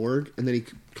out to the morgue, and then he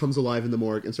comes alive in the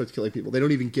morgue and starts killing people. They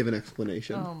don't even give an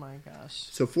explanation. Oh my gosh.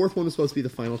 So fourth one was supposed to be the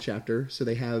final chapter. So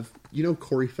they have, you know who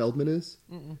Corey Feldman is?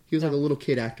 Mm-mm. He was like a little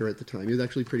kid actor at the time. He was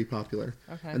actually pretty popular.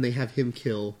 Okay. And they have him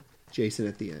kill Jason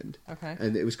at the end. Okay.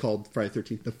 And it was called Friday the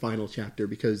 13th, the final chapter,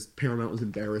 because Paramount was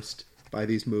embarrassed by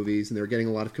these movies, and they were getting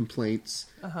a lot of complaints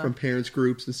from parents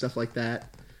groups and stuff like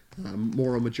that.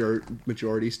 Moral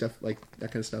majority stuff, like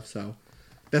that kind of stuff. So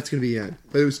that's going to be the end.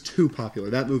 But it was too popular.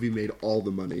 That movie made all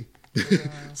the money.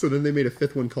 So then they made a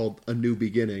fifth one called A New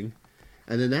Beginning.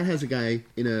 And then that has a guy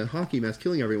in a hockey mask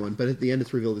killing everyone, but at the end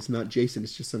it's revealed it's not Jason,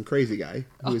 it's just some crazy guy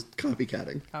who is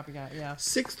copycatting. Copycat, yeah.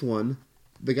 Sixth one,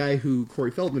 the guy who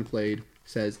Corey Feldman played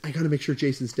says, I gotta make sure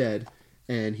Jason's dead.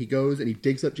 And he goes and he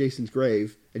digs up Jason's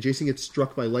grave, and Jason gets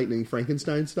struck by lightning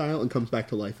Frankenstein style and comes back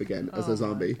to life again as a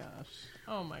zombie.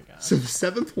 Oh my gosh. So the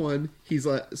seventh one,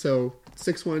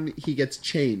 sixth one, he gets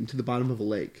chained to the bottom of a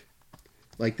lake.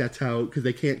 Like that's how, because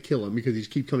they can't kill him because he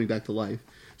keeps coming back to life.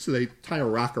 So they tie a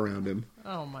rock around him.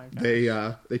 Oh my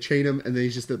god. They chain him, and then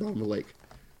he's just at the bottom of the lake.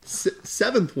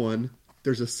 Seventh one,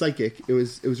 there's a psychic. It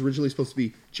was originally supposed to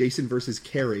be Jason versus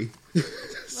Carrie.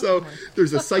 So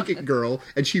there's a psychic girl,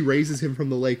 and she raises him from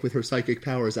the lake with her psychic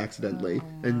powers accidentally,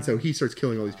 and so he starts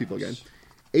killing all these people again.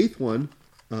 Eighth one,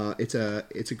 it's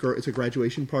a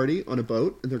graduation party on a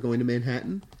boat, and they're going to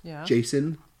Manhattan. Yeah.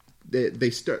 Jason, they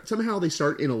start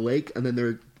in a lake, and then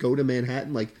they go to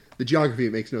Manhattan. Like the geography,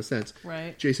 it makes no sense.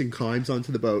 Right. Jason climbs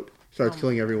onto the boat, starts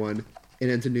killing everyone, and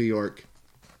ends in New York.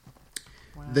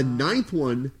 Wow. The ninth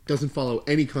one doesn't follow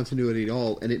any continuity at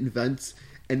all, and it invents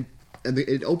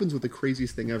it opens with the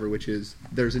craziest thing ever, which is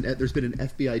there's been an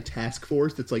FBI task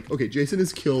force that's like, okay, Jason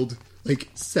has killed like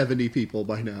 70 people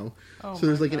by now. Oh So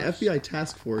there's like gosh. an FBI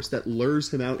task force that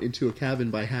lures him out into a cabin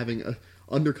by having a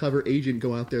undercover agent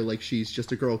go out there like she's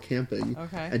just a girl camping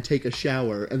and take a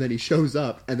shower, and then he shows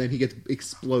up and then he gets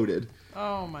exploded.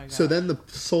 Oh my god. So then the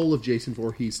soul of Jason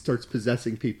Voorhees starts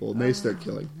possessing people, and they start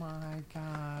killing. Oh my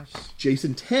gosh.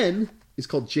 Jason 10 is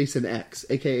called Jason X,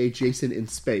 aka Jason in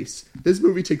Space. This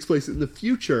movie takes place in the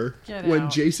future when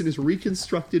Jason is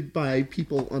reconstructed by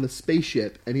people on a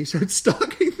spaceship, and he starts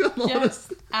stalking them.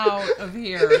 Get out of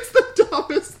here. It's the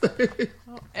dumbest thing.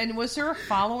 Oh, and was there a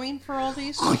following for all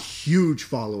these? A huge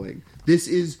following. This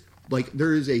is, like,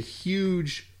 there is a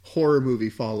huge horror movie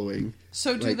following.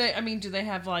 So do they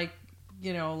have, like,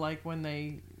 you know, like when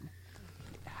they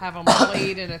have them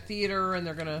played in a theater and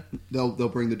they're gonna they'll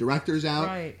bring the directors out.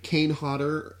 Right. Kane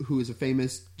Hodder, who is a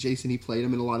famous Jason, he played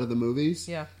him in a lot of the movies.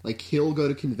 Yeah. Like he'll go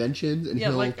to conventions and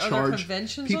he'll like, charge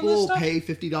conventions people on this will stuff? pay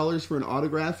 $50 for an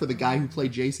autograph for the guy who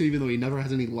played Jason, even though he never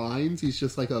has any lines. He's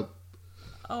just like a.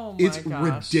 Oh my it's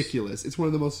gosh. ridiculous. It's one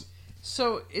of the most.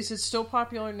 So is it still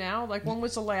popular now? Like when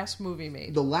was the last movie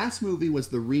made? The last movie was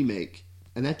the remake,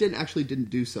 and that didn't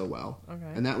do so well.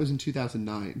 Okay. And that was in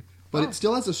 2009, but it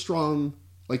still has a strong.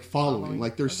 Like following.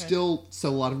 Like there's still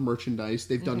sell a lot of merchandise.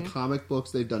 They've done comic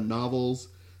books. They've done novels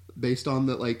based on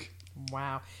that. Like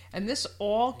wow, and this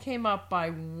all came up by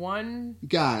one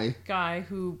guy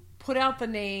who put out the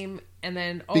name and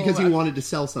then because he wanted to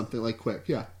sell something like Quick,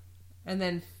 and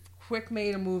then Quick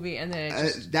made a movie, and then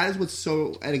it just, that is what's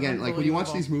so. And again, like when you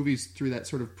watch these movies through that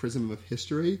sort of prism of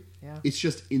history, it's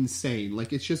just insane.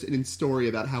 Like it's just an story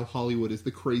about how Hollywood is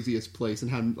the craziest place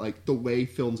and how like the way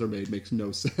films are made makes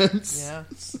no sense. Yeah.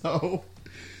 So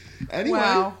anyway,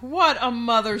 wow, what a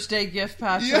Mother's Day gift,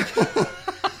 Patrick. Yeah.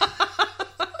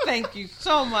 Thank you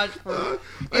so much for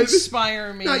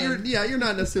inspiring me. You're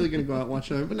not necessarily going to go out and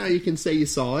watch it, but now you can say you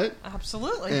saw it.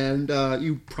 Absolutely. And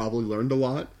you probably learned a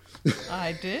lot.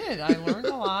 I did. I learned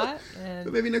a lot. And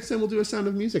But maybe next time we'll do a Sound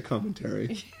of Music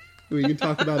commentary. We can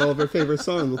talk about all of our favorite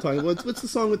songs. We'll talk. What's the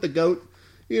song with the goat?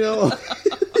 You know.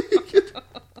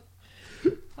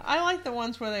 I like the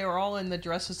ones where they were all in the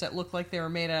dresses that looked like they were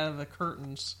made out of the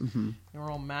curtains. Mm-hmm. They were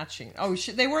all matching. Oh,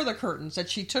 they were the curtains that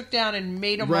she took down and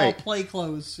made them all play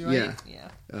clothes. Right?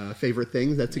 Yeah. Favorite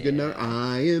things. That's a good note.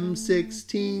 I am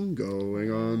 16,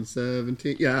 going on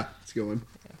 17. Yeah, it's a good one.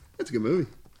 Yeah. That's a good movie.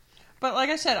 But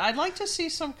like I said, I'd like to see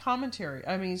some commentary.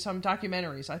 I mean, some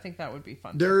documentaries. I think that would be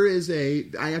fun. There is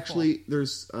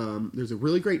there's a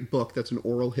really great book that's an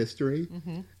oral history.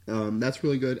 Mm-hmm. That's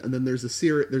really good. And then there's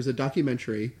a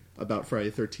documentary about Friday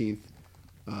the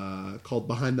 13th called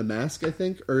Behind the Mask, I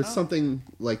think, or something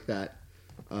like that.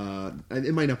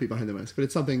 It might not be Behind the Mask, but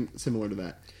it's something similar to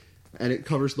that. And it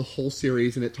covers the whole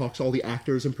series, and it talks to all the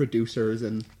actors and producers,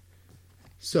 and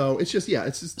so it's just.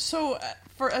 So,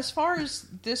 for as far as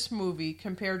this movie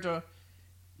compared to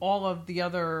all of the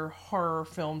other horror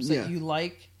films that you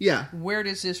like, where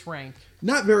does this rank?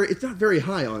 It's not very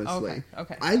high, honestly.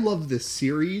 Okay. I love this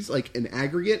series, like an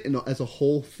aggregate and as a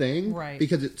whole thing, right?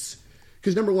 Because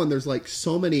number one, there's like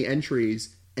so many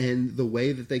entries, and the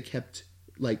way that it kept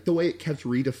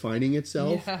redefining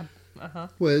itself. Yeah.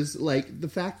 Was like the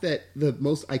fact that the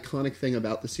most iconic thing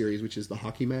about the series, which is the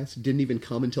hockey mask, didn't even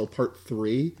come until part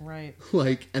 3. Right.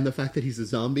 Like, and the fact that he's a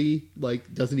zombie,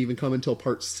 like, doesn't even come until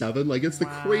part 7. Like, it's the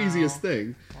craziest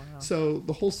thing. Wow. So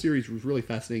the whole series was really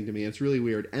fascinating to me. It's really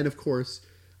weird. And of course,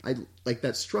 I like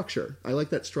that structure. I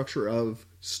like that structure of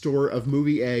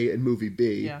movie A and movie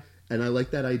B. Yeah. And I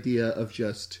like that idea of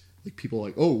just like people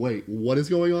like, oh wait, what is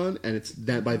going on? And it's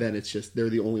that by then it's just they're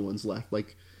the only ones left.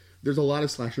 Like, there's a lot of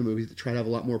slasher movies that try to have a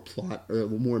lot more plot or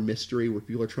more mystery, where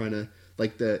people are trying to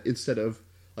instead of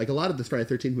like a lot of the Friday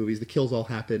the 13th movies, the kills all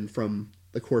happen from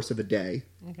the course of a day,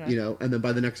 you know, and then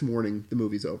by the next morning the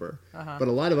movie's over. But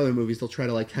a lot of other movies, they'll try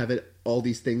to like have all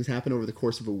these things happen over the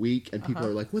course of a week, and people are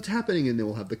like, "What's happening?" And then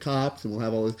we'll have the cops, and we'll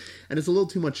have all this, and it's a little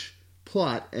too much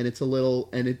plot, and it's a little,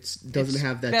 and it doesn't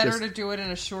have that. Better to do it in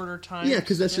a shorter time. Yeah,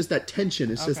 because that's just that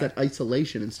tension. It's just Okay. that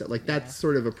isolation and stuff. Like that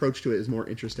sort of approach to it is more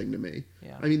interesting to me.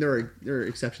 Yeah. I mean, there are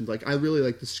exceptions. Like I really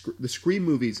like the Scream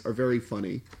movies are very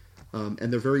funny, and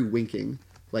they're very winking.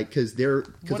 Like because they're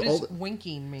What all does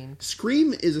winking mean?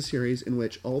 Scream is a series in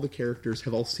which all the characters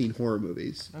have all seen horror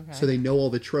movies, Okay. so they know all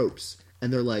the tropes,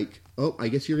 and they're like, "Oh, I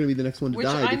guess you're going to be the next one to Which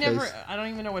die." I don't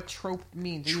even know what trope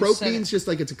means. You Trope said means just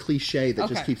like it's a cliche that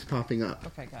just Okay. keeps popping up.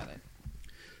 Okay, got it.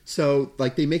 So,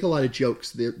 like, they make a lot of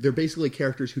jokes. They're basically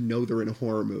characters who know they're in a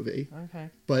horror movie. Okay.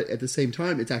 But at the same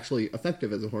time, it's actually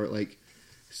effective as a horror. Like,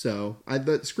 so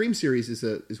the Scream series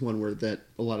is one where that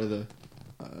a lot of the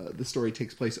story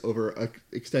takes place over an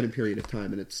extended period of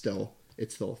time, and it's still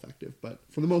effective. But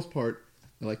for the most part,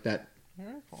 I like that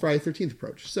Very cool. Friday the 13th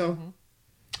approach. So,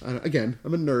 again,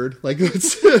 I'm a nerd. Like,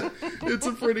 it's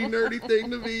a pretty nerdy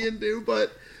thing to be into,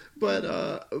 but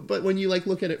when you like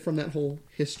look at it from that whole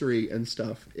history and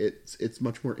stuff, it's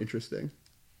much more interesting.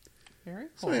 Very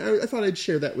cool. So I thought I'd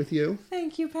share that with you.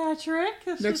 Thank you, Patrick.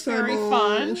 This Next was time very we'll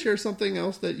fun. share something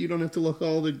else that you don't have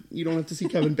to you don't have to see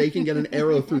Kevin Bacon get an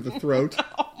arrow through the throat.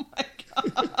 Oh my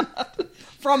god!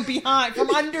 From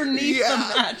underneath Yeah. the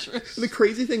mattress. The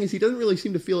crazy thing is he doesn't really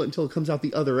seem to feel it until it comes out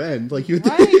the other end. Like you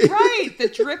Right. The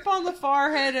drip on the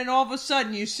forehead, and all of a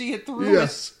sudden you see it through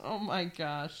Yes. it. Oh my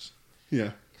gosh!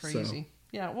 Yeah. Crazy.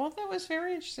 Yeah. Well, that was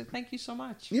very interesting. Thank you so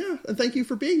much. So, yeah, and thank you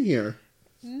for being here.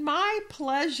 My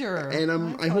pleasure. And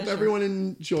My I hope pleasure. everyone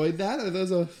enjoyed that. That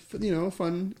was a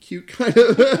fun, cute kind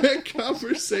of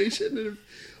conversation. And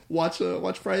watch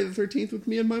Friday the 13th with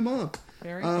me and my mom.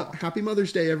 Very cool. Happy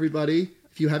Mother's Day, everybody!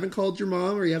 If you haven't called your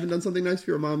mom or you haven't done something nice for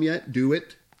your mom yet, do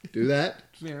it. Do that.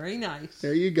 Very nice.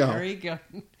 There you go. Very good.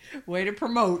 Way to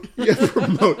promote. Yeah,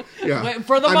 promote. Yeah, Wait,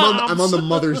 for the I'm on moms. the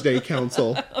Mother's Day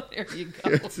Council. There you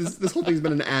go. This whole thing's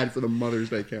been an ad for the Mother's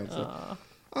Day Council.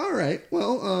 All right.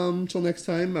 Well, until next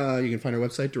time, you can find our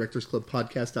website,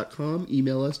 directorsclubpodcast.com.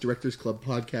 Email us,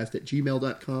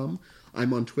 directorsclubpodcast@gmail.com.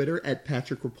 I'm on Twitter at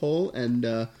Patrick Rapole, and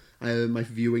my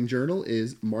viewing journal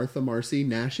is Martha Marcy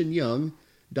Nash and Young.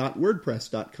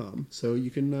 .wordpress.com. So you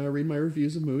can read my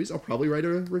reviews of movies. I'll probably write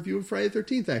a review of Friday the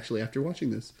 13th, actually, after watching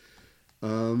this.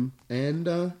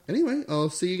 Anyway, I'll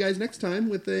see you guys next time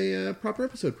with a proper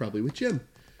episode, probably, with Jim.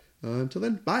 Until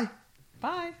then, bye.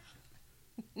 Bye.